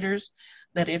Firefighters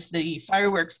that if the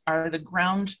fireworks are the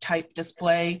ground type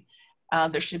display,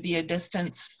 there should be a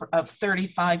distance of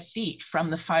 35 feet from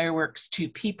the fireworks to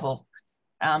people.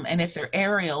 And if they're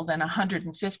aerial, then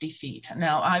 150 feet.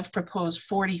 Now, I've proposed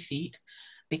 40 feet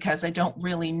because I don't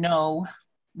really know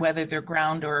whether they're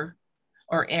ground or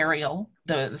aerial,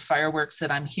 the fireworks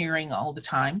that I'm hearing all the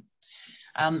time.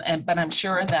 But I'm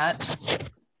sure that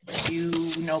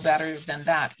you know better than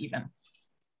that even.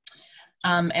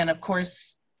 And of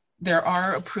course, there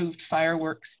are approved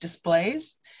fireworks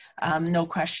displays. No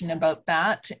question about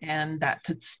that, and that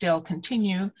could still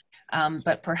continue.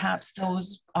 But perhaps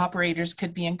those operators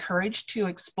could be encouraged to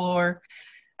explore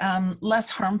less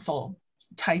harmful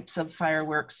types of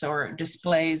fireworks or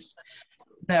displays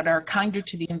that are kinder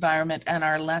to the environment and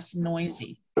are less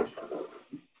noisy.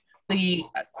 The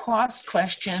cost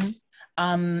question,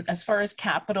 as far as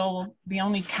capital, the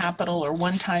only capital or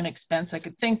one-time expense I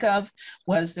could think of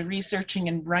was the researching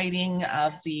and writing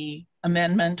of the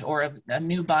amendment or a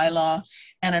new bylaw,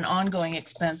 and an ongoing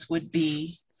expense would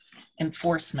be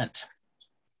enforcement.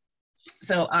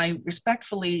 So I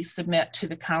respectfully submit to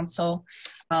the council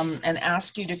and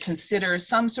ask you to consider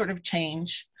some sort of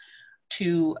change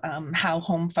to how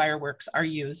home fireworks are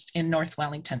used in North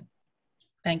Wellington.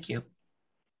 Thank you.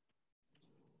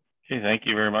 Okay, thank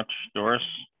you very much, Doris.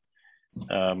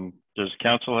 Does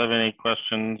council have any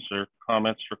questions or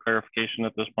comments for clarification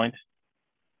at this point?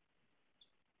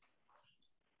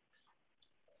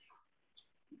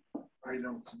 I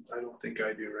don't think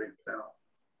I do right now.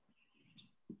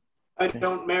 I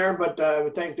don't, Mayor, but I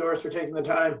would thank Doris for taking the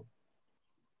time.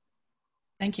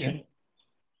 Thank you.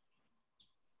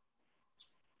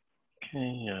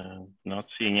 Okay, not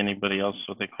seeing anybody else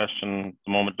with a question at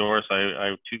the moment. Doris,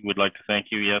 I too would like to thank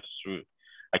you. Yes,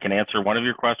 I can answer one of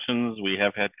your questions. We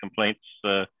have had complaints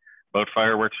about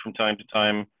fireworks from time to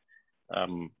time.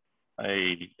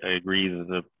 I agree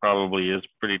that it probably is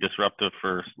pretty disruptive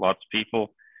for lots of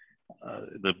people.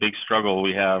 The big struggle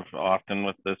we have often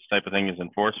with this type of thing is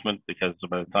enforcement, because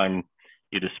by the time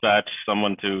you dispatch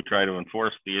someone to try to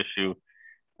enforce the issue,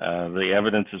 the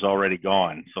evidence is already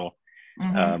gone. So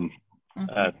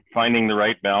finding the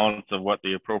right balance of what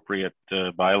the appropriate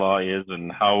bylaw is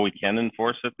and how we can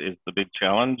enforce it is the big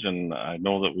challenge. And I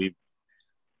know that we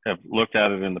have looked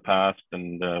at it in the past,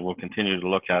 and we'll continue to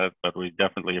look at it, but we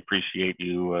definitely appreciate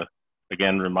you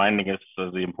again reminding us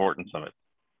of the importance of it.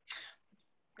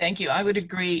 Thank you. I would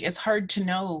agree. It's hard to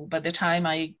know by the time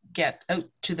I get out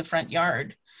to the front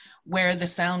yard where the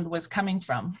sound was coming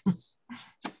from.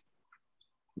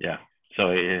 Yeah.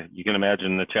 So you can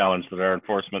imagine the challenge that our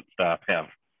enforcement staff have.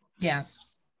 Yes.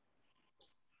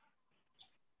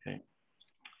 Okay.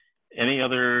 Any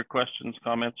other questions,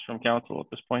 comments from council at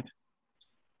this point?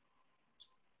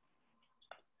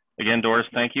 Again, Doris,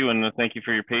 thank you, and thank you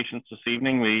for your patience this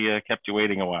evening. We kept you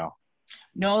waiting a while.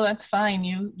 No, that's fine.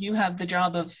 You have the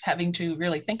job of having to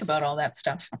really think about all that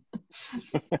stuff.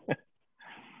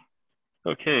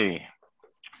 Okay.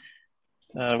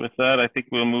 With that, I think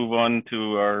we'll move on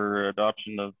to our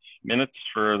adoption of minutes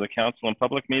for the council and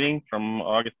public meeting from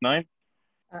August 9th.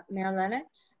 Mayor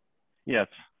Lennox? Yes.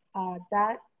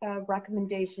 That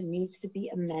recommendation needs to be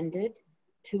amended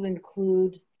to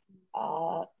include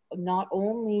not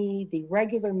only the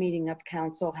regular meeting of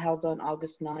council held on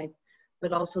August 9th,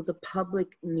 but also the public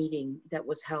meeting that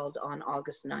was held on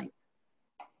August 9th.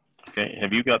 Okay,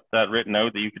 have you got that written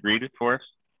out that you could read it for us?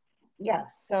 Yeah,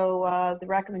 so the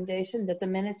recommendation that the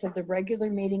minutes of the regular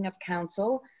meeting of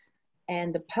council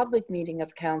and the public meeting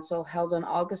of council held on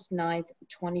August 9th,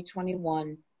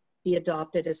 2021 be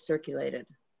adopted as circulated.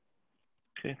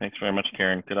 Okay, thanks very much,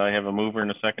 Karen. Could I have a mover and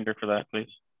a seconder for that, please?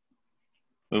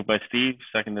 Moved by Steve,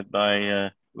 seconded by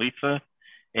Lisa.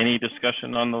 Any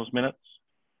discussion on those minutes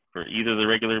for either the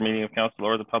regular meeting of council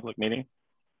or the public meeting?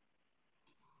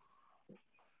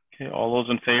 Okay, all those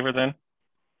in favor then?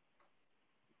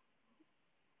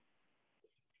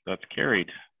 That's carried.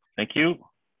 Thank you.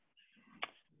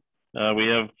 We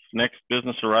have next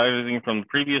business arising from the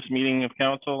previous meeting of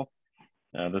council.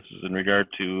 This is in regard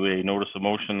to a notice of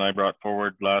motion I brought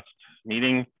forward last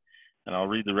meeting, and I'll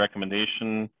read the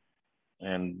recommendation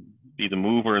and be the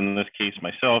mover in this case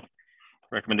myself.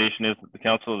 Recommendation is that the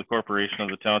Council of the Corporation of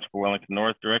the Township of Wellington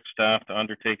North direct staff to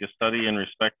undertake a study in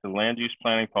respect to land use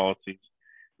planning policies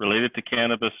related to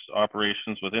cannabis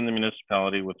operations within the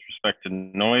municipality with respect to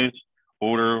noise,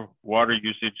 odor, water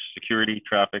usage, security,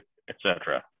 traffic,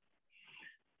 etc.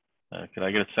 Could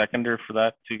I get a seconder for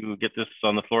that to get this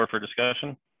on the floor for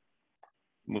discussion?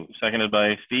 Seconded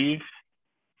by Steve.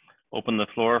 Open the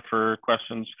floor for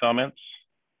questions, comments.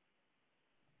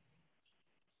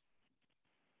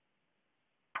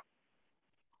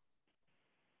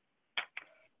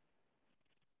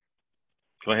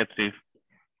 Go ahead, Steve.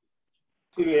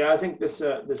 Yeah, I think this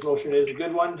this motion is a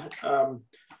good one.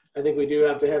 I think we do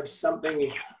have to have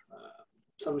something,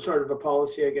 some sort of a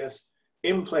policy, I guess,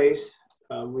 in place.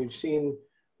 We've seen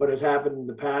what has happened in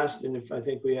the past, and if I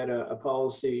think we had a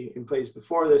policy in place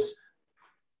before this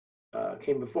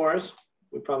came before us,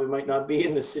 we probably might not be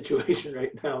in this situation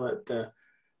right now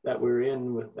that we're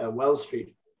in with Wells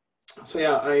Street. So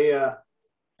yeah,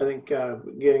 I think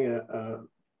getting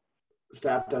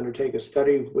staff to undertake a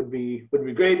study would be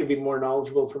great. It'd be more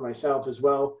knowledgeable for myself as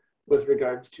well with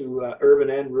regards to urban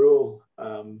and rural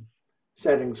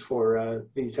settings for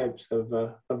these types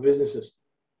of businesses.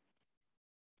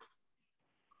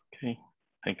 Okay,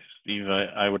 thanks, Steve.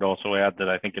 I would also add that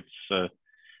I think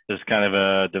it's kind of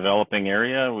a developing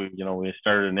area. We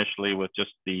started initially with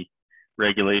just the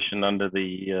regulation under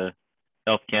the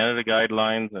Health Canada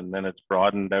guidelines, and then it's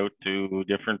broadened out to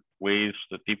different ways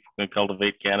that people can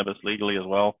cultivate cannabis legally as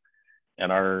well.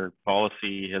 And our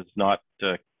policy has not,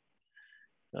 to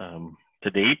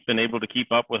date, been able to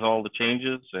keep up with all the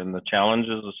changes and the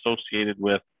challenges associated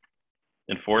with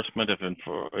enforcement. If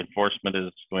enforcement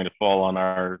is going to fall on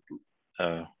our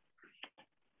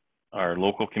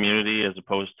local community as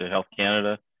opposed to Health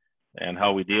Canada, and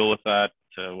how we deal with that.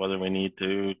 Whether we need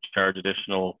to charge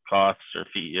additional costs or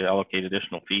allocate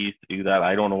additional fees to do that.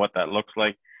 I don't know what that looks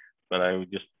like, but I would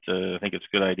just think it's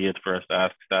a good idea for us to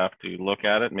ask staff to look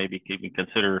at it, maybe even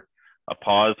consider a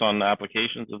pause on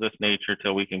applications of this nature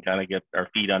till we can kind of get our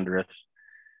feet under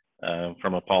us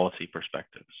from a policy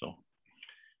perspective. So,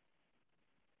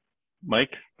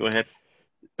 Mike, go ahead.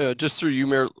 Just through you,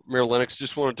 Mayor Lennox,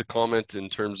 just wanted to comment in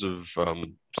terms of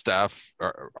staff,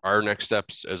 our next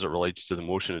steps as it relates to the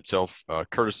motion itself.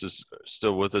 Curtis is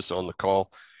still with us on the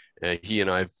call. He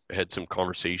and I have had some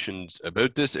conversations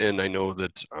about this, and I know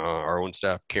that our own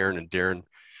staff, Karen and Darren,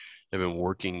 have been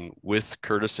working with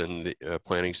Curtis and the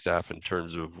planning staff in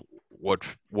terms of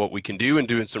what we can do, and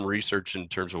doing some research in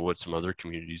terms of what some other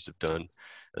communities have done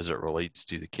as it relates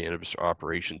to the cannabis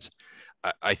operations.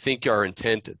 I think our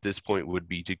intent at this point would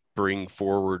be to bring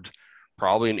forward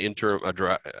probably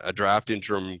a draft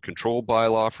interim control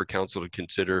bylaw for council to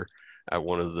consider at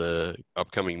one of the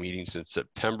upcoming meetings in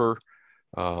September,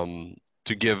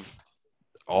 to give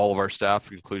all of our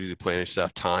staff, including the planning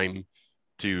staff, time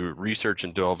to research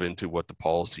and delve into what the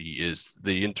policy is.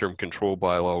 The interim control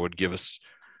bylaw would give us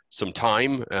some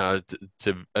time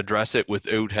to address it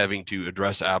without having to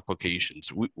address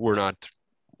applications. We're not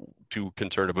too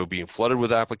concerned about being flooded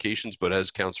with applications, but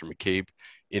as Councillor McCabe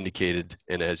indicated,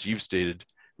 and as you've stated,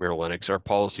 Mayor Lennox, our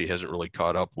policy hasn't really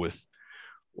caught up with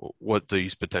what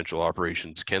these potential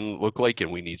operations can look like,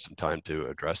 and we need some time to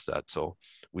address that. So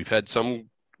we've had some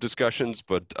discussions,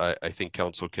 but I think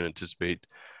council can anticipate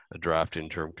a draft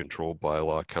interim control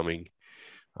bylaw coming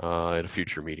at a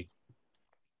future meeting.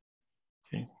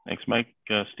 Okay, thanks, Mike.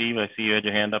 Steve, I see you had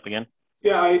your hand up again.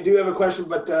 Yeah, I do have a question,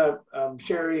 but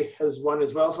Sherry has one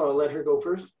as well, so I'll let her go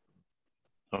first.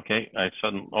 Okay, I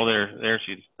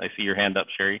see your hand up,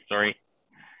 Sherry. Sorry,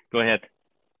 go ahead.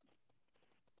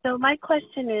 So my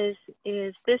question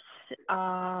is this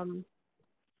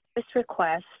this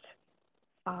request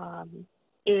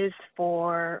is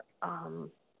for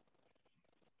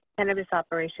cannabis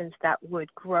operations that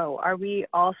would grow. Are we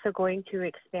also going to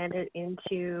expand it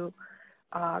into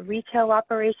retail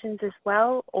operations as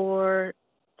well, or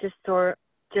just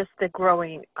the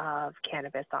growing of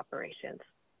cannabis operations?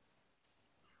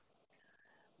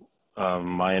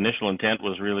 My initial intent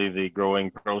was really the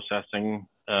growing processing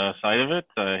side of it.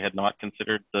 I had not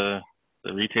considered the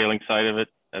retailing side of it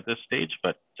at this stage,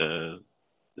 but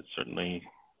it's certainly,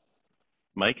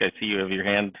 Mike, I see you have your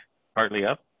hand partly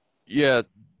up. Yeah,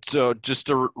 so just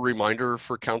a reminder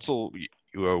for council,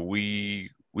 we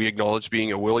acknowledge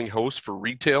being a willing host for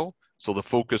retail. So the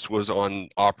focus was on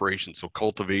operations, so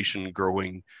cultivation,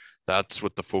 growing. That's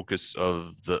what the focus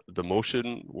of the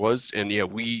motion was. And yeah,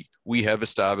 we have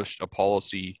established a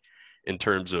policy in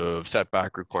terms of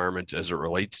setback requirements as it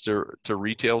relates to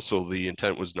retail. So the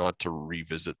intent was not to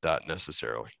revisit that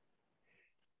necessarily.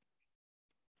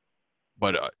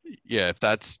 But yeah, if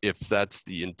that's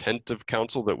the intent of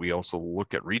council, that we also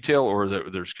look at retail, or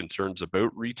that there's concerns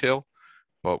about retail,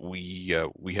 but we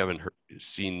haven't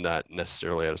seen that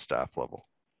necessarily at a staff level.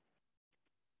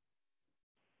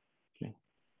 Okay.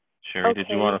 Sherry, okay. Did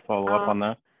you want to follow up on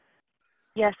that?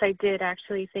 Yes, I did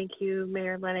actually. Thank you,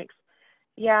 Mayor Lennox.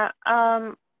 Yeah,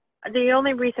 the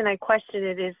only reason I question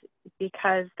it is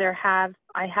because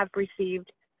I have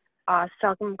received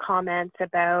some comments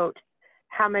about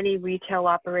how many retail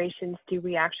operations do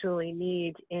we actually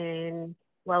need in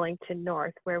Wellington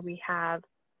North, where we have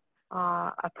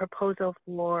a proposal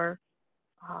for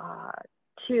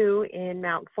 2 in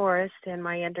Mount Forest, and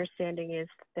my understanding is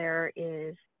there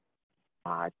is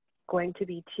going to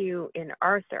be 2 in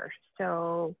Arthur.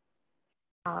 So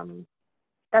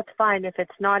that's fine if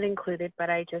it's not included, but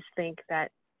I just think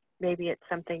that maybe it's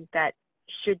something that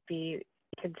should be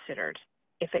considered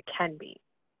if it can be.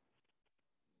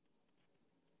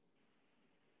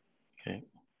 Okay.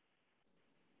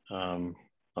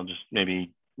 I'll just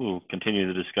we'll continue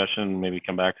the discussion, maybe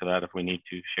come back to that if we need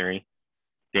to, Sherry.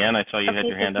 Dan, I saw you had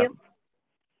your hand up.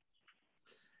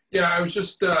 Yeah, I was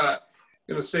just going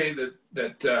to say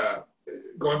that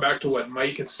going back to what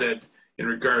Mike had said in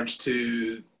regards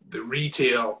to the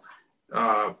retail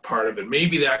part of it,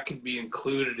 maybe that could be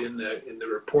included in the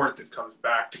report that comes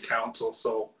back to council,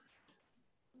 so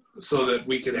that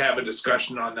we could have a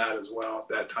discussion on that as well at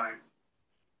that time.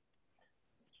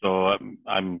 So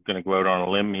I'm going to go out on a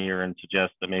limb here and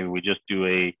suggest that maybe we just do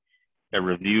a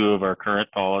review of our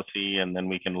current policy, and then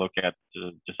we can look at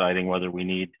deciding whether we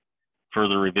need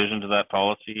further revision to that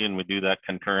policy, and we do that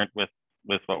concurrent with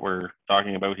what we're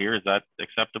talking about here. Is that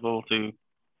acceptable to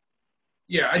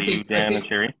you, Dan and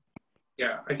Sherry?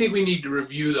 Yeah, I think we need to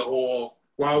review the whole,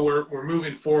 while we're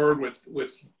moving forward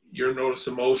with your notice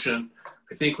of motion,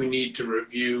 I think we need to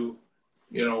review,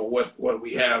 you know, what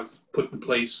we have put in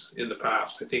place in the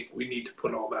past. I think we need to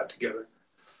put all that together.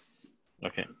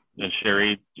 Okay. And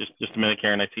Sherry, just a minute,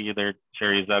 Karen, I see you there.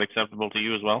 Sherry, is that acceptable to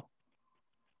you as well?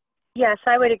 Yes,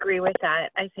 I would agree with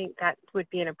that. I think that would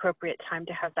be an appropriate time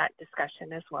to have that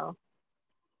discussion as well.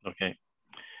 Okay.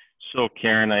 So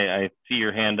Karen, I see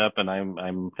your hand up, and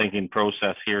I'm thinking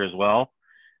process here as well.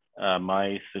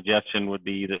 My suggestion would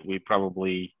be that we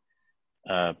probably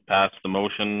pass the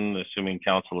motion, assuming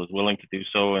council is willing to do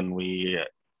so, and we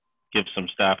give some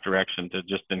staff direction to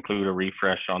just include a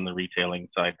refresh on the retailing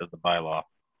side of the bylaw.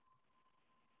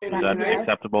 Is that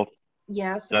acceptable?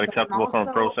 Yes. Is that acceptable from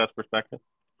a process perspective?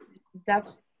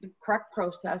 That's the correct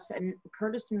process, and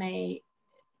Curtis may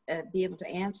be able to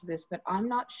answer this, but I'm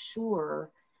not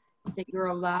sure that you're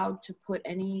allowed to put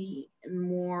any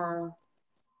more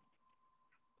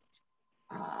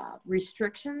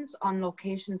restrictions on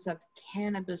locations of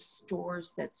cannabis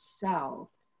stores that sell.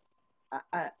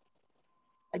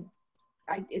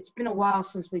 It's been a while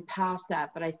since we passed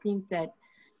that, but I think that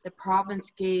the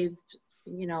province gave,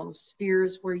 you know,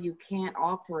 spheres where you can't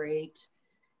operate.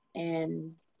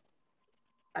 And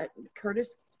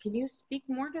Curtis, can you speak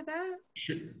more to that?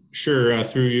 Sure.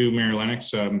 Through you, Mayor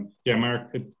Lennox. Yeah, Mark,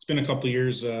 it's been a couple of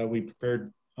years. We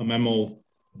prepared a memo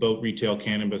about retail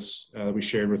cannabis we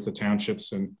shared with the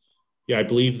townships. And yeah, I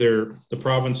believe the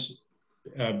province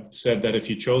said that if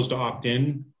you chose to opt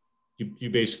in,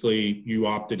 you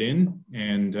opted in.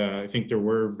 And I think there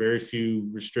were very few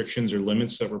restrictions or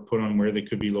limits that were put on where they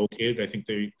could be located. I think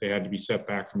they had to be set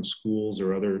back from schools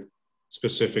or other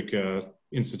specific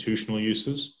institutional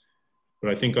uses. But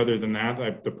I think other than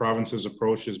that, the province's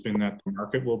approach has been that the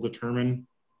market will determine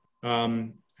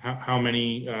how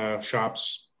many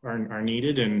shops are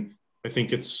needed. And I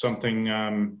think it's something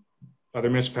other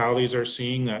municipalities are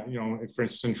seeing that, you know, for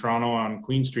instance, in Toronto on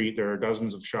Queen Street, there are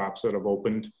dozens of shops that have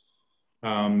opened.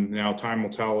 Now time will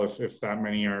tell if that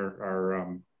many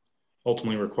are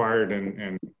ultimately required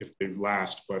and if they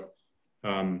last, but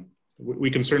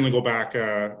we can certainly go back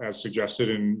as suggested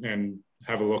and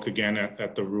have a look again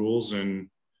at the rules and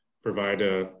provide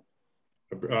an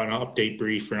update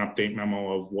brief or an update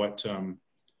memo of what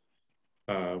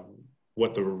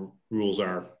the rules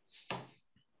are.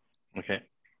 Okay.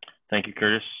 Thank you,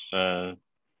 Curtis.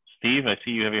 Steve, I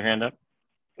see you have your hand up.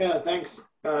 Yeah, thanks,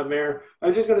 Mayor. I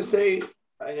was just going to say,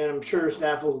 and I'm sure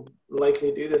staff will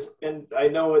likely do this, and I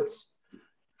know it's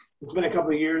been a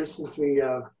couple of years since we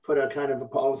put a kind of a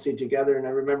policy together, and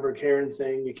I remember Karen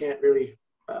saying you can't really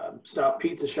stop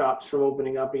pizza shops from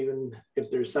opening up even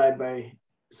if they're side by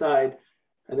side.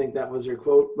 I think that was her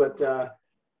quote, but I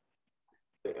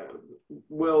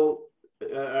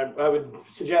would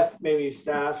suggest maybe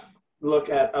staff look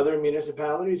at other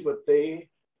municipalities, what they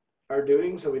are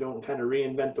doing, so we don't kind of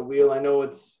reinvent the wheel. I know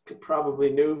it's probably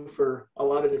new for a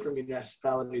lot of different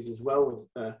municipalities as well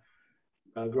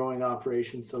with growing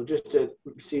operations. So just to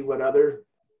see what other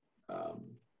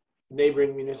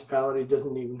neighboring municipalities,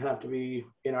 doesn't even have to be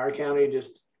in our county,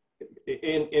 just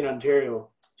in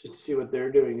Ontario, just to see what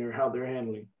they're doing or how they're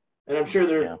handling. And I'm sure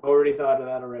they're already thought of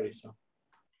that already. So.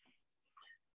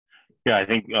 Yeah, I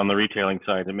think on the retailing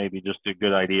side, it may be just a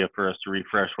good idea for us to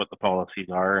refresh what the policies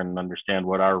are and understand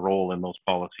what our role in those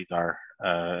policies are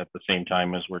at the same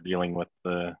time as we're dealing with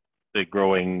the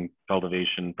growing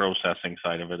cultivation processing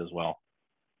side of it as well.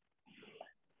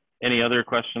 Any other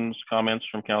questions, comments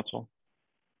from council?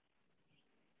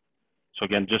 So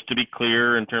again, just to be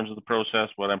clear in terms of the process,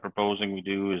 what I'm proposing we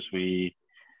do is we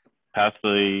pass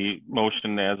the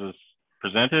motion as is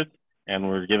presented, and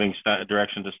we're giving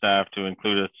direction to staff to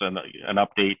include us an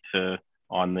update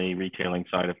on the retailing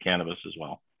side of cannabis as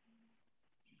well.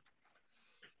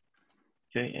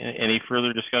 Okay, any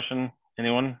further discussion,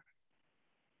 anyone?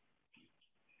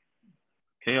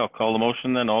 Okay, I'll call the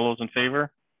motion then. All those in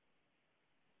favor?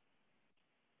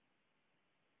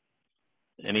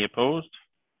 Any opposed?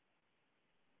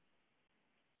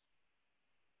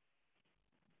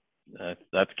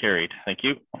 That's carried. Thank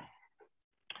you.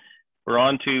 We're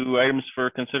on to items for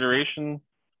consideration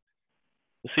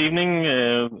this evening.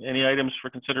 Any items for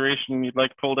consideration you'd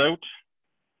like pulled out?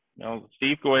 No,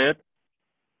 Steve, go ahead.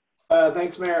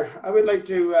 Thanks, Mayor. I would like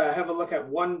to have a look at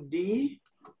 1D.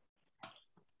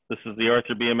 This is the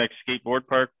Arthur BMX Skateboard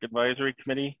Park Advisory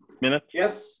Committee minutes.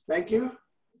 Yes, thank you.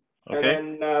 Okay.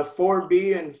 And then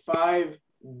 4B and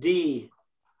 5D.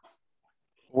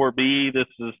 4B, this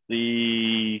is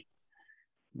the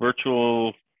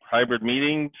virtual hybrid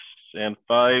meetings. And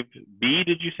 5B,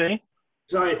 did you say?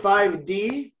 Sorry,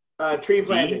 5D, tree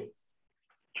planting.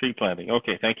 Tree planting.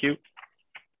 Okay, thank you.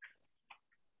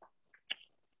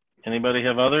 Anybody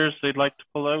have others they'd like to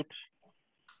pull out?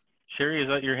 Sherry, is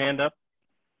that your hand up?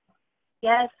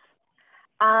 Yes.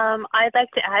 I'd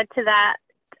like to add to that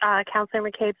Councillor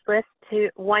McCabe's list to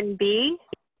 1B.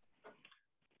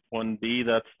 1B,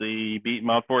 that's the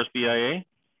Mount Forest BIA?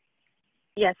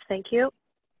 Yes, thank you.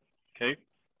 Okay.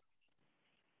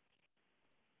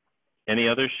 Any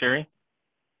others, Sherry?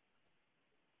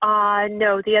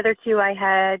 No, the other two I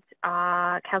had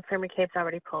Councillor McCabe's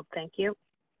already pulled. Thank you.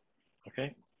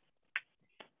 Okay.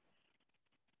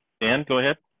 Dan, go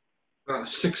ahead.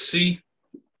 6C.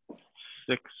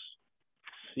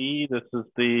 6C, this is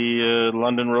the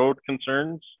London Road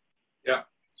concerns. Yeah.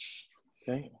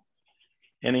 Okay.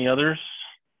 Any others?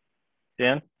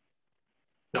 Dan?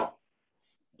 No.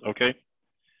 Okay.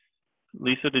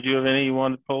 Lisa, did you have any you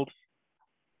wanted pulled?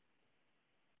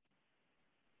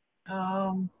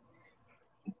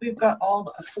 We've got all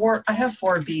the four. I have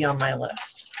 4B on my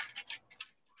list.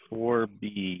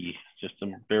 4B. Just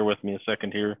bear with me a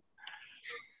second here.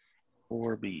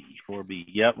 4B.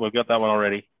 Yep, we've got that one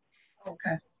already.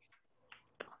 Okay.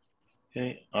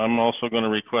 Okay. I'm also going to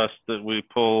request that we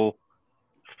pull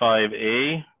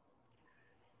 5A.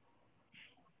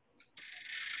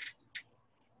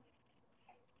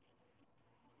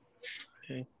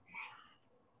 Okay.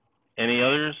 Any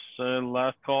others?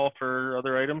 Last call for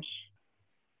other items?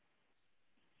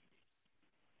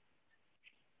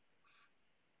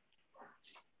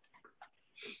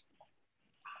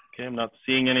 Okay, I'm not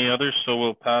seeing any others, so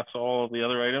we'll pass all of the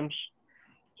other items.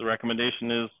 The recommendation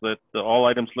is that all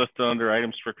items listed under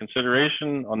items for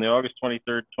consideration on the August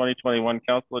 23rd, 2021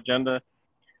 council agenda,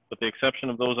 with the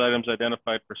exception of those items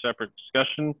identified for separate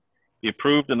discussion, be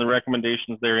approved and the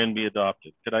recommendations therein be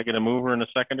adopted. Could I get a mover and a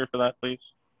seconder for that, please?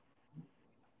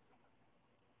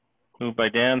 Moved by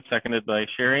Dan, seconded by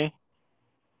Sherry.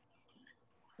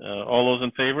 All those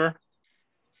in favor?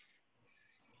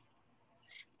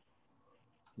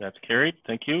 That's carried.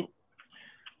 Thank you.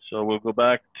 So we'll go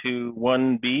back to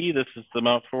 1B. This is the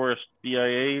Mount Forest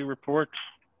BIA report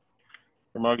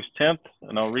from August 10th,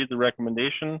 and I'll read the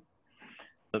recommendation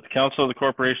that the Council of the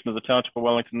Corporation of the Township of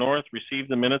Wellington North receive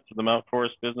the minutes of the Mount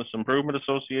Forest Business Improvement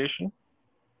Association.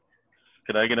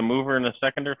 Could I get a mover and a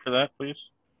seconder for that, please?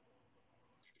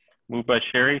 Moved by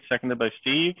Sherry, seconded by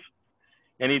Steve.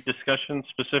 Any discussion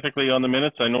specifically on the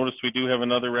minutes? I noticed we do have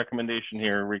another recommendation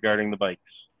here regarding the bikes.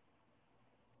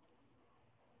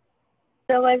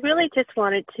 So I really just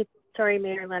wanted to, sorry,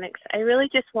 Mayor Lennox, I really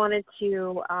just wanted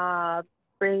to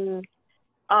bring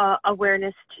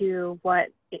awareness to what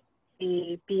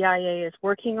the BIA is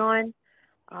working on.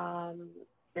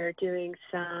 They're doing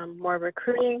some more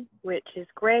recruiting, which is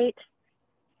great.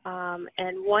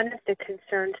 And one of the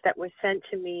concerns that was sent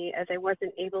to me as I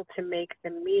wasn't able to make the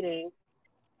meeting,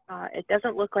 it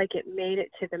doesn't look like it made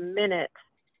it to the minutes,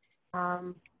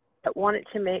 but wanted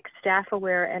to make staff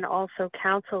aware and also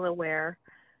council aware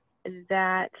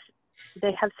that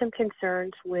they have some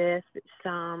concerns with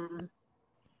some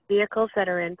vehicles that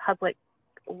are in public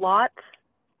lots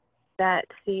that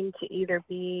seem to either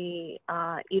be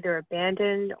either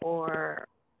abandoned or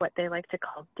what they like to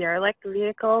call derelict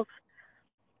vehicles.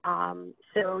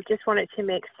 So just wanted to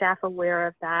make staff aware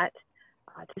of that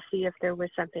to see if there was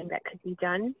something that could be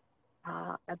done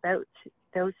about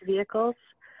those vehicles.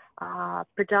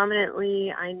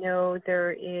 Predominantly, I know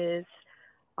there is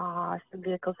some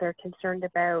vehicles they're concerned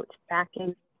about back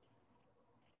in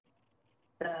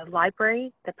the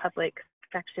library, the public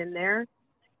section there.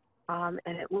 And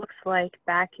it looks like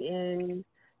back in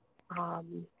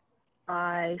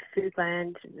by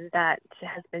Foodland that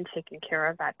has been taken care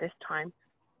of at this time.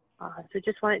 So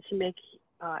just wanted to make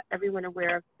everyone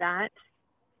aware of that,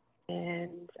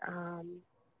 and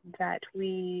that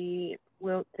they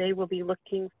will be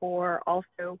looking for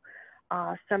also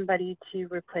somebody to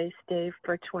replace Dave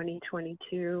for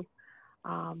 2022.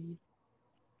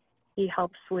 He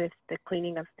helps with the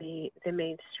cleaning of the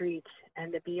main street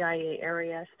and the BIA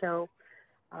area. So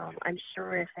I'm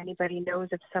sure if anybody knows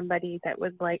of somebody that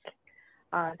would like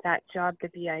that job, the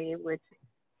BIA would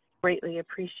greatly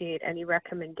appreciate any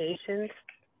recommendations.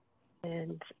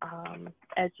 And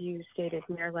as you stated,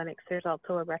 Mayor Lennox, there's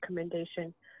also a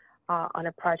recommendation on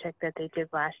a project that they did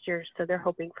last year. So they're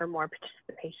hoping for more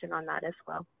participation on that as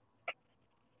well.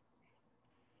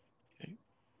 Okay.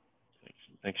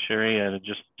 Thanks, Sherry. And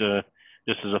just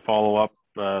as a follow-up,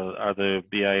 are the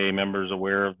BIA members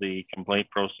aware of the complaint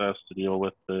process to deal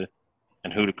with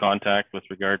and who to contact with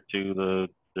regard to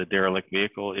the derelict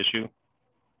vehicle issue?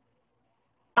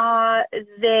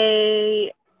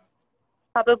 They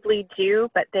probably do,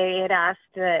 but they had asked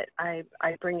that I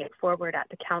bring it forward at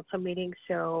the council meeting.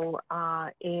 So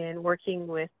in working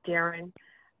with Darren,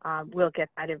 we'll get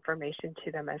that information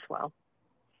to them as well.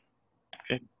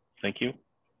 Okay, thank you.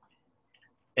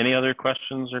 Any other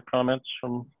questions or comments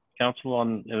from council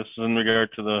on this in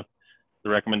regard to the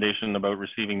recommendation about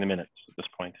receiving the minutes at this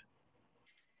point?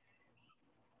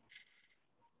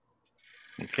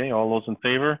 Okay, all those in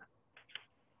favor?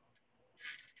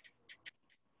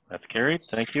 That's carried,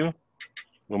 thank you.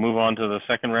 We'll move on to the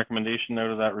second recommendation out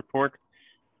of that report,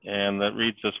 and that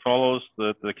reads as follows: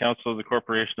 that the Council of the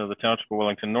Corporation of the Township of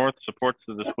Wellington North supports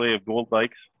the display of gold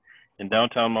bikes in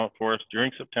downtown Mount Forest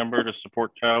during September to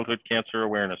support Childhood Cancer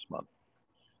Awareness Month.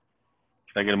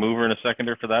 Can I get a mover and a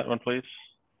seconder for that one, please?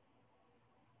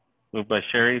 Moved by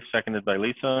Sherry, seconded by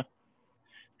Lisa,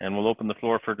 and we'll open the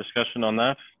floor for discussion on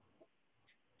that.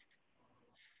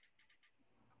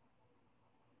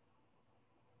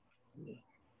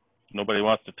 Nobody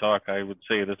wants to talk. I would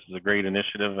say this is a great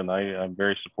initiative, and I'm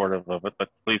very supportive of it, but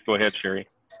please go ahead, Sherry.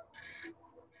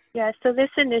 Yeah, so this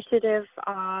initiative,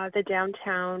 the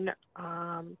downtown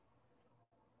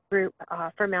group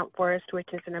for Mount Forest, which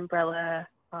is an umbrella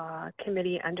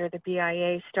committee under the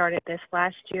BIA, started this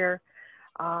last year.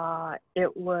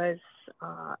 It was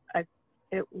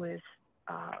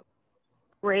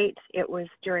great. It was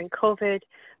during COVID,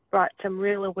 brought some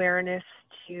real awareness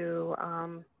to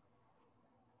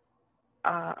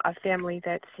a family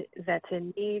that's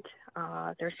in need.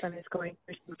 Their son is going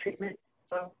through some treatment.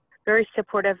 So very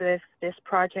supportive of this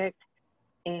project,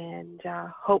 and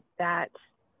hope that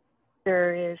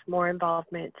there is more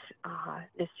involvement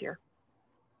this year.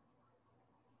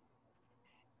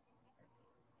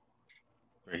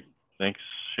 Great, thanks,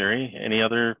 Sherry. Any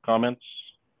other comments,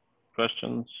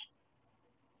 questions?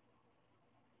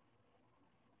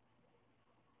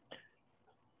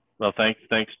 Well, thanks.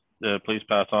 Please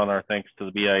pass on our thanks to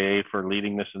the BIA for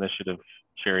leading this initiative,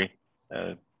 Sherry.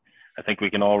 I think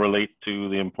we can all relate to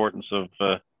the importance of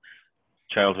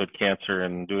childhood cancer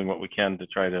and doing what we can to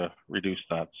try to reduce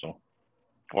that. So,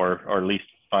 or at least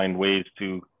find ways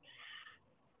to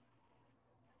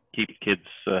keep kids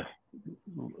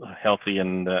healthy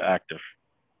and active.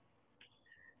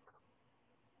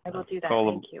 I will do that.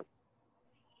 Thank you.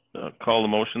 Call the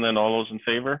motion then. All those in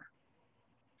favor?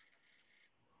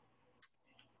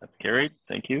 That's carried.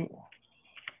 Thank you.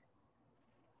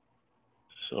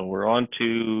 So we're on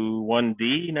to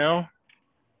 1D now.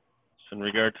 So in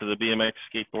regard to the BMX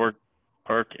Skateboard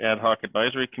Park Ad Hoc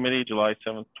Advisory Committee, July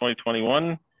 7th,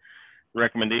 2021. The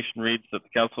recommendation reads that the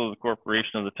Council of the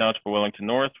Corporation of the Township of Wellington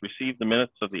North receive the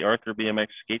minutes of the Arthur BMX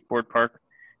Skateboard Park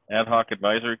Ad Hoc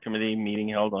Advisory Committee meeting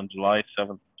held on July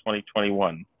 7th,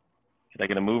 2021. Could I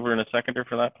get a mover and a seconder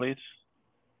for that, please?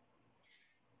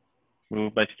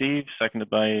 Moved by Steve, seconded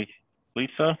by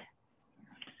Lisa.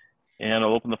 And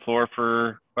I'll open the floor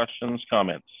for questions,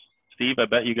 comments. Steve, I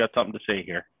bet you got something to say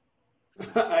here.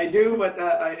 I do, but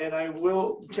I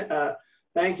will,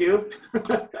 thank you.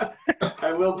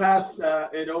 I will pass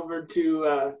it over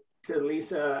to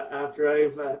Lisa after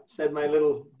I've said my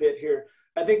little bit here.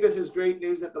 I think this is great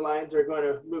news that the Lions are going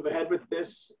to move ahead with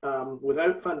this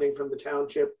without funding from the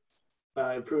township.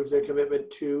 It proves their commitment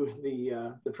to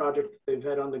the project they've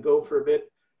had on the go for a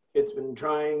bit. It's been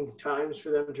trying times for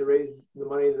them to raise the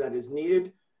money that is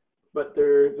needed, but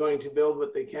they're going to build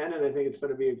what they can, and I think it's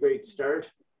going to be a great start.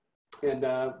 And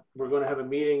we're going to have a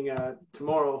meeting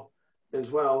tomorrow as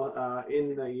well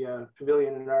in the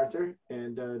pavilion in Arthur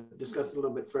and discuss it a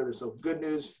little bit further. So good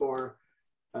news for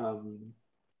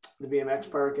the BMX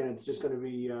park, and it's just going to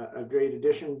be a great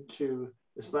addition to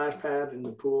the splash pad and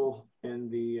the pool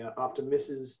and the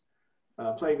Optimis's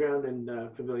playground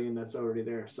and pavilion that's already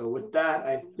there. So with that,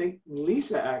 I think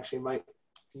Lisa actually might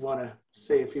want to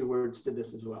say a few words to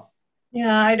this as well.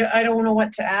 Yeah, I don't know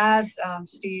what to add,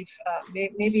 Steve.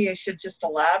 Maybe I should just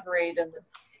elaborate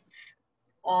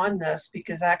on this,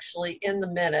 because actually in the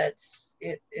minutes,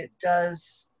 it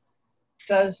does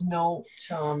note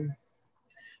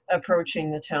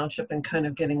approaching the township and kind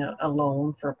of getting a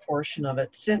loan for a portion of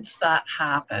it. Since that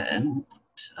happened,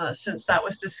 since that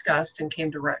was discussed and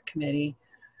came to rec committee,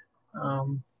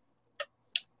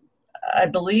 I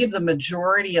believe the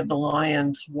majority of the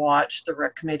Lions watched the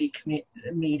rec committee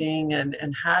meeting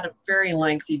and had a very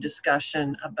lengthy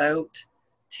discussion about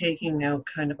taking out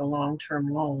kind of a long-term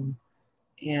loan,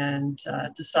 and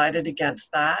decided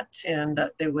against that, and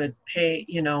that they would pay,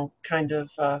 you know, kind of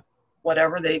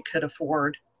whatever they could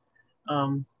afford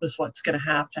was what's going to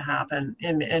have to happen,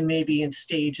 and maybe in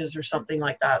stages or something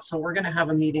like that. So we're going to have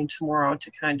a meeting tomorrow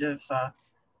to kind of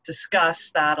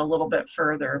discuss that a little bit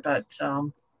further, but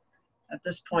at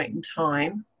this point in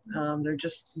time, they're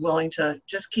just willing to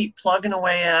just keep plugging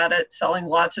away at it, selling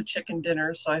lots of chicken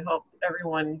dinners. So I hope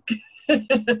everyone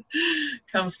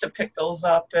comes to pick those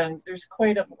up. And there's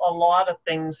quite a lot of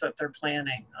things that they're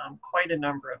planning, quite a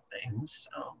number of things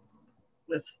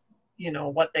with, you know,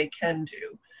 what they can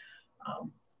do.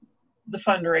 The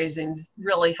fundraising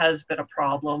really has been a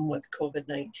problem with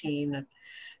COVID-19, and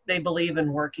they believe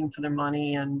in working for their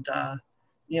money and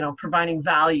you know, providing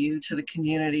value to the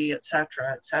community, et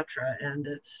cetera, and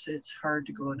it's hard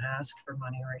to go and ask for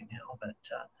money right now, but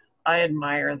I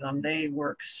admire them. They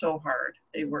work so hard.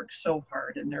 They work so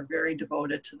hard, and they're very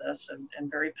devoted to this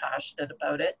and very passionate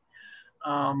about it.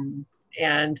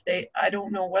 And I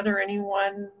don't know whether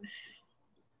anyone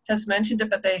has mentioned it,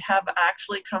 but they have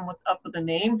actually come up with a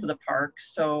name for the park.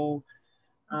 So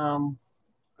I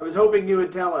was hoping you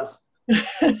would tell us.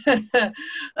 I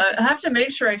have to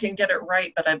make sure I can get it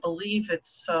right, but I believe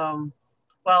it's,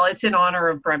 well, it's in honor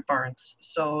of Brett Barnes.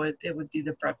 So it would be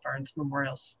the Brett Barnes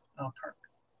Memorial Park.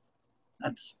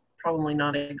 That's probably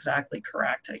not exactly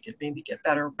correct. I could maybe get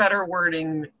better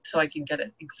wording so I can get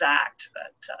it exact,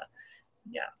 but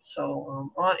yeah.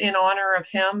 So in honor of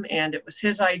him, and it was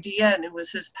his idea and it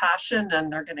was his passion,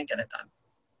 and they're going to get it done.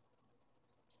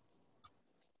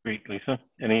 Great, Lisa.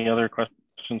 Any other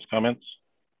questions, comments?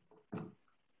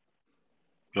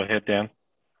 Go ahead, Dan.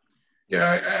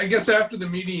 Yeah, I guess after the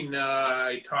meeting,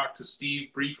 I talked to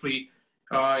Steve briefly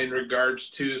in regards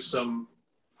to some,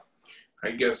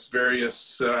 I guess,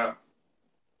 various, I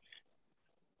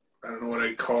don't know what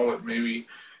I'd call it, maybe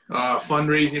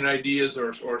fundraising ideas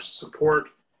or support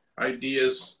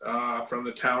ideas from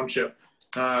the township.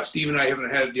 Steve and I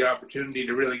haven't had the opportunity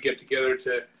to really get together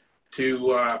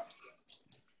to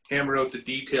hammer out the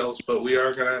details, but we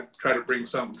are going to try to bring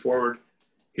something forward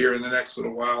here in the next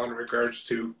little while in regards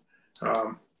to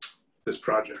this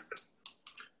project.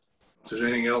 If there's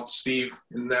anything else, Steve,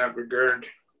 in that regard,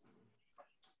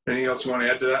 anything else you want to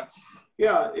add to that?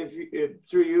 Yeah, if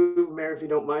through you, Mayor, if you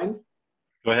don't mind.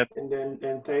 Go ahead.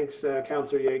 And thanks,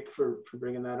 Councillor Yake, for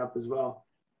bringing that up as well.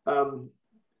 Dan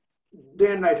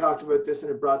and I talked about this,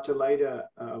 and it brought to light a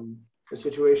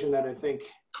situation that I think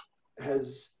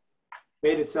has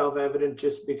made itself evident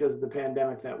just because of the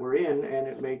pandemic that we're in, and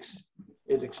it makes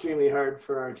it extremely hard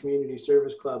for our community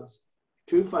service clubs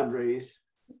to fundraise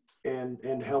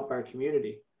and help our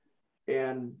community.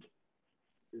 And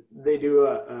they do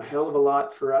a hell of a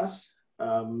lot for us.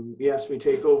 Yes, we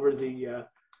take over the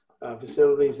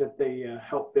facilities that they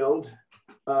help build.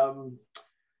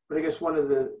 But I guess one of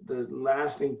the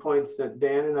lasting points that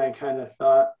Dan and I kind of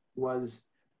thought was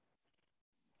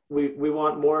we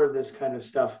want more of this kind of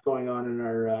stuff going on in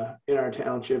our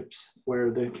townships,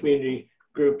 where the community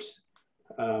groups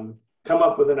come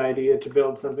up with an idea to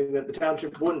build something that the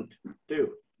township wouldn't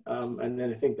do. And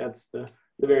then I think that's the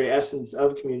very essence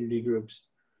of community groups.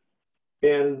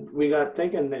 And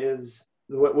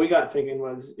what we got thinking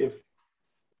was if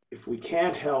we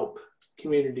can't help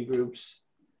community groups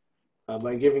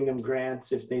by giving them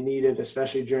grants if they need it,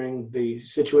 especially during the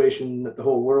situation that the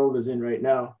whole world is in right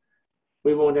now,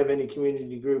 we won't have any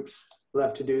community groups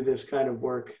left to do this kind of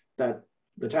work that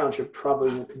the township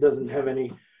probably doesn't have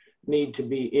any need to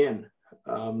be in.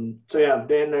 So yeah,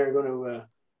 Dan and I are going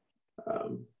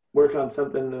to work on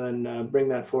something and then bring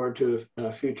that forward to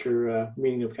a future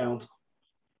meeting of council.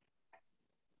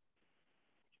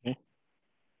 Okay.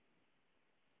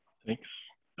 Thanks.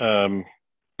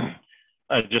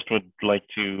 I just would like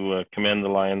to commend the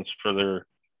Lions for their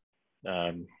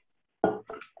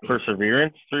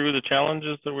perseverance through the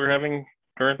challenges that we're having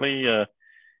currently.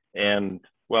 And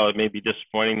while it may be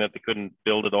disappointing that they couldn't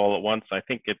build it all at once, I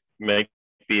think it may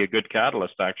be a good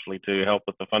catalyst actually to help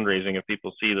with the fundraising if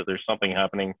people see that there's something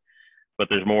happening, but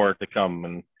there's more to come.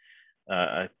 And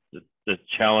the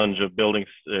challenge of building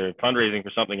fundraising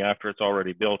for something after it's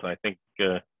already built, I think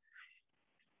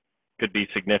could be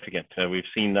significant. We've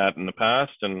seen that in the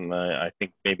past, and I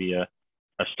think maybe a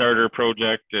starter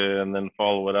project and then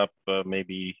follow it up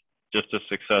maybe just as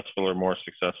successful or more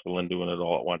successful in doing it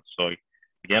all at once. So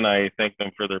again, I thank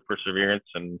them for their perseverance,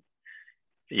 and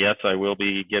yes, I will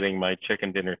be getting my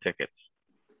chicken dinner tickets.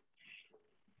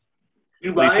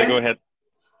 Lisa, go ahead.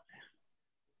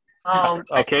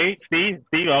 Okay, Steve,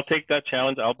 I'll take that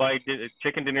challenge. I'll buy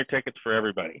chicken dinner tickets for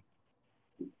everybody.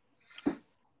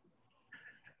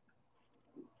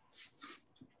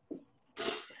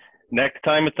 Next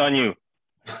time it's on you.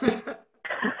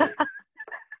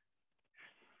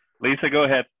 Lisa, go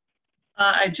ahead.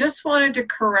 I just wanted to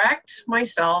correct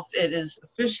myself. It is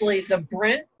officially the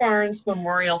Brent Barnes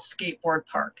Memorial Skateboard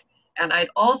Park. And I'd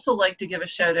also like to give a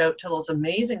shout out to those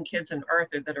amazing kids in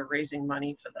Arthur that are raising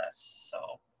money for this.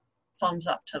 So thumbs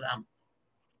up to them.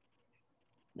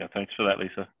 Yeah, thanks for that,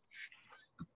 Lisa.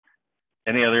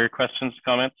 Any other questions,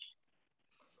 comments?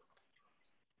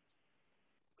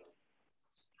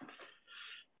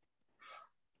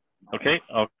 Okay,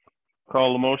 I'll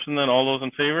call the motion then. All those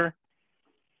in favor?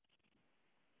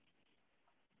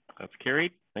 That's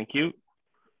carried. Thank you.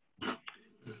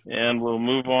 And we'll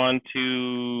move on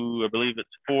to, I believe it's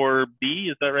 4B.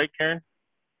 Is that right, Karen?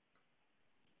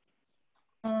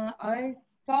 I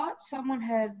thought someone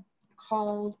had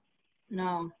called.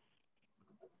 No,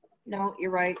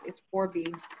 you're right. It's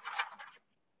 4B.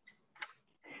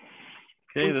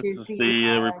 Okay, this is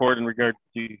the report in regard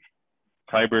to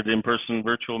hybrid in-person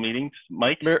virtual meetings.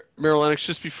 Mike? Mayor Lennox,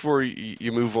 just before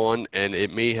you move on, and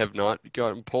it may have not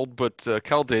gotten pulled, but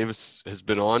Cal Davis has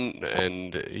been on,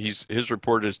 and his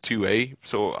report is 2A.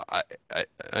 So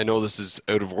I know this is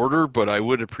out of order, but I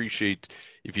would appreciate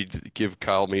if you give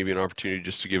Kyle maybe an opportunity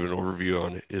just to give an overview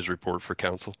on his report for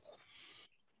council.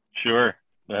 Sure.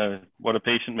 What a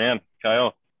patient man,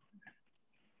 Kyle.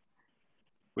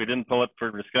 We didn't pull it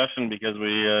for discussion because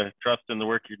we trust in the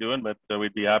work you're doing, but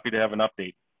we'd be happy to have an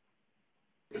update.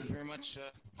 Thank you very much,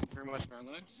 Mayor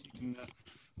Lennox. You can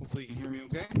hopefully you can hear me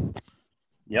okay.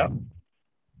 Yeah.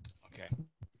 Okay.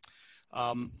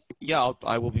 Yeah,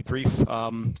 I will be brief.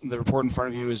 The report in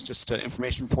front of you is just an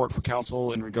information report for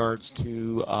council in regards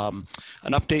to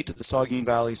an update to the Saugeen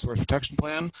Valley Source Protection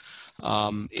Plan.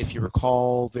 If you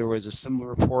recall, there was a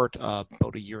similar report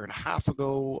about a year and a half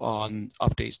ago on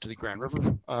updates to the Grand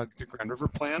River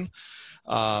Plan,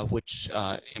 which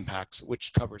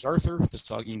covers Arthur. The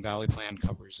Saugeen Valley Plan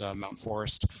covers Mountain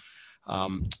Forest.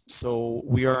 So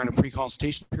we are in a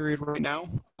pre-consultation period right now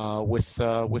with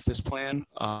this plan.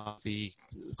 The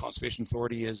Conservation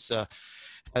Authority is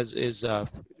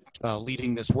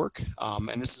leading this work,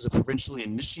 and this is a provincially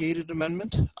initiated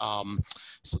amendment.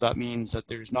 So that means that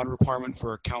there's not a requirement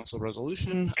for a council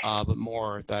resolution, but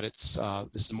more that this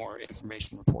is a more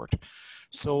information report.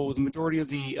 So the majority of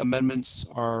the amendments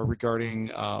are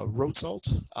regarding road salt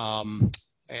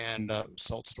and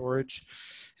salt storage,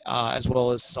 as well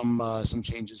as some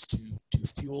changes to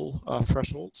fuel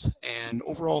thresholds. And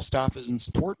overall, staff is in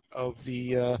support of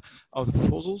the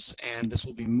proposals, and this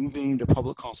will be moving to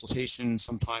public consultation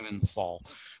sometime in the fall,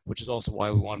 which is also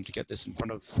why we wanted to get this in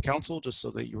front of council, just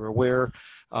so that you're aware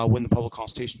when the public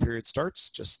consultation period starts,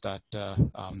 just that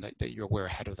that you're aware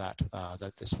ahead of that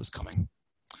that this was coming.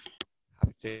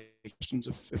 Happy to take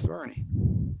questions if there are any.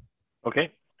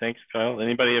 Okay, thanks, Kyle.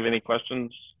 Anybody have any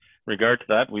questions in regard to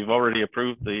that? We've already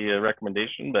approved the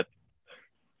recommendation, but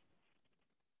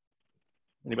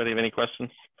anybody have any questions?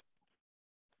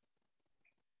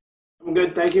 I'm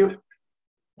good, thank you.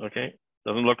 Okay,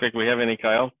 doesn't look like we have any,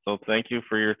 Kyle, so thank you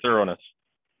for your thoroughness.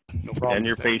 No problem. And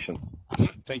your patience.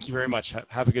 Thank you very much.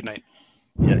 Have a good night.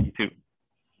 Yeah, you too.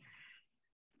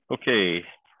 Okay,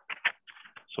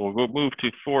 so we'll move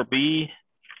to 4B.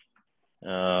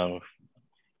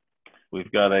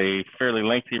 We've got a fairly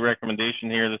lengthy recommendation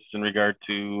here. This is in regard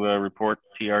to report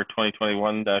TR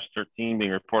 2021-13, being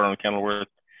a report on Kenilworth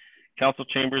Council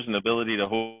Chambers and ability to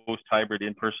host hybrid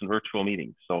in-person virtual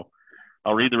meetings. So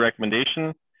I'll read the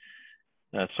recommendation.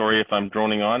 Sorry if I'm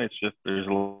droning on, it's just there's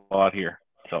a lot here.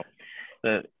 So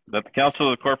that the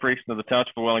Council of the Corporation of the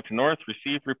Township of Wellington North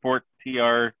received report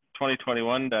TR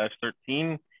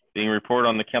 2021-13, being a report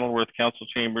on the Kenilworth Council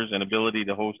Chambers and ability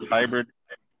to host hybrid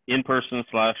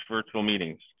in-person/virtual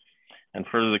meetings. And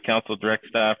further, the council directs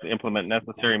staff to implement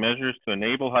necessary measures to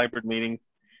enable hybrid meetings,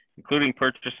 including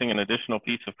purchasing an additional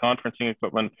piece of conferencing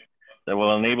equipment that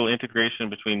will enable integration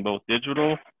between both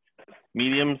digital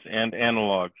mediums and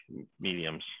analog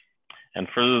mediums. And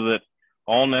further, that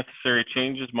all necessary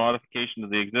changes, modification to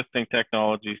the existing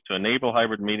technologies to enable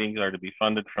hybrid meetings are to be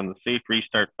funded from the Safe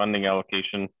Restart funding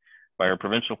allocation by our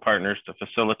provincial partners to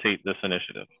facilitate this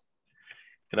initiative.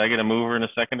 Could I get a mover and a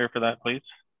seconder for that, please?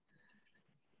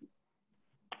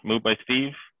 Moved by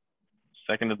Steve,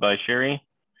 seconded by Sherry.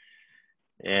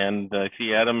 And I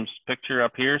see Adam's picture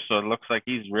up here, so it looks like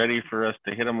he's ready for us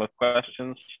to hit him with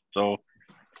questions. So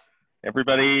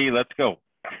everybody, let's go.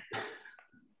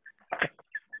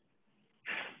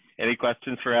 Any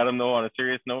questions for Adam, though, on a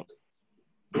serious note?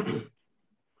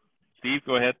 Steve,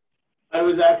 go ahead. I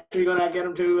was actually going to get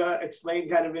him to explain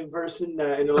kind of in person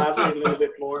and elaborate a little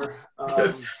bit more.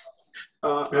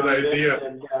 Good idea.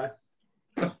 And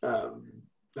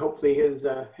hopefully his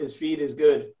feed is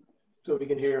good so we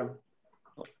can hear him.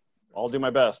 I'll do my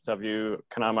best.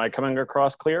 Am I coming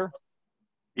across clear?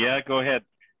 Yeah, go ahead.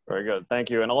 Very good. Thank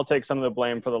you. And I'll take some of the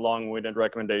blame for the long-winded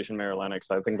recommendation, Mayor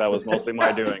Lennox. I think that was mostly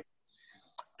my doing.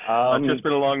 It's just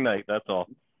been a long night, that's all.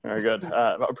 Very good.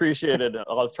 Appreciate it.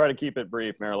 I'll try to keep it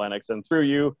brief, Mayor Lennox. And through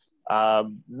you,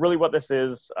 really what this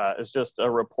is just a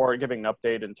report giving an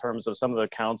update in terms of some of the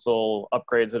council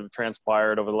upgrades that have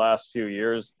transpired over the last few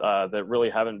years that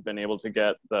really haven't been able to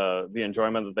get the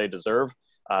enjoyment that they deserve.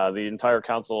 The entire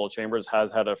council chambers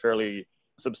has had a fairly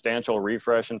substantial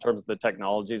refresh in terms of the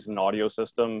technologies and audio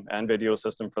system and video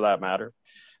system for that matter.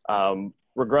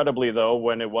 Regrettably though,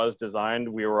 when it was designed,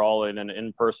 we were all in an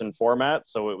in-person format.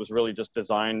 So it was really just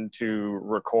designed to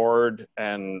record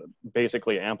and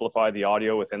basically amplify the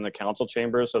audio within the council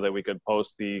chambers so that we could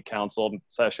post the council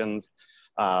sessions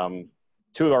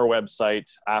to our website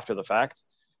after the fact.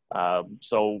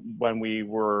 So when we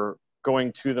were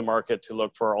going to the market to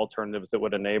look for alternatives that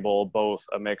would enable both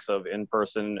a mix of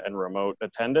in-person and remote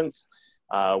attendance,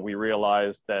 we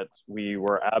realized that we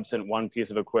were absent one piece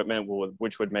of equipment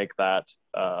which would make that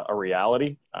a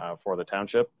reality for the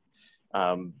township.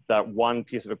 That one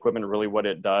piece of equipment, really what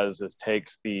it does is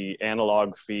takes the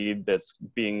analog feed that's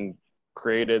being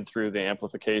created through the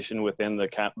amplification within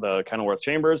the Kenilworth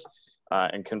chambers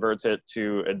and converts it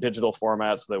to a digital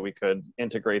format so that we could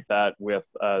integrate that with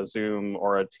a Zoom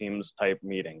or a Teams type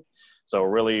meeting. So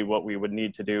really what we would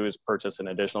need to do is purchase an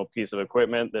additional piece of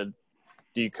equipment that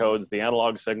decodes the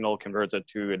analog signal, converts it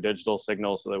to a digital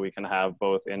signal so that we can have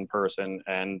both in-person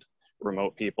and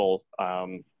remote people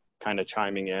kind of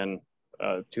chiming in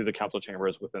to the council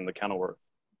chambers within the Kenilworth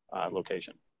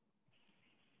location.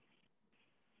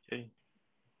 Okay,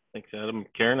 thanks Adam.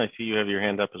 Karen, I see you have your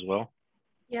hand up as well.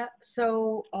 Yeah,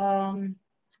 so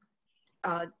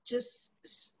just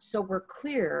so we're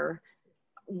clear,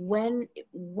 when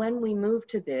we move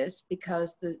to this,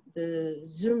 because the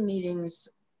Zoom meetings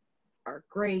are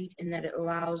great in that it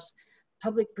allows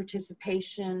public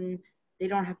participation. They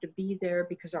don't have to be there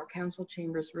because our council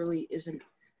chambers really isn't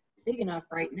big enough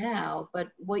right now. But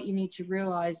what you need to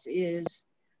realize is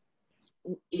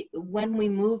when we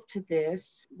move to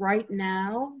this, right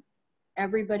now,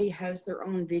 everybody has their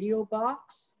own video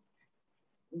box.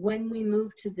 When we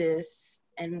move to this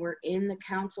and we're in the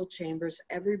council chambers,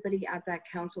 everybody at that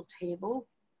council table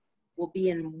will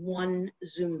be in one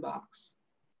Zoom box.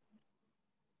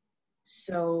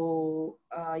 So,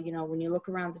 you know, when you look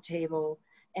around the table,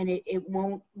 and it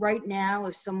won't, right now,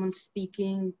 if someone's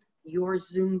speaking, your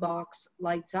Zoom box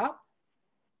lights up,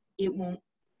 it won't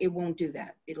do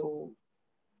that. It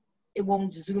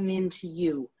won't zoom into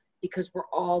you because we're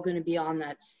all going to be on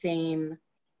that same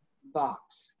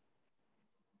box.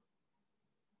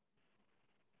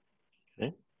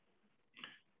 Okay.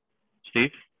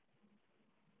 Steve?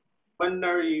 When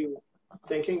are you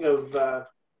thinking of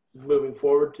moving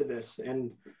forward to this?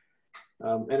 And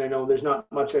I know there's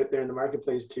not much out there in the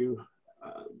marketplace to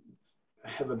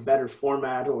have a better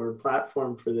format or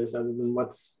platform for this other than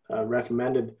what's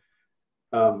recommended.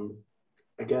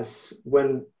 I guess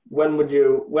when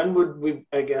would we,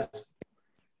 I guess,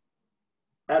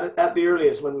 at the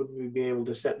earliest, when would we be able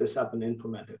to set this up and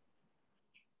implement it?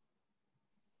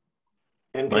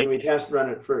 And can we test run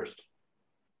it first?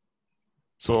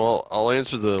 So I'll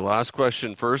answer the last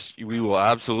question first. We will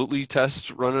absolutely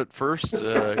test run it first,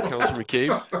 Councillor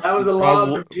McCabe. That was a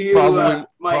lob to you,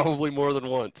 probably more than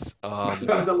once. That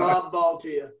was a lob ball to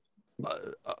you.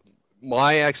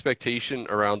 My expectation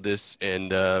around this,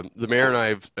 and the mayor and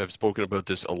I have spoken about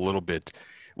this a little bit.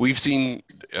 We've seen,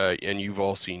 and you've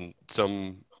all seen,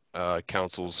 some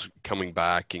councils coming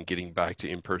back and getting back to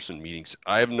in-person meetings.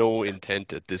 I have no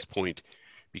intent at this point,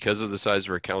 because of the size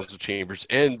of our council chambers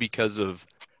and because of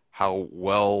how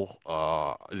well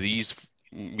these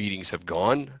meetings have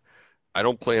gone. I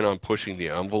don't plan on pushing the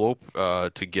envelope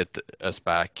to get us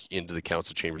back into the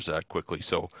council chambers that quickly.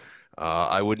 So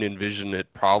I wouldn't envision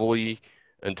it probably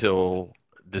until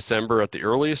December at the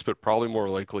earliest, but probably more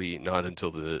likely not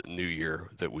until the new year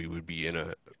that we would be in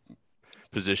a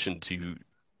position to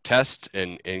test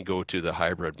and go to the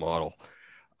hybrid model.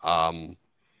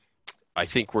 I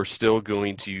think we're still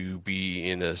going to be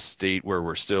in a state where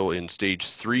we're still in stage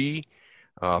 3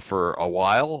 for a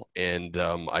while. And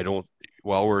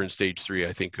while we're in stage 3,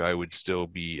 I think I would still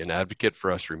be an advocate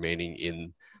for us remaining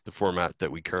in the format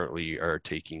that we currently are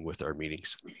taking with our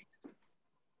meetings.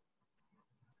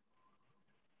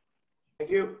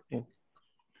 Thank you.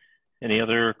 Any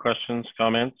other questions,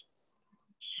 comments?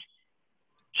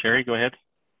 Sherry, go ahead.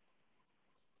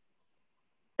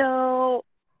 So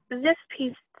this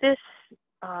piece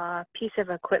of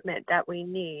equipment that we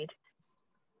need,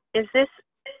 is this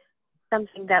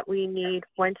something that we need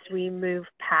once we move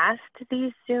past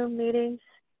these Zoom meetings?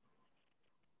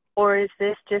 Or is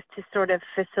this just to sort of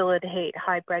facilitate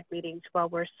hybrid meetings while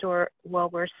we're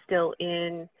still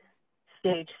in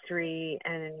stage 3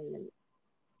 and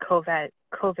COVID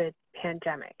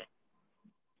pandemic?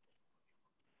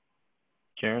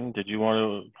 Karen, did you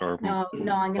want to? Or... No,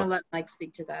 I'm going to let Mike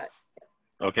speak to that.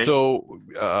 Okay. So,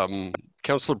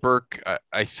 Councillor Burke,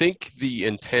 I think the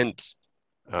intent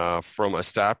from a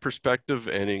staff perspective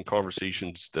and in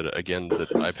conversations that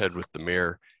I've had with the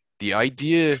mayor, the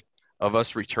idea of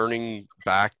us returning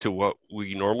back to what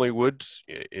we normally would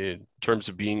in terms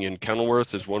of being in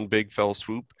Kenilworth as one big fell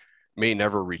swoop may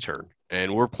never return.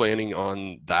 And we're planning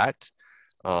on that.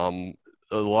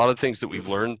 A lot of things that we've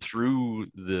learned through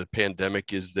the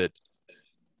pandemic is that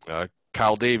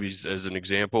Kyle Davies, as an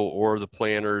example, or the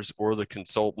planners or the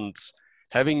consultants,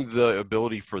 having the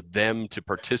ability for them to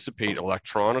participate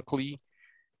electronically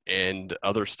and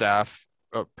other staff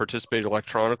participate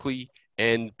electronically,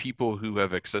 and people who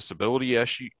have accessibility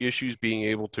issues being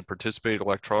able to participate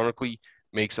electronically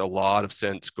makes a lot of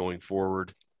sense going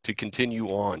forward to continue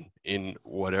on in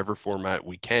whatever format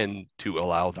we can to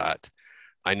allow that.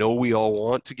 I know we all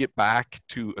want to get back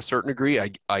to a certain degree.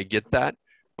 I get that,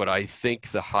 but I think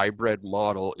the hybrid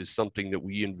model is something that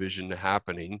we envision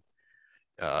happening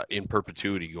in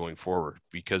perpetuity going forward,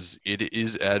 because it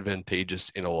is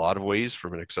advantageous in a lot of ways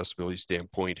from an accessibility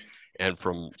standpoint and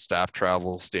from staff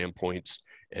travel standpoints.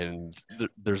 And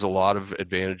there's a lot of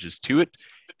advantages to it.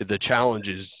 The challenge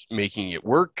is making it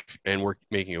work, and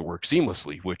making it work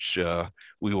seamlessly, which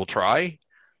we will try.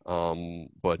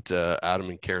 But Adam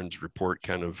and Karen's report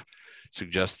kind of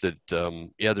suggests that,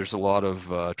 yeah, there's a lot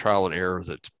of trial and error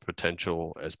that's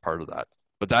potential as part of that.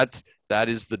 But that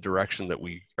is the direction that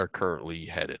we are currently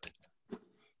headed.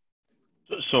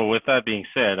 So with that being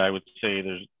said, I would say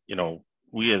there's,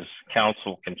 we as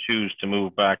council can choose to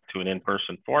move back to an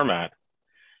in-person format,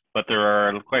 but there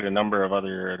are quite a number of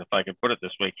other, if I could put it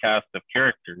this way, cast of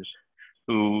characters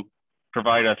who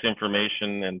provide us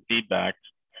information and feedback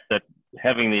that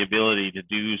having the ability to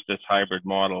do this hybrid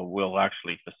model will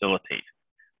actually facilitate.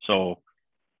 So,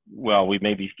 well, we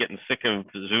may be getting sick of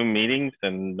Zoom meetings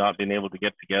and not being able to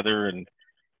get together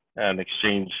and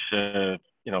exchange,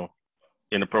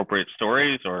 inappropriate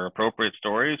stories or appropriate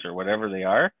stories or whatever they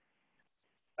are.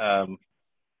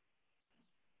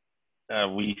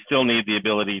 We still need the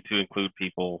ability to include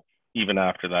people even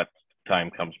after that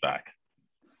time comes back.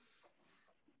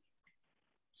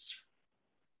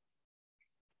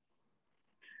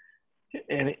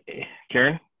 And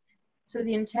Karen? So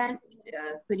the intent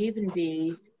could even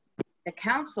be the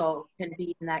council can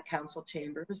be in that council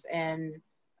chambers, and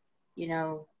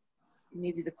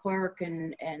maybe the clerk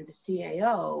and the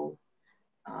CAO,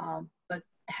 but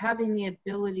having the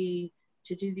ability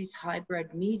to do these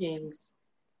hybrid meetings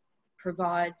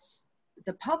provides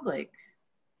the public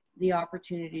the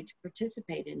opportunity to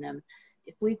participate in them.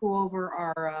 If we go over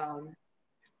our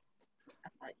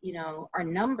our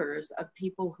numbers of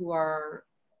people who are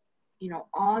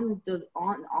on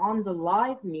the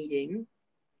live meeting,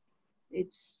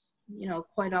 it's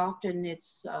quite often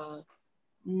it's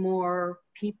more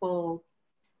people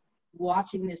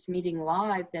watching this meeting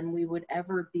live than we would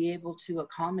ever be able to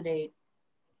accommodate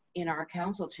in our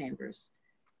council chambers.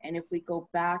 And if we go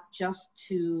back just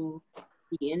to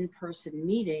the in-person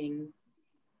meeting,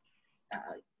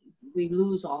 we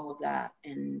lose all of that.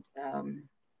 And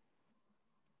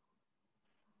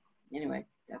anyway,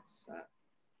 that's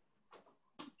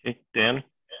okay, Dan.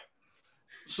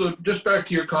 So just back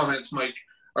to your comments, Mike.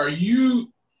 Are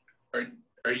you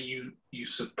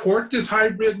support this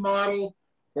hybrid model,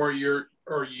 or you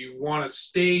want to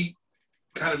stay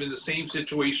kind of in the same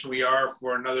situation we are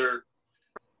for another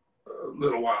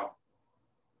little while?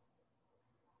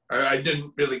 I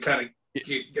didn't really kind of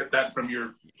get that from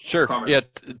your comments. Yeah,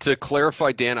 to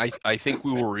clarify, Dan, I think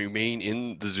we will remain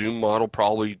in the Zoom model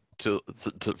probably to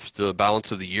the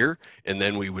balance of the year, and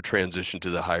then we would transition to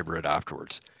the hybrid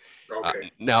afterwards.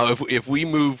 Okay. Now, if we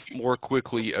move more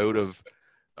quickly out of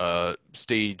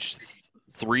stage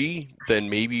 3, then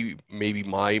maybe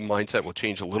my mindset will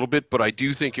change a little bit, but I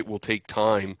do think it will take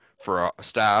time for our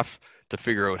staff to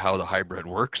figure out how the hybrid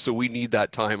works. So we need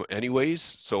that time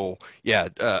anyways. So yeah,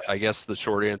 I guess the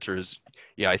short answer is,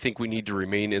 yeah, I think we need to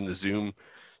remain in the Zoom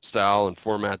style and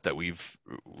format that we've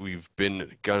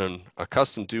gotten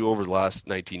accustomed to over the last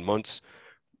 19 months,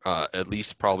 at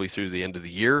least probably through the end of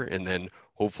the year. And then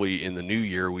hopefully in the new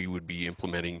year, we would be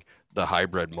implementing the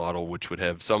hybrid model, which would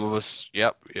have some of us,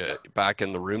 back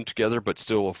in the room together, but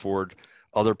still afford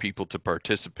other people to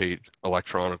participate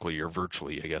electronically or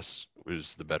virtually, I guess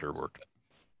is the better word.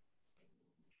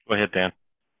 Go ahead, Dan.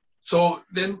 So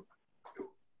then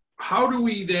how do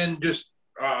we then just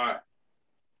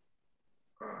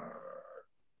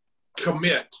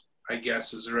commit, I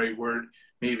guess is the right word,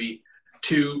 maybe,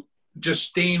 to just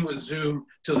staying with Zoom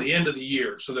till the end of the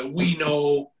year, so that we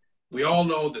all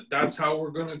know that that's how we're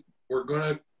gonna,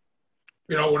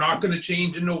 you know, we're not gonna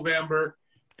change in November.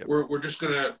 Yep. We're just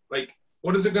gonna, like,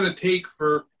 what is it gonna take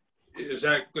for, is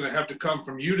that gonna have to come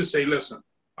from you to say, listen,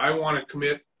 I want to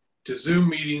commit to Zoom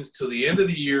meetings till the end of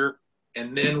the year,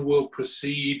 and then we'll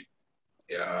proceed,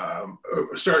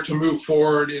 start to move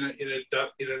forward in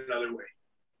another way.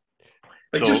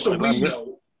 Like, just so we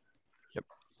know. Yep.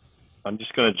 I'm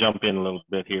just going to jump in a little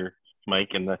bit here, Mike.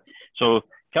 So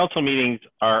council meetings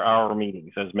are our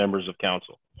meetings as members of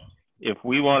council. If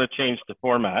we want to change the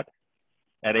format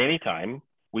at any time,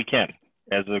 we can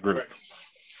as a group.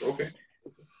 Right.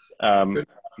 Okay.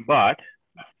 But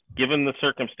given the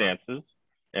circumstances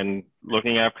and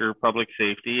looking after public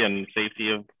safety and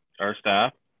safety of our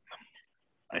staff,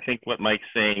 I think what Mike's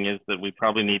saying is that we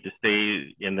probably need to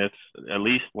stay in this at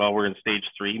least while we're in stage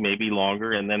 3, maybe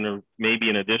longer, and then there may be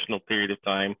an additional period of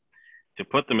time to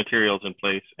put the materials in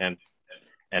place and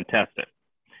test it.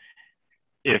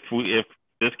 If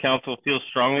this council feels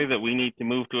strongly that we need to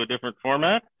move to a different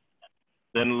format,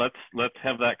 then let's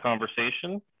have that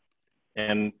conversation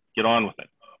and get on with it.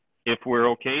 If we're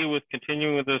okay with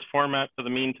continuing with this format for the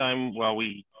meantime while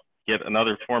we get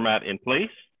another format in place,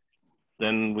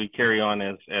 then we carry on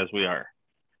as we are.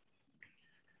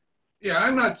 Yeah,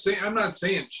 I'm not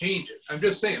saying change it. I'm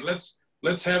just saying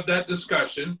let's have that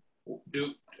discussion.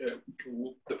 The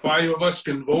 5 of us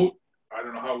can vote. I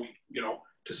don't know how we, you know,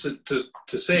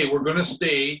 to say we're going to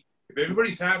stay. If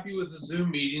everybody's happy with the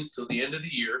Zoom meetings till the end of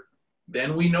the year,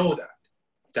 then we know that.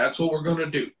 That's what we're going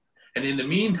to do. And in the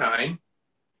meantime,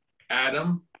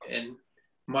 Adam and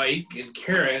Mike and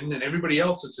Karen and everybody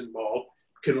else that's involved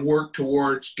can work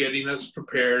towards getting us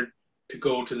prepared to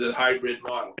go to the hybrid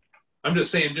model. I'm just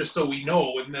saying, just so we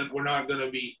know, and then we're not going to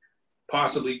be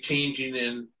possibly changing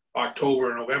in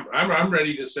October or November. I'm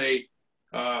ready to say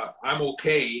I'm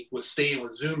okay with staying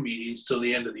with Zoom meetings till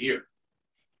the end of the year.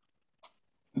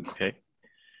 Okay.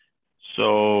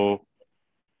 So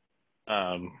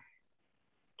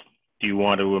do you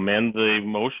want to amend the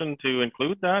motion to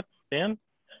include that, Dan?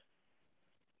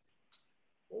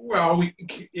 Well,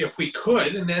 if we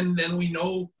could, and then we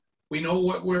know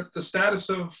what the status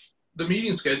of the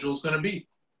meeting schedule is going to be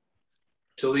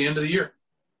till the end of the year.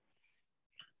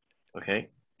 Okay,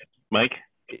 Mike.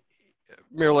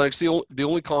 Mayor Lennox, the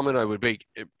only comment I would make,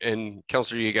 and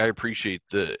Councillor Yeague, I appreciate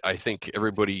I think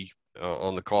everybody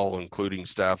on the call, including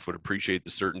staff, would appreciate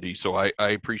the certainty. So I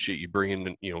appreciate you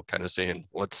bringing, you know, kind of saying,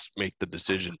 let's make the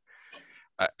decision.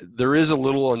 There is a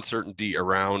little uncertainty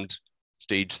around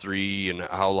stage 3 and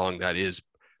how long that is.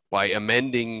 By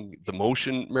amending the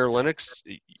motion, Mayor Lennox,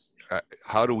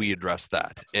 how do we address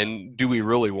that? And do we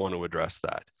really want to address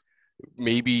that?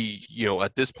 Maybe, you know,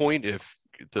 at this point, if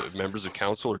the members of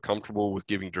council are comfortable with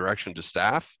giving direction to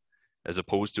staff, as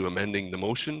opposed to amending the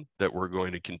motion, that we're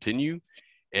going to continue.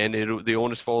 And the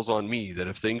onus falls on me that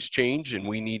if things change and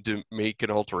we need to make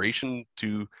an alteration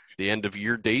to the end of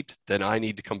year date, then I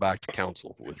need to come back to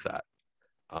council with that.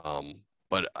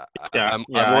 But I'm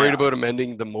worried about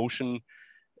amending the motion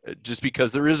just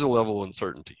because there is a level of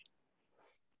uncertainty.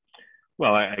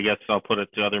 Well, I guess I'll put it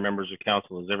to other members of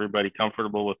council. Is everybody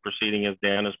comfortable with proceeding as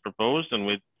Dan has proposed, and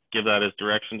we give that as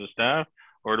direction to staff,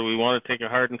 or do we want to take a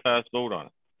hard and fast vote on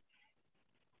it?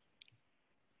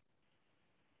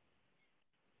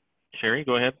 Sherry,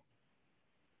 go ahead.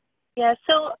 Yeah,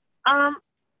 so I'm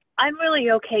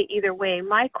really okay either way.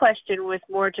 My question was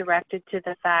more directed to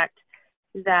the fact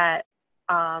that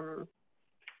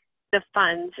the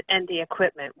funds and the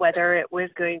equipment, whether it was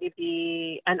going to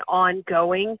be an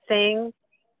ongoing thing,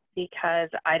 because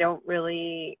I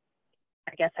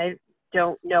guess I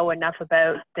don't know enough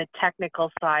about the technical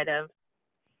side of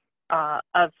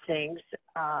things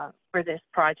for this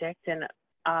project. And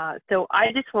so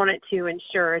I just wanted to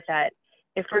ensure that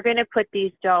if we're going to put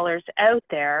these dollars out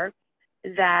there,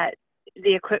 that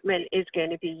the equipment is going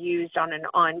to be used on an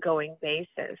ongoing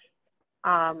basis.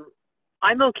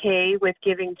 I'm okay with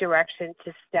giving direction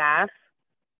to staff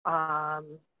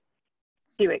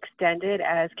to extend it,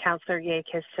 as Councillor Yeague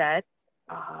has said,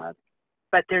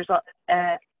 but there's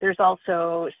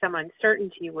also some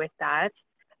uncertainty with that.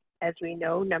 As we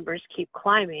know, numbers keep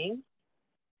climbing.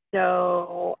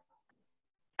 So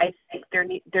I think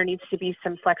there needs to be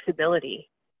some flexibility.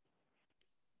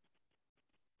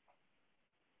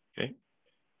 Okay.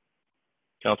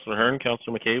 Councillor Hearn,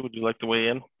 Councillor McKay, would you like to weigh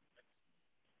in?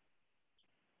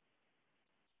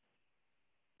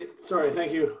 Sorry,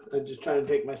 thank you. I'm just trying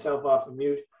to take myself off of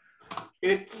mute.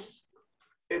 It's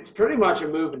pretty much a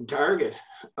moving target,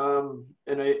 and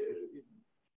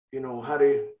how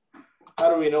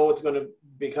do we know what's going to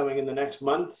be coming in the next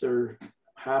months or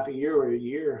half a year or a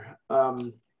year?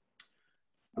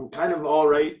 I'm kind of all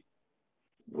right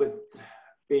with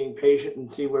being patient and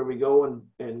see where we go,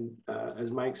 and as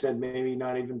Mike said, maybe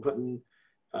not even putting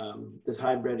this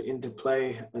hybrid into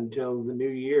play until the new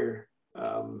year.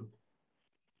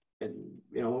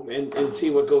 And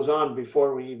see what goes on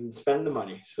before we even spend the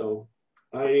money. So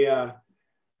I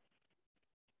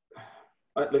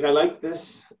like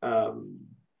this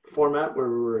format where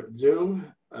we're at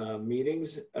Zoom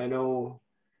meetings. I know,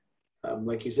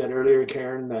 like you said earlier,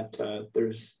 Karen, that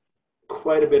there's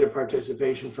quite a bit of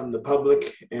participation from the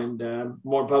public, and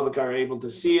more public are able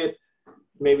to see it.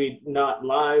 Maybe not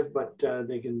live, but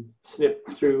they can snip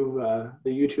through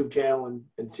the YouTube channel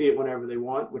and see it whenever they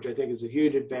want, which I think is a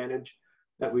huge advantage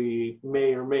that we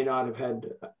may or may not have had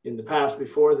in the past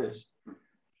before this.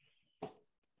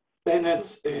 And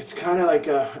it's kind of like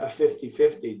a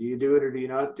 50-50. Do you do it or do you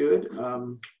not do it?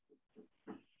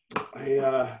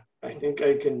 I think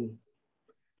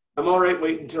I'm all right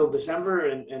waiting until December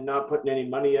and not putting any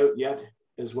money out yet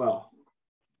as well.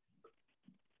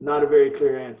 Not a very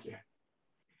clear answer.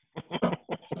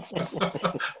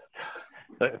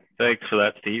 Thanks for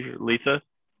that, Steve. Lisa?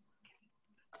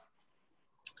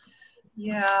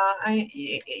 Yeah,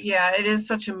 it is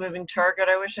such a moving target.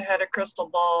 I wish I had a crystal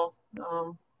ball.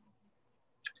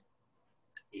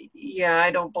 Yeah,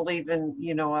 I don't believe in,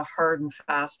 a hard and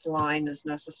fast line is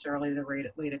necessarily the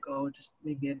way to go, just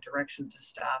maybe a direction to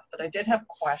staff. But I did have a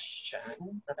question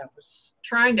that I was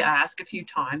trying to ask a few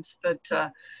times, but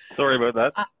sorry about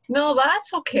that. No,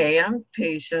 that's okay. I'm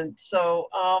patient. So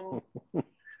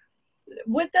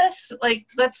with this, like,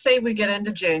 let's say we get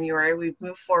into January, we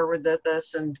move forward with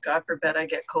this, and God forbid I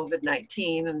get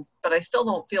COVID-19, but I still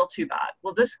don't feel too bad.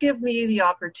 Will this give me the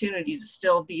opportunity to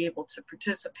still be able to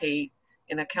participate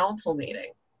in a council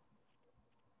meeting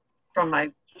from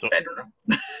my bedroom?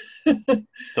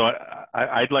 So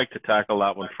I'd like to tackle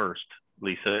that one first,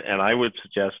 Lisa, and I would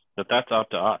suggest that that's up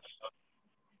to us.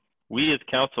 We as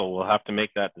council will have to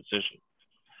make that decision,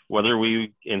 whether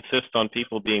we insist on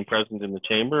people being present in the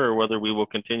chamber or whether we will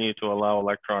continue to allow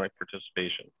electronic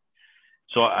participation.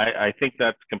 So I think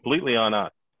that's completely on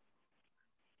us.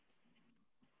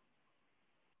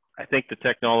 I think the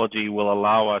technology will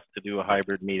allow us to do a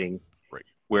hybrid meeting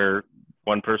where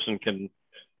one person can,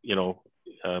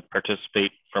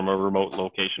 participate from a remote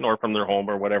location or from their home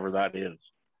or whatever that is.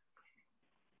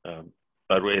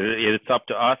 But it's up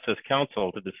to us as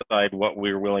council to decide what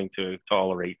we're willing to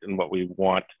tolerate and what we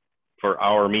want for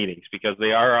our meetings, because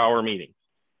they are our meetings.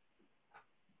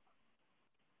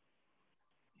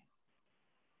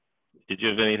 Did you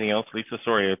have anything else, Lisa?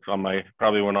 Sorry,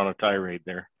 probably went on a tirade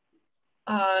there.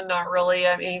 Not really.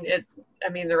 I mean,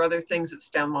 there are other things that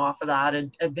stem off of that,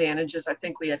 and advantages. I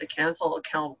think we had to cancel a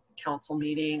council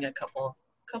meeting a couple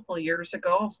of years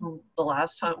ago. One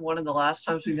of the last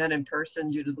times we met in person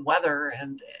due to the weather,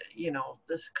 and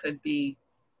this could be,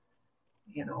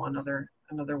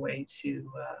 another way to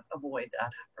avoid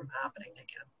that from happening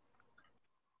again.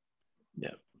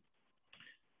 Yeah.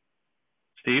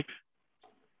 Steve?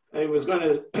 I was going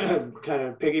to kind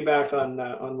of piggyback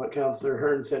on what Councillor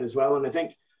Hearn said as well, and I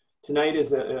think tonight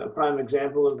is a prime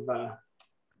example of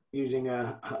using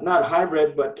not a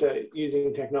hybrid, but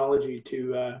using technology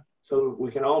to so we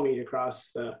can all meet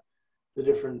across the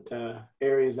different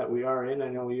areas that we are in. I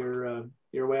know you're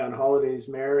away on holidays,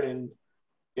 Mayor, and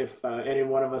if any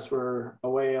one of us were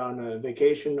away on a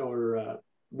vacation or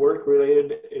work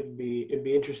related, it'd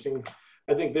be interesting.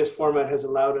 I think this format has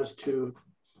allowed us to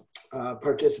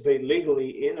participate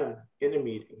legally in a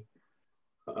meeting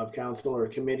of council or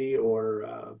committee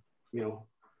or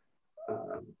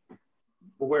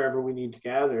wherever we need to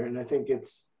gather. And I think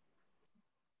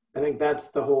that's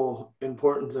the whole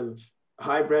importance of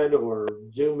hybrid or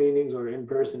Zoom meetings or in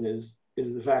person is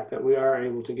the fact that we are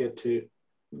able to get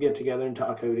together and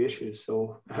talk out issues.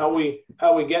 So how we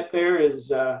get there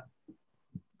is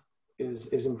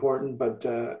important, but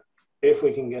if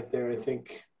we can get there, I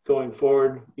think going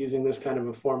forward, using this kind of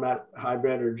a format,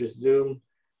 hybrid or just Zoom,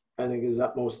 I think is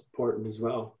utmost important as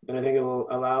well. And I think it will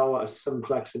allow us some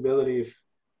flexibility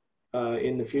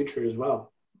in the future as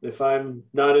well. If I'm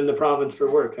not in the province for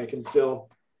work, I can still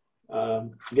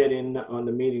get in on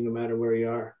the meeting no matter where you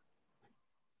are.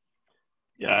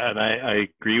 Yeah, and I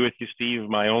agree with you, Steve.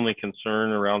 My only concern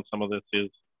around some of this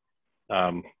is,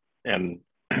 and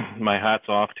my hat's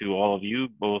off to all of you,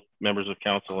 both members of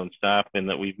council and staff, in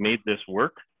that we've made this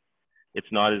work.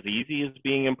 It's not as easy as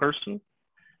being in person,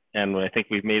 and I think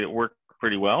we've made it work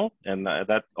pretty well, and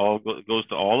that all goes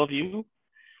to all of you.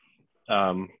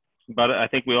 But I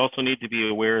think we also need to be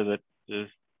aware that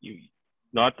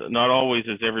not always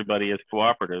is everybody as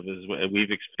cooperative as we've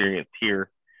experienced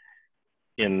here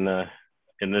in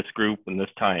this group and this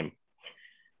time.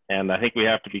 And I think we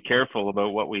have to be careful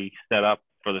about what we set up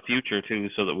for the future too,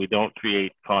 so that we don't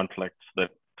create conflicts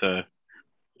that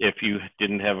if you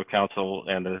didn't have a council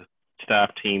and a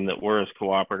staff team that were as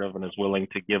cooperative and as willing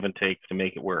to give and take to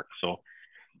make it work. So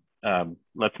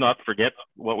let's not forget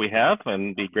what we have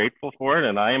and be grateful for it.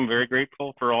 And I am very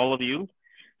grateful for all of you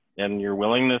and your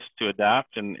willingness to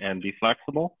adapt and be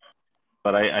flexible.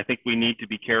 But I think we need to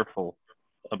be careful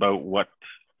about what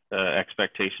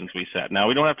expectations we set. Now,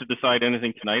 we don't have to decide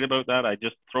anything tonight about that. I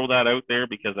just throw that out there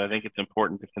because I think it's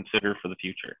important to consider for the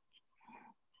future.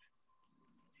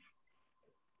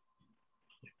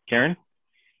 Karen?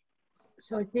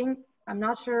 So I think, I'm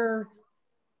not sure.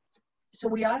 So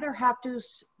we either have to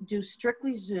do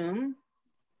strictly Zoom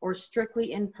or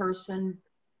strictly in person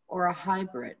or a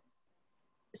hybrid.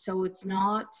 So it's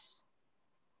not,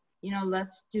 you know,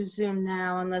 let's do Zoom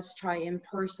now and let's try in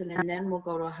person and then we'll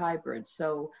go to a hybrid.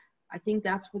 So I think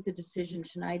that's what the decision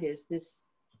tonight is. This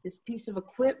piece of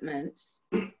equipment,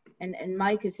 and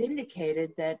Mike has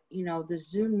indicated that, you know, the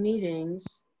Zoom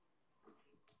meetings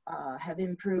have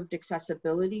improved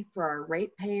accessibility for our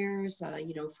ratepayers,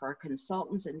 you know, for our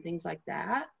consultants and things like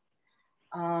that.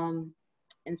 And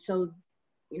so,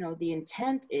 you know, the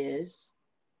intent is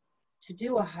to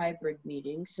do a hybrid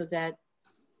meeting so that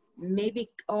maybe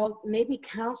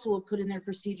council will put in their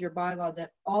procedure bylaw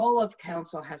that all of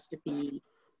council has to be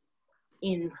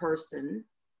in person,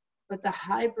 but the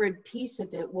hybrid piece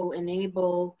of it will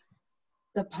enable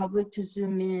the public to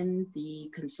Zoom in,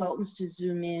 the consultants to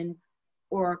Zoom in,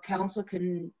 or council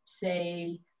can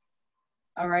say,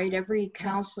 all right, every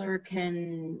councillor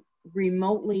can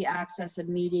remotely access a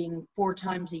meeting 4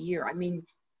 times a year. I mean,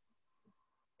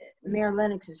 Mayor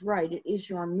Lennox is right. It is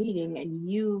your meeting and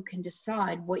you can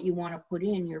decide what you want to put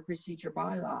in your procedure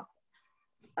bylaw.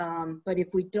 But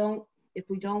if we don't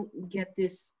get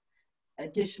this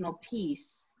additional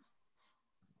piece,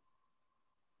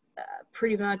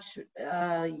 pretty much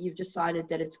you've decided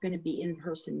that it's going to be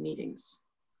in-person meetings.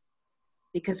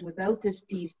 Because without this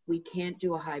piece, we can't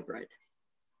do a hybrid.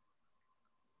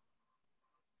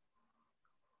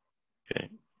 Okay.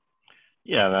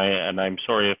 Yeah, and I'm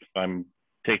sorry if I'm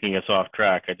taking us off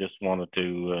track. I just wanted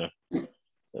to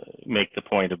make the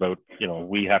point about, you know,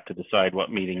 we have to decide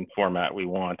what meeting format we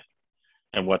want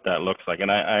and what that looks like. And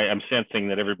I'm sensing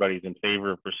that everybody's in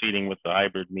favor of proceeding with the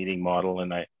hybrid meeting model,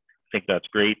 and I think that's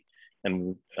great.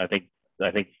 And I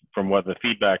think from what the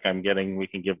feedback I'm getting, we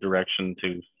can give direction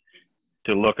to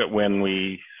look at when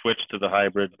we switch to the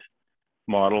hybrid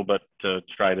model, but to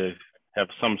try to have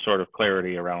some sort of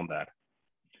clarity around that.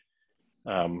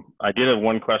 I did have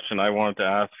one question I wanted to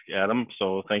ask Adam,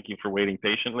 so thank you for waiting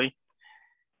patiently.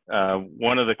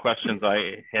 One of the questions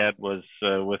I had was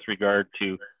with regard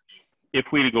to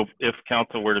if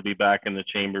council were to be back in the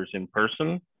chambers in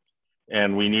person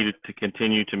and we needed to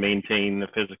continue to maintain the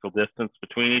physical distance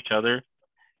between each other,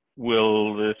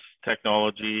 will this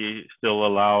technology still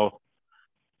allow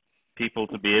people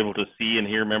to be able to see and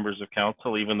hear members of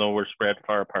council even though we're spread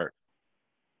far apart?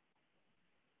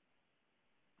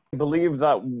 I believe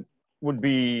that would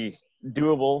be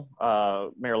doable,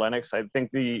 Mayor Lennox. I think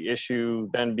the issue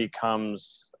then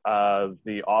becomes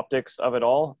the optics of it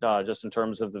all, just in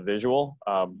terms of the visual,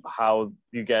 how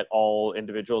you get all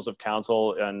individuals of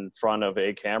council in front of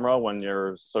a camera when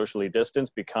you're socially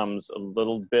distanced becomes a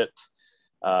little bit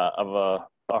of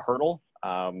a hurdle,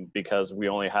 because we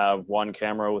only have one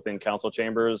camera within council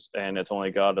chambers and it's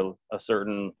only got a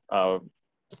certain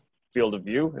field of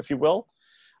view, if you will.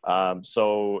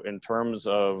 So in terms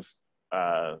of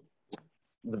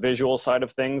the visual side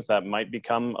of things, that might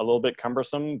become a little bit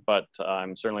cumbersome, but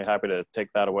I'm certainly happy to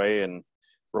take that away and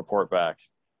report back.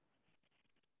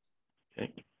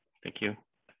 Okay, thank you.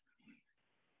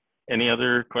 Any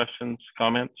other questions,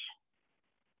 comments?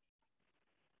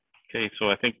 Okay,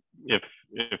 so I think if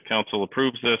council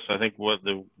approves this, I think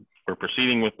we're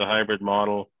proceeding with the hybrid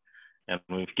model, and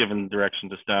we've given direction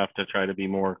to staff to try to be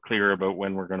more clear about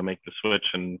when we're going to make the switch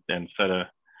and set a,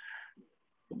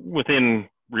 within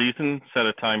reason, set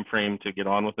a time frame to get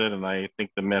on with it. And I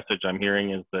think the message I'm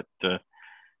hearing is that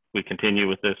we continue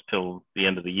with this till the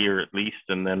end of the year at least,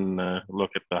 and then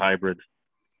look at the hybrid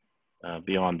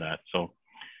beyond that. So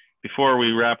Before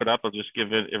we wrap it up, I'll just give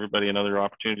everybody another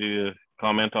opportunity to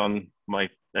comment on my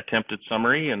attempted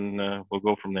summary, and we'll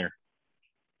go from there.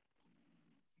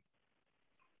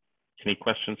 Any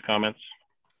questions, comments?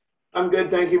 I'm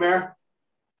good, thank you, Mayor.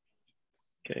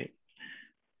 Okay.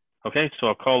 Okay, so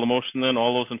I'll call the motion then.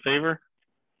 All those in favor?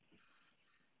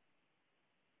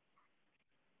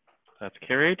 That's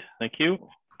carried. Thank you.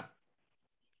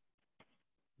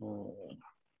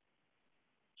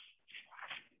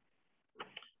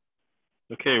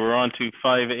 Okay, we're on to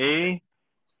 5A.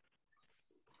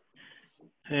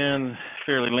 And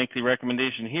fairly lengthy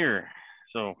recommendation here.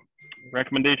 So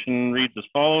recommendation reads as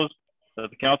follows: that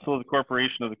the Council of the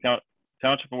Corporation of the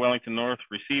Township of Wellington North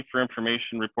receive for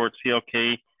information report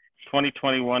CLK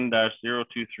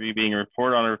 2021-023 being a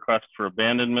report on a request for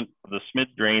abandonment of the Smith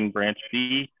Drain Branch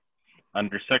B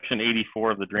under Section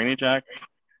 84 of the Drainage Act,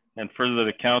 and further that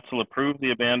the Council approve the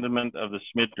abandonment of the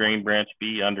Smith Drain Branch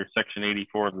B under Section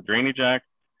 84 of the Drainage Act,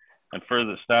 and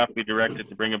further that staff be directed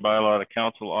to bring a bylaw to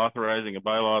Council authorizing a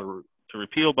bylaw to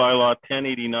repeal bylaw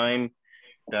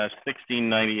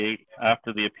 1089-1698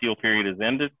 after the appeal period is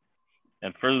ended,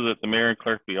 and further that the mayor and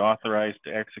clerk be authorized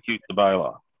to execute the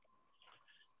bylaw.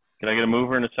 Can I get a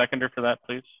mover and a seconder for that,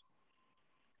 please?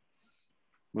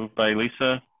 Moved by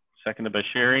Lisa, seconded by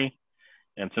Sherry.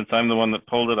 And since I'm the one that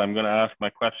pulled it, I'm going to ask my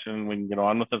question. We can get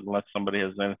on with it unless somebody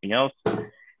has anything else.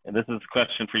 And this is a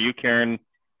question for you, Karen.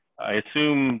 I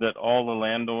assume that all the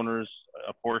landowners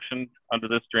apportioned under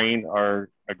this drain are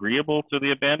agreeable to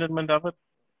the abandonment of it?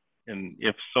 And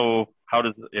if so,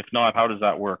 if not, how does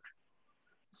that work?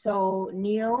 So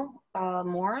Neil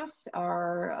Morris,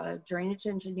 our drainage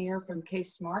engineer from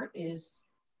K-Smart,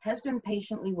 has been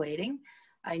patiently waiting.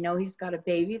 I know he's got a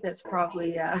baby that's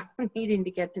probably needing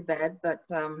to get to bed, but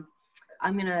I'm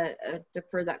going to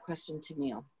defer that question to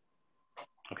Neil.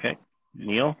 Okay,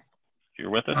 Neil, if you're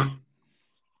with us.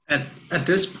 At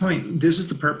this point, this is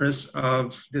the purpose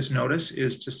of this notice,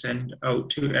 is to send out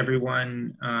to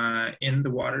everyone in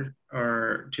the water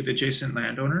or to the adjacent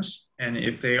landowners. And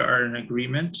if they are in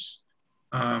agreement,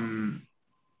 the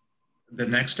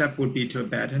next step would be to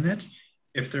abandon it.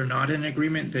 If they're not in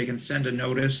agreement, they can send a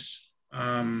notice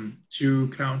to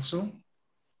council,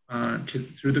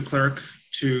 through the clerk,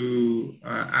 to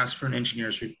ask for an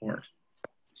engineer's report.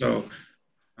 So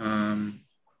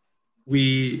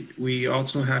we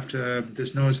also have to,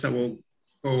 this notice that will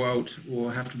go out will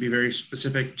have to be very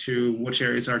specific to which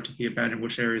areas are to be abandoned,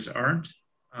 which areas aren't.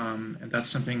 And that's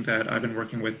something that I've been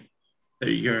working with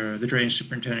the drainage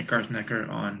superintendent, Garth Necker,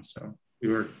 on. So we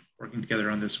were working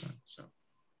together on this one. So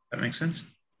that makes sense?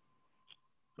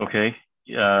 Okay.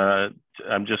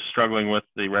 I'm just struggling with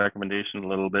the recommendation a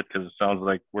little bit because it sounds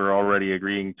like we're already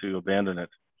agreeing to abandon it.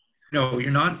 No,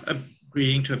 you're not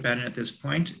agreeing to abandon at this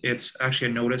point. It's actually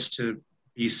a notice to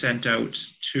be sent out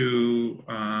to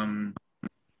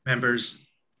members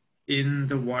in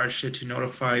the watershed to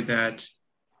notify that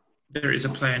there is a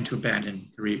plan to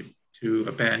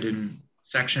abandon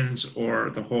sections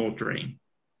or the whole drain.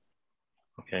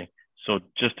 Okay. So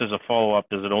just as a follow-up,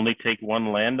 does it only take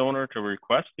one landowner to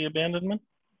request the abandonment?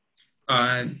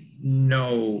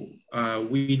 No,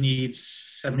 we need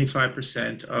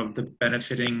 75% of the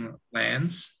benefiting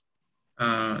lands,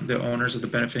 the owners of the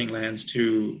benefiting lands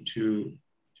to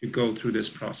go through this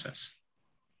process.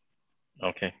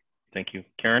 Okay, thank you.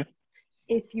 Karen?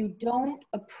 If you don't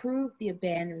approve the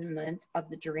abandonment of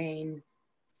the drain,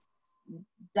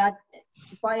 that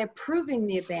by approving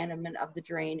the abandonment of the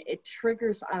drain, it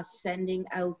triggers us sending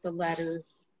out the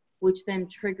letters, which then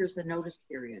triggers a notice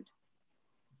period.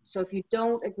 So if you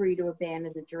don't agree to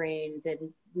abandon the drain,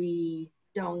 then we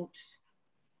don't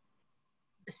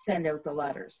send out the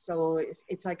letters. So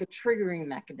it's like a triggering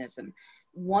mechanism.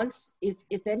 Once,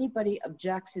 if anybody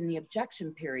objects in the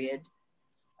objection period,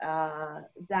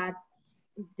 then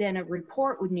a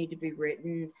report would need to be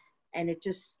written, and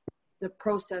the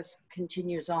process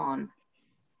continues on.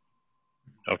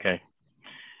 Okay.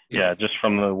 Yeah, just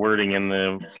from the wording in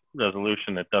the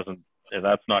resolution,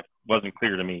 wasn't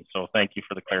clear to me. So thank you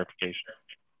for the clarification.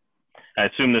 I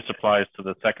assume this applies to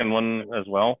the second one as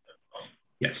well?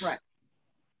 Yes. Right.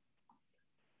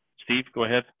 Steve, go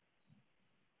ahead.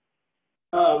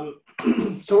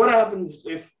 So what happens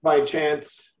if by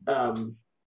chance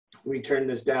we turn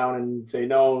this down and say,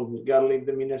 no, we got to leave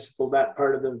that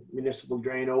part of the municipal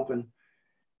drain open,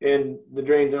 and the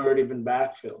drain's already been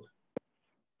backfilled?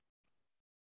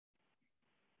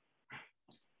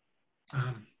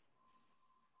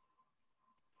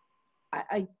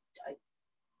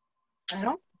 I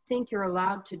don't think you're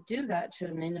allowed to do that to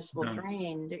a municipal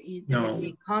drain. There would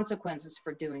be consequences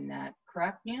for doing that,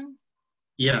 correct, Neil?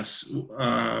 Yes,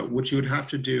 what you would have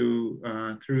to do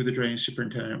through the drainage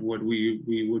superintendent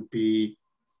we would be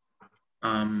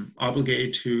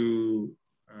obligated to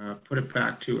put it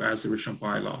back to as the original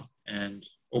bylaw and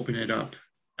open it up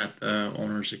at the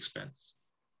owner's expense.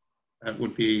 That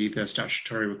would be the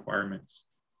statutory requirements.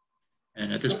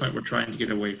 And at this point, we're trying to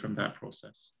get away from that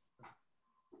process.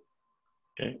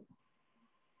 Okay.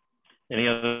 Any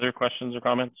other questions or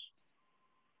comments?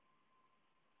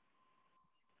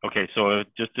 Okay, so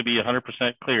just to be 100%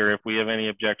 clear, if we have any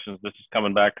objections, this is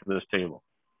coming back to this table.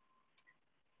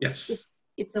 Yes.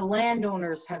 If the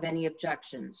landowners have any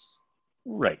objections.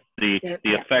 Right, the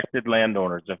affected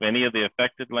landowners. If any of the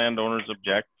affected landowners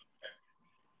object,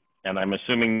 and I'm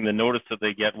assuming the notice that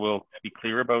they get will be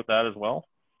clear about that as well?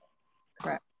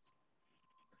 Correct.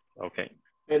 Okay.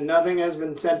 And nothing has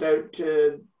been sent out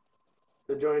to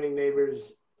the adjoining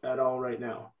neighbors at all right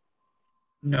now?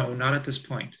 No, not at this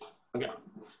point. Okay.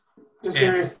 Just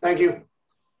curious, thank you.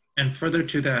 And further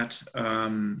to that,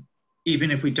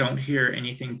 even if we don't hear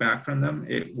anything back from them,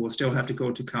 it will still have to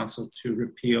go to council to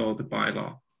repeal the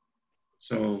bylaw.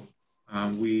 So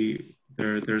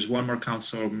there's one more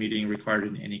council meeting required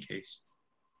in any case.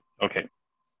 Okay.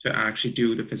 To actually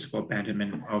do the physical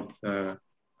abandonment of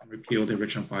repeal the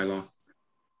original bylaw.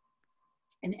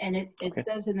 And it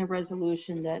says in the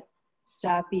resolution that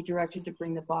staff be directed to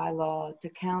bring the bylaw to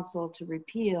council to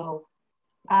repeal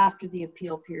after the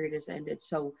appeal period is ended.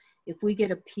 So if we get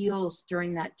appeals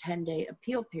during that 10-day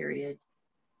appeal period,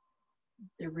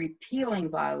 the repealing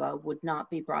bylaw would not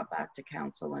be brought back to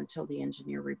council until the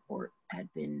engineer report had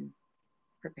been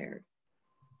prepared.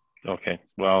 Okay,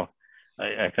 well,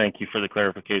 I thank you for the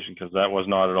clarification because that was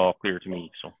not at all clear to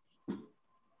me. So,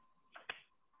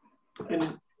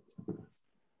 and,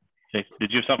 okay,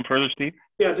 did you have something further, Steve?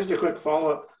 Yeah, just a quick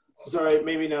follow-up. Sorry,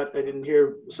 maybe not, I didn't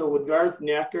hear. So would Garth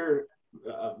Necker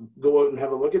go out and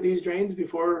have a look at these drains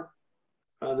before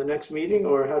the next meeting,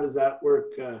 or how does that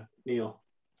work, Neil?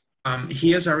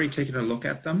 He has already taken a look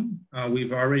at them.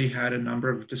 We've already had a number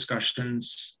of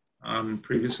discussions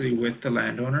previously with the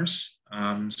landowners.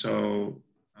 So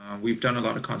we've done a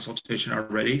lot of consultation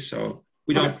already. So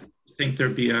we don't think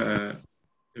there'd be an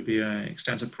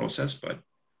extensive process, but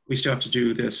we still have to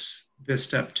do this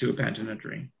step to abandon a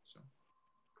drain. So.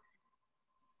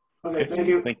 Okay, thank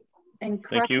you. And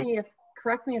correct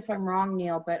me if I'm wrong,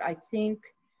 Neil, but I think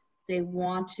they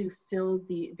want to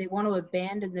they want to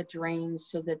abandon the drains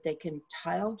so that they can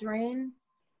tile drain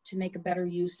to make a better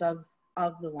use of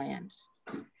the land.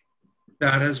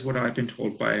 That is what I've been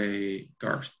told by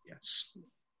Garth, yes.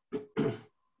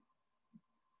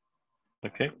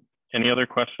 Okay, any other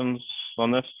questions on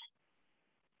this?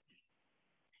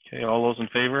 Okay, all those in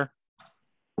favor?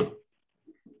 That's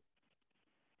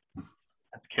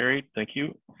carried, thank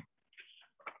you.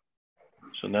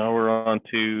 So now we're on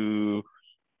to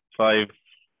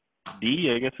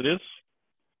 5D, I guess it is.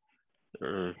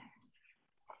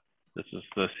 This is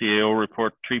the CAO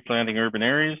report, tree planting urban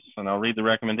areas, and I'll read the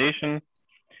recommendation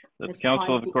that the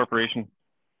Council of the Corporation.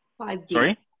 5D.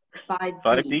 Sorry? 5D.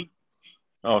 5D?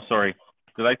 Oh, sorry.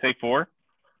 Did I say 4?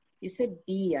 You said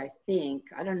B, I think.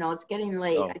 I don't know. It's getting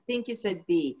late. Oh. I think you said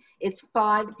B. It's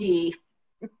 5D.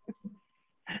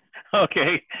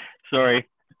 Okay, sorry.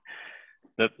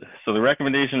 So the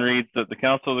recommendation reads that the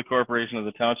Council of the Corporation of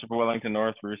the Township of Wellington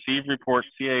North receive report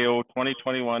CAO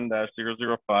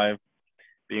 2021-005,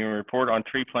 being a report on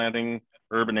tree planting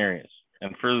urban areas.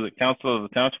 And further, the Council of the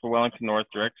Township of Wellington North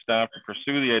directs staff to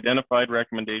pursue the identified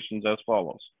recommendations as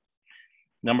follows.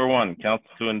 Number 1, Council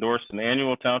to endorse an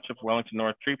annual Township of Wellington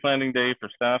North tree planting day for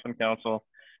staff and council,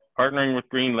 partnering with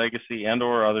Green Legacy and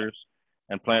or others,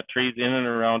 and plant trees in and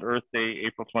around Earth Day,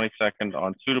 April 22nd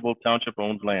on suitable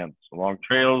township-owned lands, along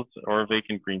trails or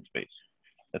vacant green space,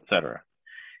 etc.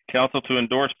 Council to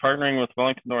endorse partnering with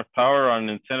Wellington North Power on an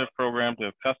incentive program to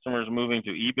have customers moving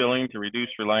to e-billing to reduce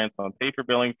reliance on paper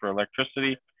billing for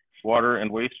electricity, water, and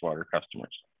wastewater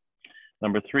customers.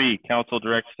 Number 3, Council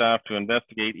directs staff to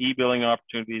investigate e-billing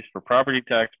opportunities for property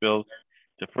tax bills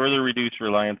to further reduce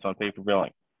reliance on paper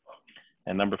billing.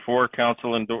 And number 4,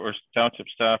 Council endorse township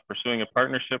staff pursuing a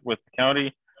partnership with the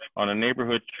county on a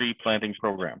neighborhood tree planting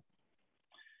program.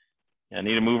 I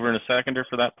need a mover and a seconder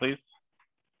for that, please.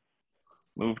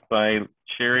 Moved by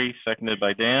Sherry, seconded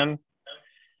by Dan.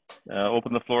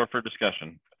 Open the floor for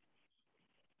discussion.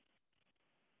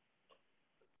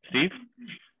 Steve?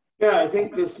 Yeah, I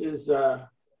think this is a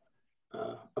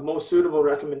most suitable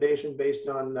recommendation based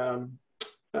on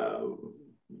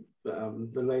the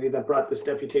lady that brought this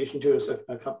deputation to us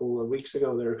a couple of weeks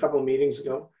ago, a couple of meetings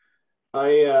ago.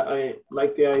 I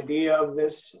like the idea of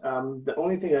this. The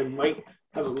only thing I might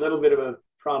have a little bit of a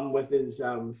problem with is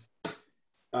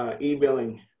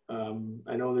e-billing.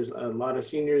 I know there's a lot of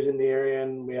seniors in the area,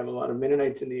 and we have a lot of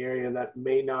Mennonites in the area that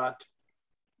may not,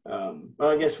 well,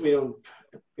 I guess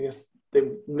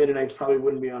the Mennonites probably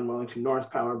wouldn't be on Wellington North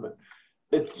Power, but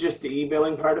it's just the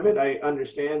e-billing part of it. I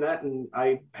understand that, and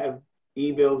I have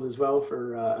e-bills as well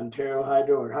for Ontario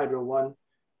Hydro or Hydro One.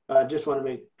 Just want to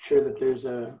make sure that there's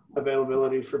a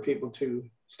availability for people to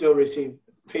still receive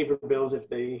paper bills if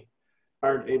they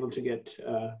aren't able to get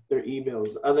their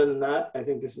e-bills. Other than that, I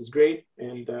think this is great,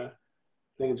 and I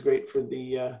think it's great for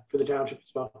the township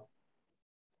as well.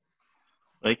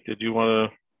 Mike, did you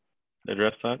want to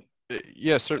address that?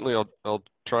 Yeah, certainly. I'll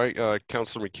try.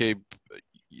 Councillor McCabe,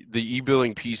 the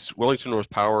e-billing piece, Wellington North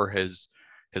Power has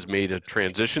made a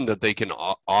transition that they can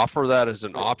offer that as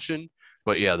an option.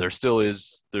 But yeah, there still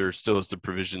is the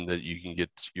provision that you can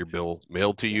get your bill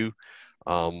mailed to you.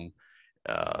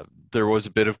 There was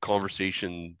a bit of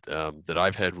conversation that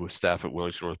I've had with staff at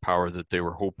Wellington North Power that they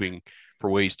were hoping for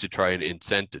ways to try and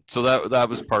incent it. So that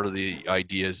was part of the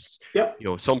ideas. Yep. You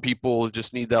know, some people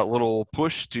just need that little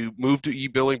push to move to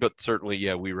e-billing, but certainly,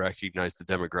 yeah, we recognize the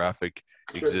demographic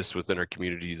exists within our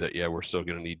community that, yeah, we're still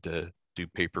going to need to do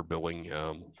paper billing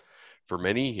for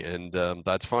many, and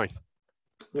that's fine.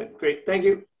 Yeah, great, thank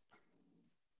you.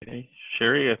 Okay.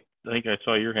 Sherry, I think I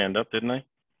saw your hand up, didn't I?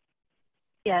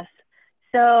 Yes.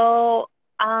 So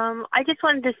I just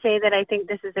wanted to say that I think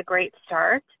this is a great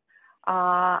start.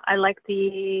 I like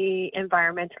the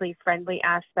environmentally friendly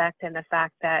aspect and the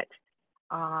fact that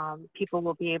people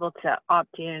will be able to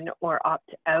opt in or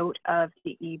opt out of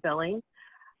the e-billing.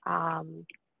 I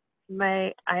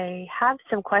have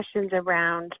some questions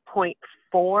around point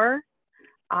 4,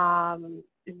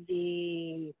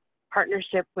 the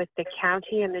partnership with the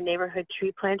county and the neighborhood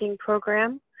tree planting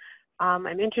program.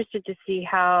 I'm interested to see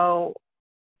how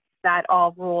that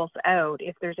all rolls out,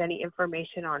 if there's any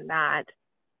information on that.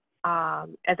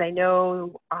 As I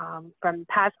know from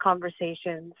past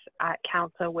conversations at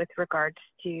council with regards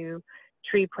to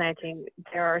tree planting,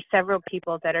 there are several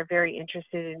people that are very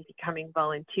interested in becoming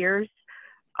volunteers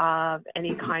of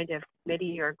any kind of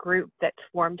committee or group that's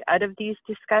formed out of these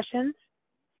discussions.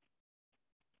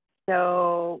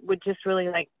 So would just really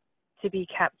like to be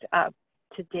kept up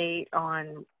to date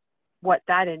on what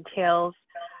that entails.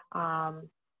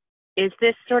 Is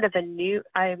this sort of a new,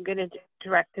 I'm going to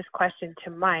direct this question to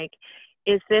Mike,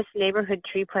 is this neighborhood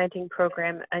tree planting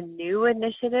program a new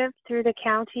initiative through the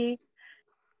county?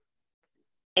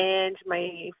 And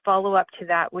my follow-up to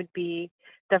that would be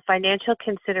the financial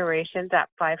considerations at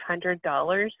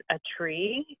 $500 a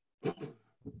tree.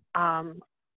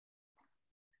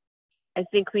 I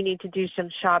think we need to do some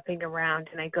shopping around,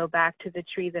 and I go back to the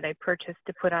tree that I purchased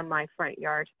to put on my front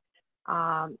yard.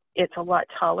 It's a lot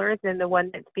taller than the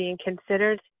one that's being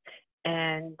considered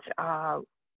and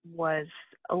was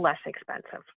less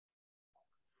expensive.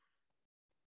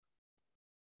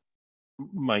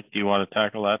 Mike, do you want to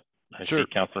tackle that? I Sure.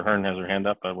 see Councillor Hearn has her hand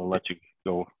up. I will let you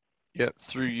go. Yeah,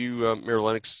 through you, Mayor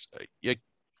Lennox. Yeah,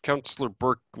 Councillor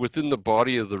Burke, within the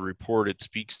body of the report, it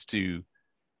speaks to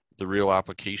the real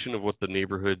application of what the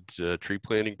neighborhood tree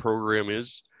planting program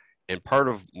is. And part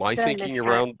of my thinking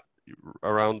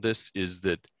around this is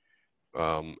that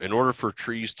in order for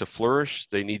trees to flourish,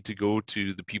 they need to go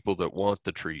to the people that want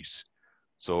the trees.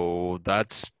 So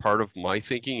that's part of my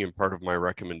thinking, and part of my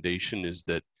recommendation is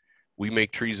that we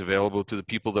make trees available to the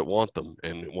people that want them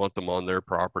and want them on their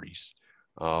properties.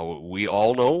 We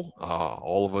all know,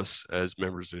 all of us as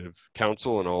members of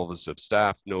council and all of us of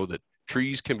staff know that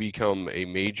trees can become a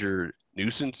major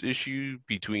nuisance issue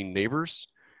between neighbors.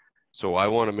 So I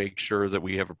want to make sure that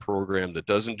we have a program that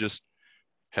doesn't just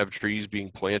have trees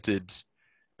being planted,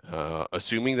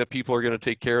 assuming that people are going to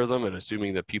take care of them and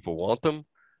assuming that people want them.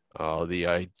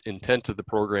 The intent of the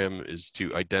program is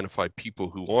to identify people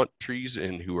who want trees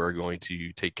and who are going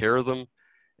to take care of them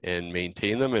and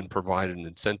maintain them and provide an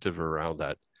incentive around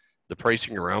that. The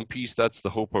pricing around piece, that's the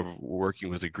hope of working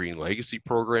with a Green Legacy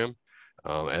program.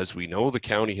 As we know, the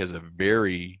county has a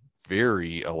very,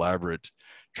 very elaborate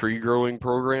tree growing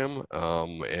program,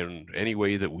 and any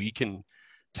way that we can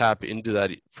tap into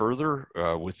that further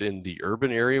within the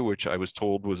urban area, which I was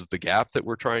told was the gap that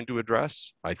we're trying to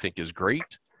address, I think is great.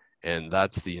 And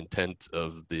that's the intent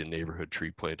of the neighborhood tree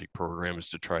planting program,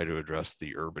 is to try to address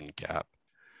the urban gap.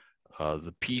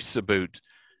 The piece about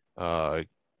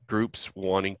groups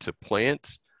wanting to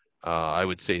plant, I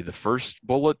would say the first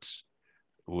bullet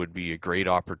would be a great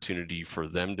opportunity for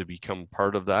them to become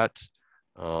part of that.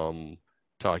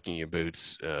 Talking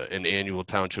about an annual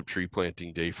township tree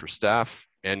planting day for staff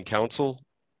and council.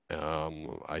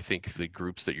 I think the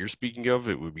groups that you're speaking of,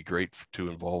 it would be great to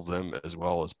involve them as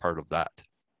well as part of that.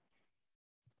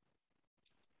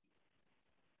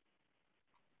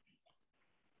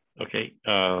 Okay,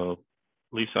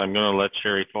 Lisa, I'm going to let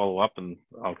Sherry follow up and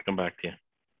I'll come back to you.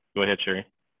 Go ahead, Sherry.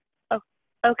 Oh,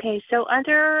 okay, so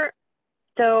under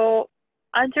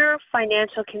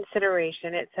financial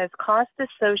consideration, it says costs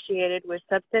associated with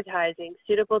subsidizing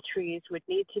suitable trees would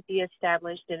need to be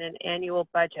established in an annual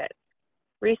budget.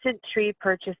 Recent tree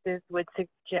purchases would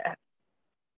suggest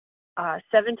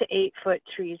 7 to 8 foot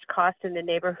trees cost in the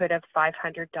neighborhood of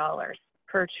 $500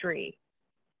 per tree.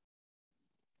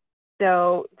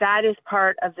 So that is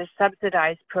part of the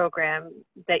subsidized program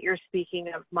that you're speaking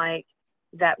of, Mike,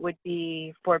 that would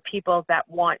be for people that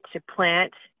want to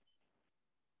plant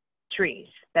trees,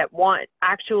 that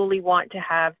actually want to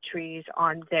have trees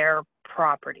on their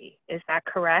property. Is that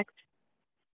correct?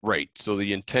 Right. So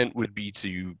the intent would be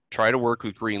to try to work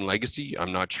with Green Legacy.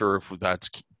 I'm not sure if that's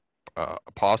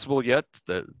possible yet.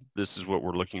 That this is what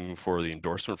we're looking for, the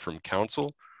endorsement from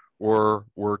council, or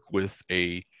work with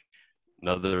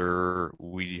another.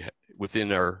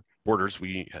 Within our borders,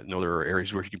 we know there are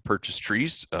areas where you can purchase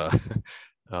trees,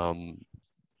 and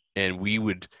we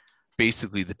would.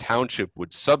 Basically, the township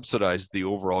would subsidize the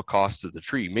overall cost of the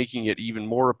tree, making it even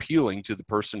more appealing to the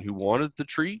person who wanted the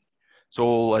tree.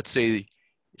 So let's say,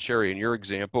 Sherry, in your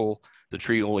example, the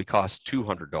tree only costs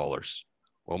 $200.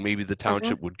 Well, maybe the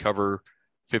township would cover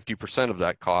 50% of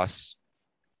that cost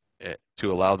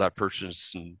to allow that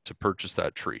person to purchase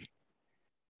that tree.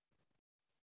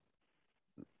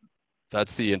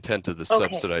 That's the intent of the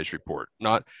subsidized report.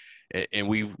 And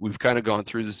we've kind of gone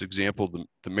through this example.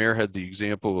 The mayor had the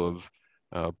example of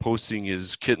posting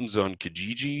his kittens on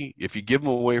Kijiji. If you give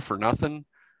them away for nothing,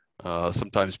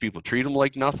 sometimes people treat them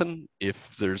like nothing.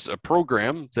 If there's a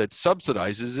program that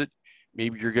subsidizes it,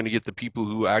 maybe you're going to get the people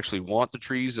who actually want the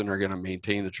trees and are going to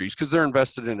maintain the trees because they're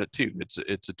invested in it too.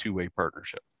 It's a two-way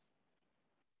partnership.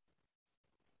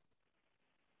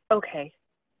 Okay.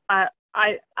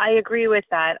 I agree with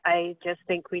that. I just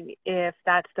think if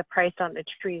that's the price on the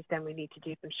trees, then we need to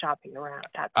do some shopping around.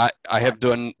 I have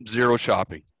done zero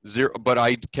shopping, but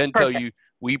I can tell you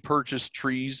we purchased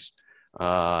trees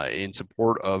in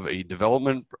support of a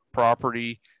development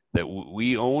property that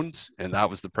we owned, and that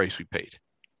was the price we paid.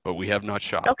 But we have not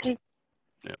shopped. Okay.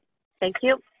 Yeah. Thank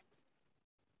you.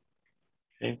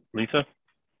 Okay, Lisa?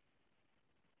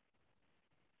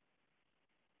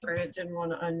 Sorry, I didn't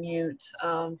want to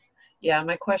unmute. Yeah,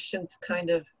 my questions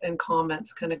and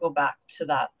comments kind of go back to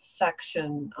that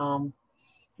section.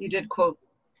 You did quote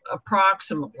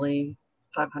approximately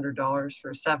 $500 for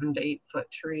a 7 to 8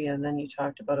 foot tree, and then you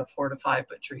talked about a 4 to 5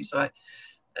 foot tree. So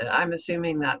I'm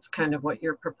assuming that's kind of what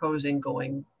you're proposing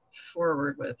going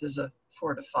forward with, is a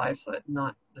 4 to 5 foot,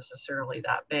 not necessarily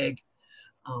that big.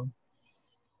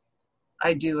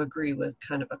 I do agree with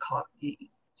kind of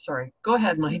sorry, go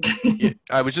ahead, Mike. Yeah,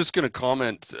 I was just going to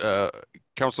comment,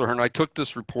 Councillor Hearn, I took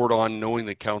this report on knowing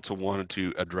that council wanted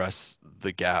to address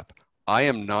the gap. I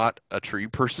am not a tree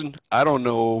person. I don't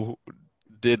know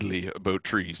diddly about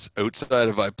trees outside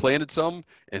of I planted some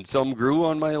and some grew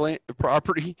on my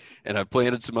property, and I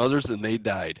planted some others and they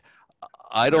died.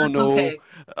 I don't know.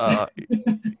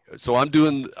 So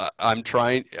I'm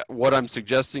trying, what I'm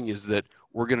suggesting is that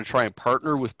we're going to try and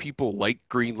partner with people like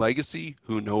Green Legacy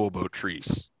who know about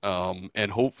trees. And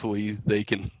hopefully they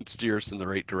can steer us in the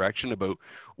right direction about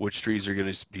which trees are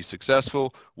going to be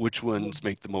successful, which ones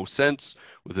make the most sense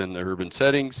within the urban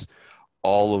settings,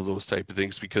 all of those type of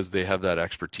things, because they have that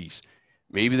expertise.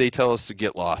 Maybe they tell us to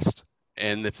get lost.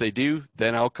 And if they do,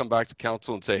 then I'll come back to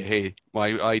council and say, hey,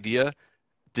 my idea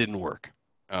didn't work.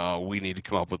 We need to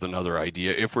come up with another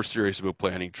idea if we're serious about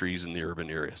planting trees in the urban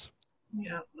areas.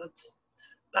 Yeah,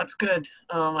 that's good.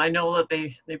 I know that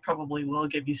they probably will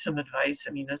give you some advice.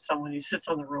 I mean, as someone who sits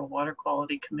on the Rural Water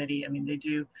Quality Committee, I mean,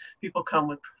 people come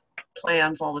with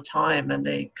plans all the time and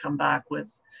they come back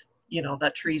with,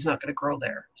 that tree's not going to grow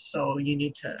there. So you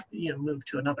need to, move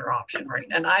to another option, right?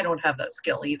 And I don't have that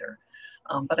skill either.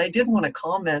 But I did want to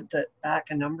comment that back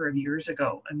a number of years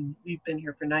ago, I mean, we've been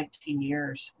here for 19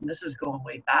 years, and this is going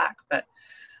way back, but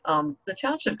the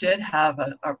township did have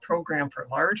a program for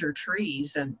larger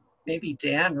trees, and maybe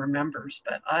Dan remembers,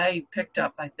 but I picked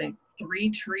up, I think,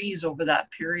 3 trees over that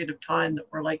period of time that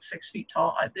were like 6 feet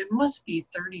tall. They must be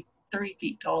 30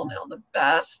 feet tall now, the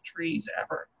best trees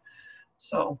ever.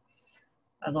 So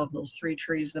I love those 3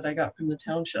 trees that I got from the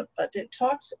township. But it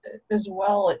talks as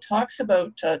well, it talks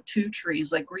about 2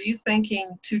 trees. Like, were you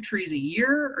thinking 2 trees a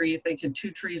year? Or are you thinking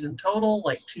 2 trees in total,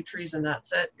 like 2 trees and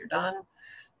that's it, you're done?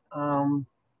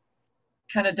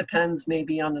 Kind of depends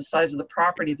maybe on the size of the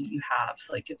property that you have.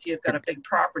 Like if you've got a big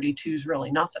property, 2 is really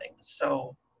nothing.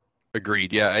 So.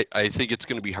 Agreed. Yeah, I think it's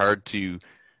going to be hard to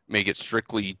make it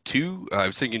strictly 2. I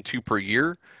was thinking 2 per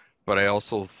year, but I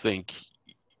also think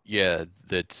yeah,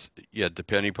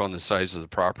 depending upon the size of the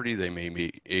property, they may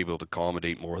be able to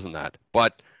accommodate more than that.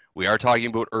 But we are talking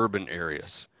about urban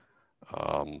areas.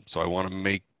 So I want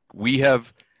to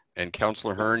and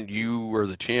Councillor Hearn, you were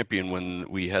the champion when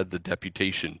we had the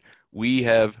deputation. We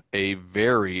have a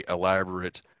very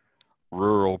elaborate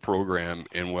rural program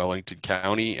in Wellington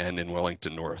County and in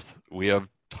Wellington North. We have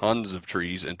tons of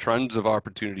trees and tons of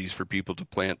opportunities for people to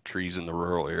plant trees in the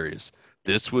rural areas.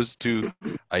 This was to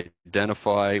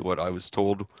identify what I was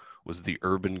told was the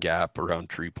urban gap around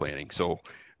tree planting. So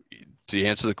to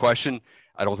answer the question,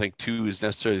 I don't think 2 is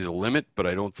necessarily the limit, but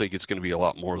I don't think it's going to be a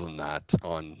lot more than that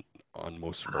on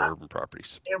most of our urban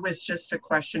properties. It was just a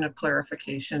question of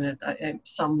clarification.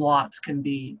 Some lots can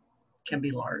be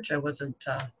large. I wasn't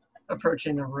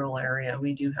approaching the rural area.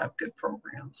 We do have good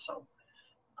programs. So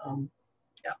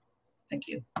yeah, thank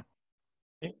you.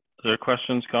 Okay. Are there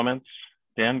questions, comments?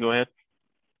 Dan, go ahead.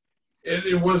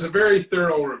 It was a very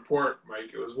thorough report,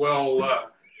 Mike. It was well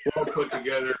put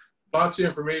together. Lots of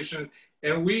information.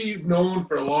 And we've known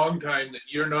for a long time that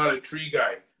you're not a tree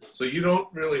guy, so you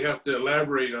don't really have to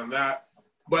elaborate on that.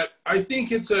 But I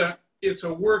think it's a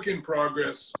work in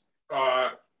progress.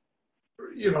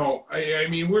 You know, I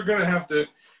mean, we're going to have to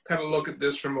kind of look at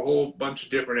this from a whole bunch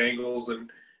of different angles and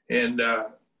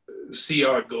see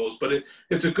how it goes. But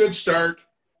it's a good start,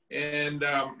 and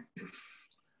I'm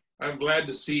glad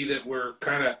to see that we're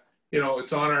kind of, you know,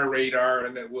 it's on our radar,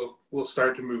 and that we'll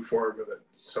start to move forward with it.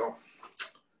 So.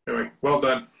 Anyway, well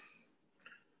done.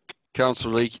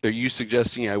 Councillor Lake, are you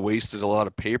suggesting I wasted a lot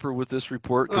of paper with this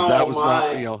report? Because that was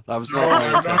not, you know, that was not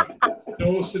my intent.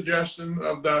 No suggestion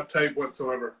of that type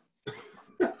whatsoever.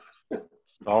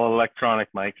 All electronic,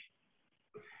 Mike.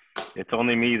 It's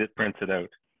only me that prints it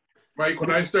out. Mike, when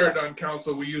I started on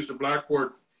council, we used a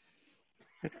blackboard.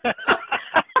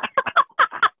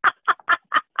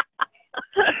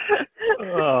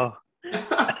 Oh.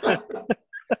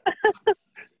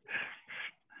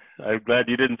 I'm glad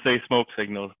you didn't say smoke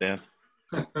signals, Dan.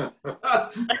 That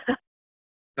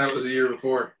was the year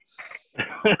before.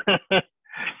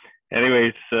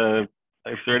 Anyways,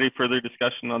 is there any further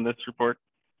discussion on this report?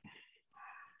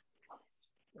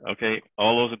 Okay,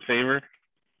 all those in favor?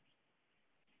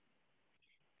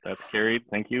 That's carried,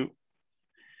 thank you.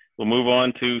 We'll move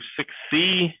on to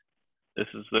 6C. This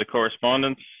is the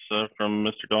correspondence from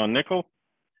Mr. Don Nickel.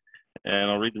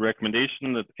 And I'll read the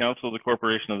recommendation that the Council of the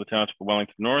Corporation of the Township of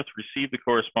Wellington North receive the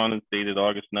correspondence dated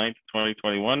August 9th,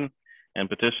 2021 and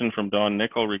petition from Don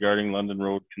Nickel regarding London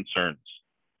Road concerns.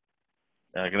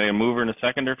 Can I get a mover and a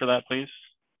seconder for that, please?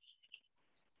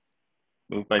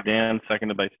 Moved by Dan,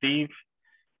 seconded by Steve.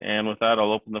 And with that,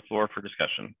 I'll open the floor for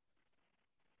discussion.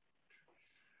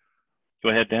 Go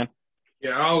ahead, Dan.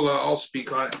 Yeah, I'll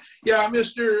speak on it. Yeah,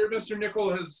 Mr. Nickel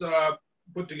has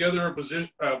put together a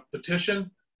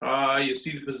petition. You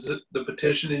see the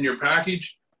petition in your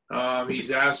package. He's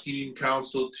asking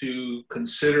council to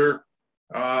consider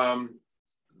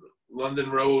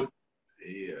London Road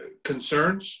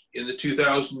concerns in the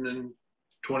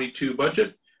 2022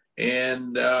 budget,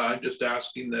 and I'm just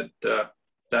asking that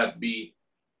that be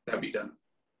done.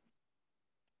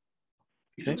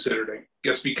 Be considered. I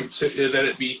guess be considered that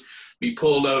it be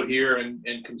pulled out here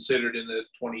and considered in the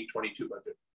 2022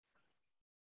 budget.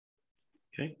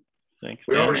 Okay. Thanks.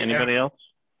 Anybody else?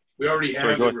 We already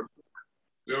have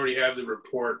the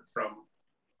report from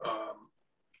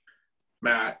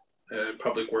Matt,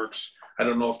 Public Works. I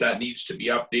don't know if that needs to be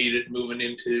updated moving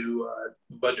into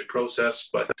the budget process,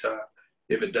 but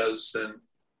if it does, then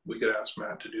we could ask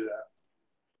Matt to do that.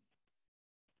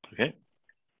 Okay.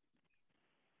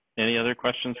 Any other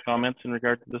questions, comments in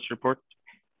regard to this report?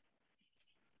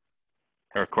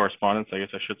 Or correspondence, I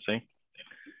guess I should say.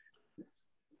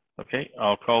 Okay,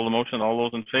 I'll call the motion. All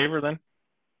those in favor then?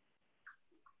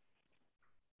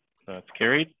 That's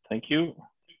carried. Thank you.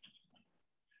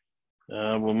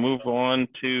 We'll move on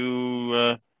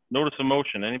to notice of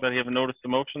motion. Anybody have a notice of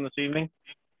motion this evening?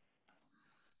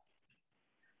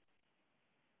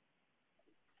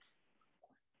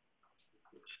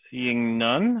 Seeing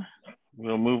none,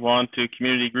 we'll move on to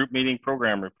community group meeting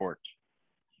program report.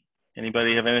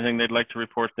 Anybody have anything they'd like to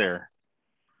report there?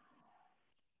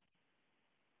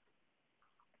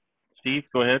 Steve,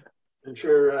 go ahead. I'm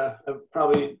sure I've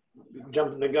probably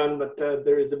jumping the gun, but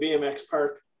there is the BMX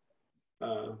park,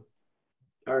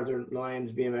 Arthur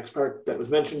Lyons BMX park that was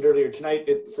mentioned earlier tonight.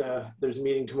 It's there's a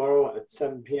meeting tomorrow at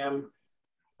 7 p.m.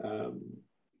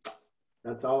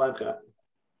 That's all I've got.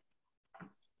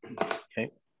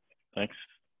 Okay, thanks.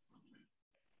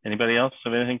 Anybody else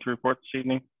have anything to report this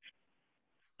evening?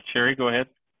 Sherry, go ahead.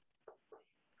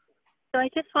 So I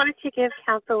just wanted to give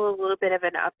council a little bit of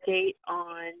an update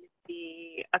on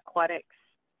the aquatics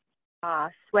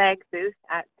swag booth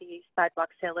at the sidewalk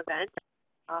sale event.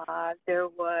 There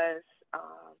was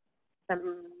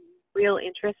some real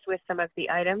interest with some of the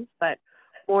items, but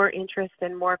more interest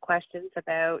and more questions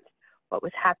about what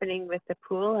was happening with the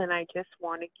pool. And I just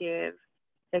want to give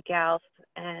the gals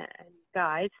and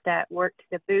guys that worked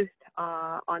the booth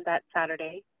on that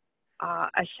Saturday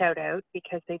a shout out,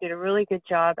 because they did a really good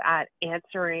job at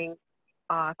answering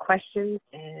questions,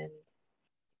 and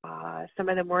some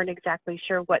of them weren't exactly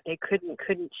sure what they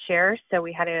couldn't share. So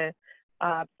we had a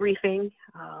briefing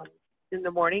in the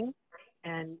morning,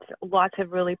 and lots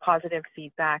of really positive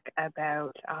feedback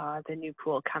about the new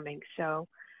pool coming. So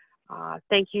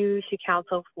thank you to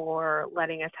council for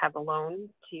letting us have a loan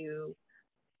to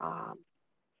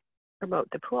promote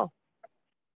the pool.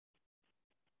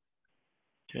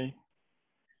 Okay.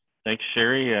 Thanks,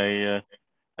 Sherry.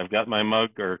 I've got my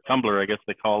mug, or tumbler, I guess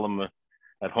they call them,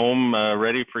 at home,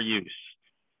 ready for use.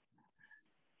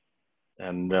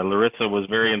 And Larissa was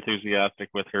very enthusiastic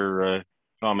with her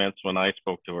comments when I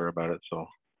spoke to her about it. So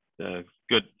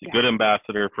good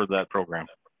ambassador for that program.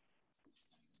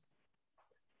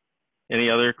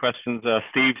 Any other questions?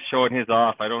 Steve's showing his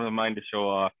off. I don't mind to show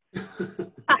off.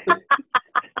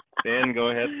 Dan, go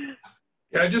ahead.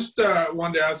 Yeah, I just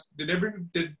wanted to ask,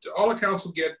 did all the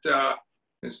council get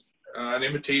an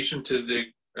invitation to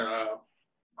the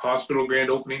hospital grand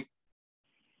opening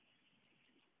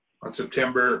on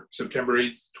September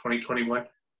 8th, 2021?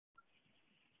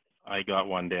 I got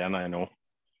one, Dan, I know.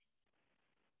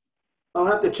 I'll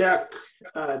have to check,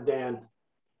 Dan.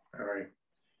 All right.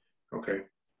 Okay.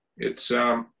 It's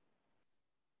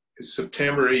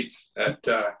September 8th at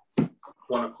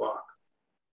 1 o'clock.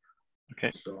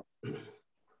 Okay. So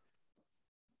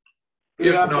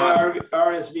You have not,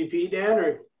 RSVP, Dan,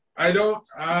 or? I don't,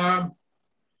 I'm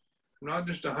not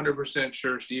just 100%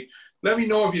 sure, Steve. Let me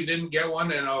know if you didn't get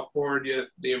one, and I'll forward you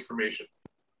the information.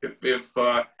 If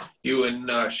you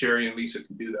and Sherry and Lisa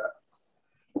can do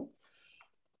that.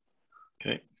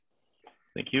 Okay.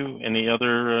 Thank you. Any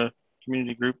other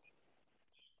community group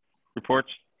reports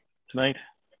tonight?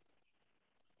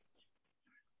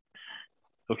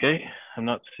 Okay, I'm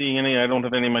not seeing any. I don't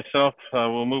have any myself.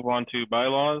 We'll move on to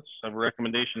bylaws. I have a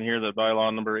recommendation here that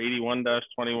bylaw number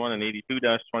 81-21 and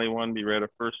 82-21 be read a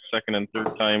first, second, and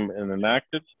third time and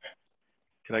enacted.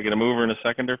 Can I get a mover and a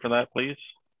seconder for that, please?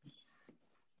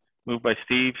 Moved by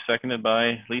Steve, seconded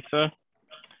by Lisa.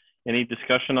 Any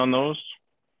discussion on those?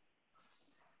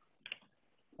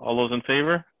 All those in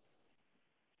favor?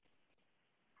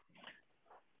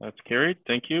 That's carried.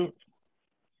 Thank you.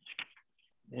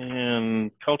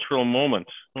 And cultural moment.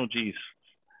 Oh, geez.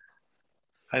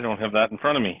 I don't have that in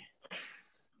front of me.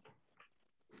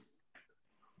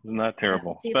 Isn't that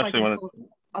terrible? Especially when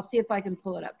I'll see if I can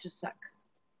pull it up. Just a sec.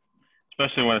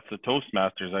 Especially when it's the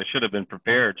Toastmasters. I should have been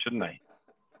prepared, shouldn't I?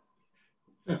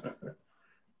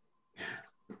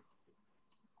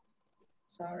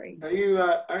 Sorry.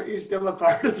 Aren't you still a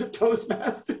part of the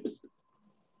Toastmasters?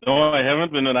 No, I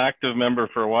haven't been an active member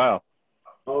for a while.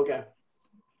 Okay.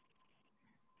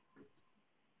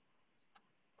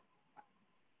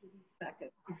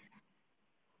 Second.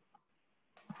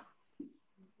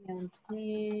 And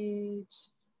page.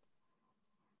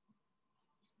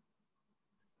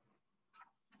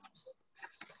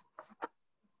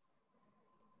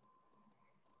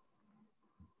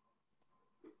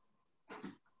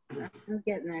 I'm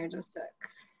getting there, just a sec.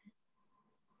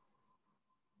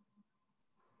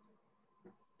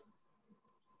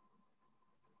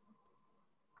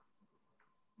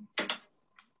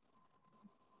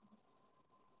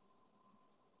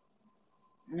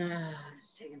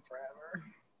 It's taking forever.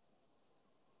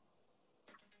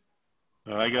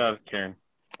 Oh, I got it, Karen.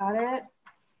 Got it?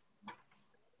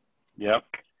 Yep.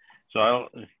 So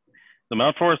the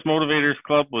Mount Forest Motivators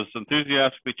Club was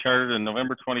enthusiastically chartered on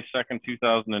November 22nd,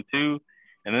 2002,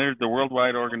 and entered the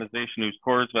worldwide organization whose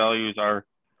core values are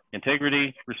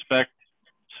integrity, respect,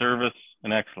 service,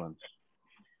 and excellence.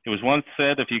 It was once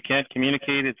said, if you can't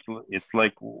communicate, it's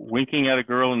like winking at a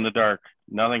girl in the dark.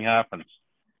 Nothing happens.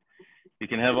 You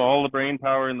can have all the brain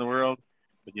power in the world,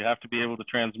 but you have to be able to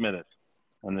transmit it.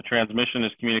 And the transmission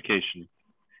is communication.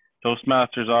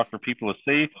 Toastmasters offer people a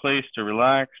safe place to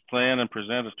relax, plan, and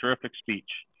present a terrific speech.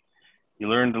 You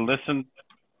learn to listen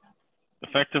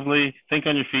effectively, think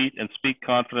on your feet, and speak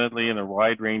confidently in a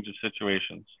wide range of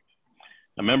situations.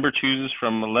 A member chooses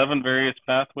from 11 various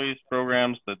pathways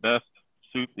programs that best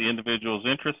suit the individual's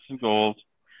interests and goals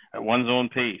at one's own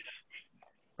pace.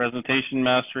 Presentation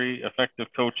mastery, effective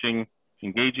coaching,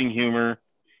 engaging humor,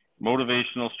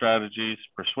 motivational strategies,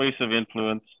 persuasive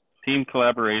influence, team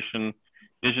collaboration,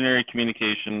 visionary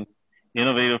communication,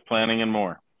 innovative planning, and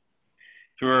more.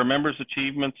 Through our members'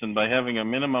 achievements and by having a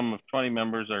minimum of 20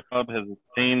 members, our club has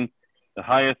obtained the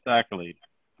highest accolade,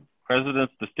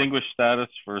 President's Distinguished Status,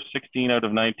 for 16 out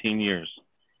of 19 years.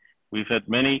 We've had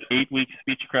many 8-week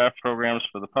speechcraft programs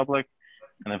for the public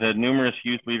and have had numerous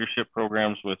youth leadership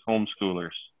programs with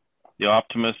homeschoolers, the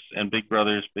Optimists, and Big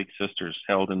Brothers, Big Sisters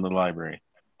held in the library.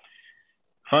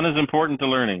 Fun is important to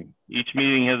learning. Each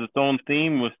meeting has its own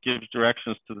theme, which gives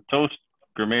directions to the toast,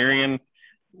 grammarian,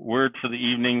 word for the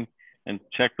evening, and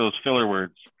check those filler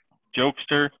words.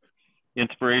 Jokester,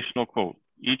 inspirational quote.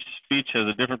 Each speech has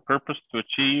a different purpose to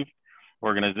achieve: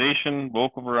 organization,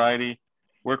 vocal variety,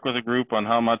 work with a group on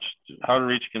how to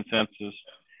reach consensus,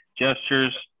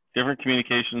 gestures, different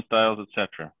communication styles,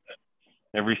 etc.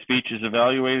 Every speech is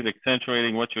evaluated,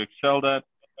 accentuating what you excelled at,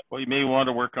 what you may want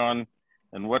to work on,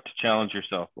 and what to challenge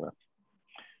yourself with.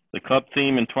 The club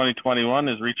theme in 2021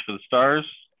 is Reach for the Stars,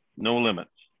 No Limits.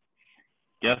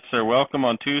 Guests are welcome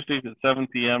on Tuesdays at 7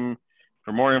 p.m.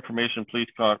 For more information, please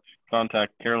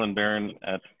contact Carolyn Barron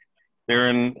at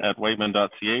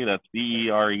whiteman.ca. That's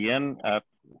BEREN at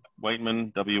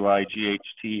Whiteman, WIGHTMAN.ca.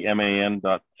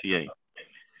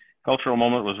 Cultural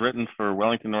Moment was written for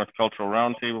Wellington North Cultural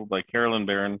Roundtable by Carolyn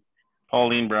Barron,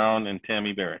 Pauline Brown, and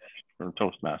Tammy Barrett from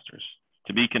Toastmasters.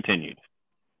 To be continued.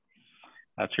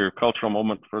 That's your cultural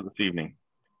moment for this evening.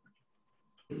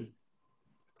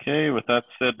 Okay, with that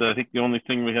said, I think the only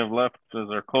thing we have left is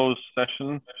our closed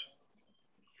session.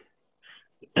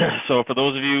 So for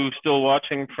those of you still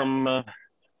watching from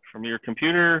your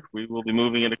computer, we will be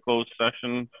moving into closed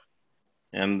session,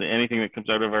 and anything that comes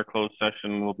out of our closed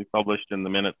session will be published in the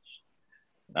minutes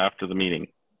after the meeting.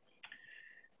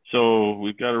 So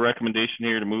we've got a recommendation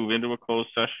here to move into a closed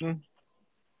session.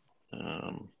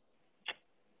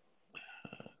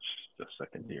 Just a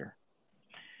second here.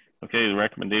 Okay, the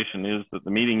recommendation is that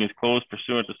the meeting is closed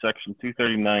pursuant to Section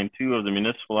 239(2) of the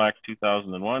Municipal Act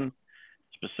 2001,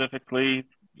 specifically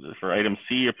for item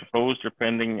C, a proposed or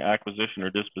pending acquisition or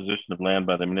disposition of land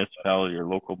by the municipality or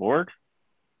local board.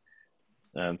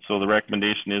 And so the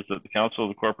recommendation is that the Council of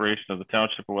the Corporation of the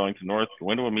Township of Wellington North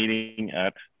go into a meeting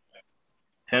at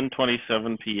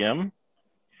 10:27 p.m.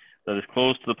 that is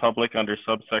closed to the public under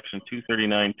subsection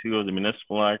 239(2) of the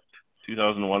Municipal Act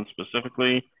 2001,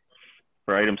 specifically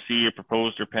for item C, a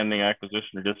proposed or pending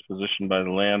acquisition or disposition by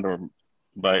the land or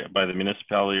by the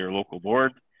municipality or local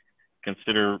board.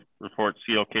 Consider report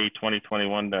CLK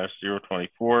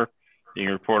 2021-024, being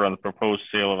a report on the proposed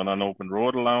sale of an unopened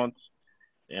road allowance,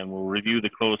 and we'll review the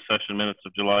closed session minutes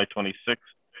of July 26th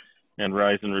and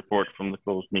rise and report from the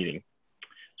closed meeting.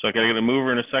 So I gotta get a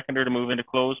mover and a seconder to move into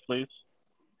close, please.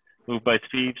 Moved by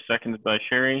Steve, seconded by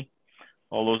Sherry.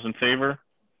 All those in favor?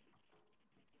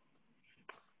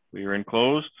 We are in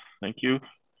closed. Thank you.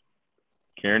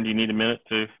 Karen, do you need a minute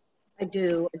to? I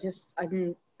do. I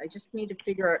just need to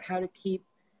figure out how to keep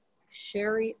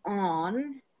Sherry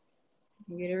on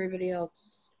and get everybody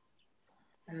else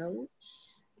out.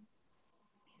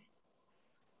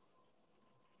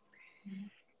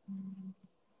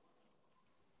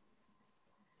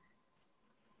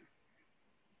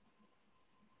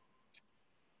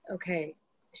 Okay,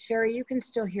 Sherry, you can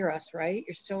still hear us, right?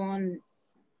 You're still on.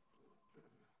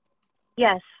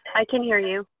 Yes, I can hear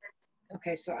you.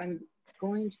 Okay, so I'm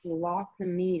going to lock the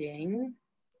meeting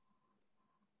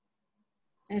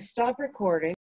and stop recording.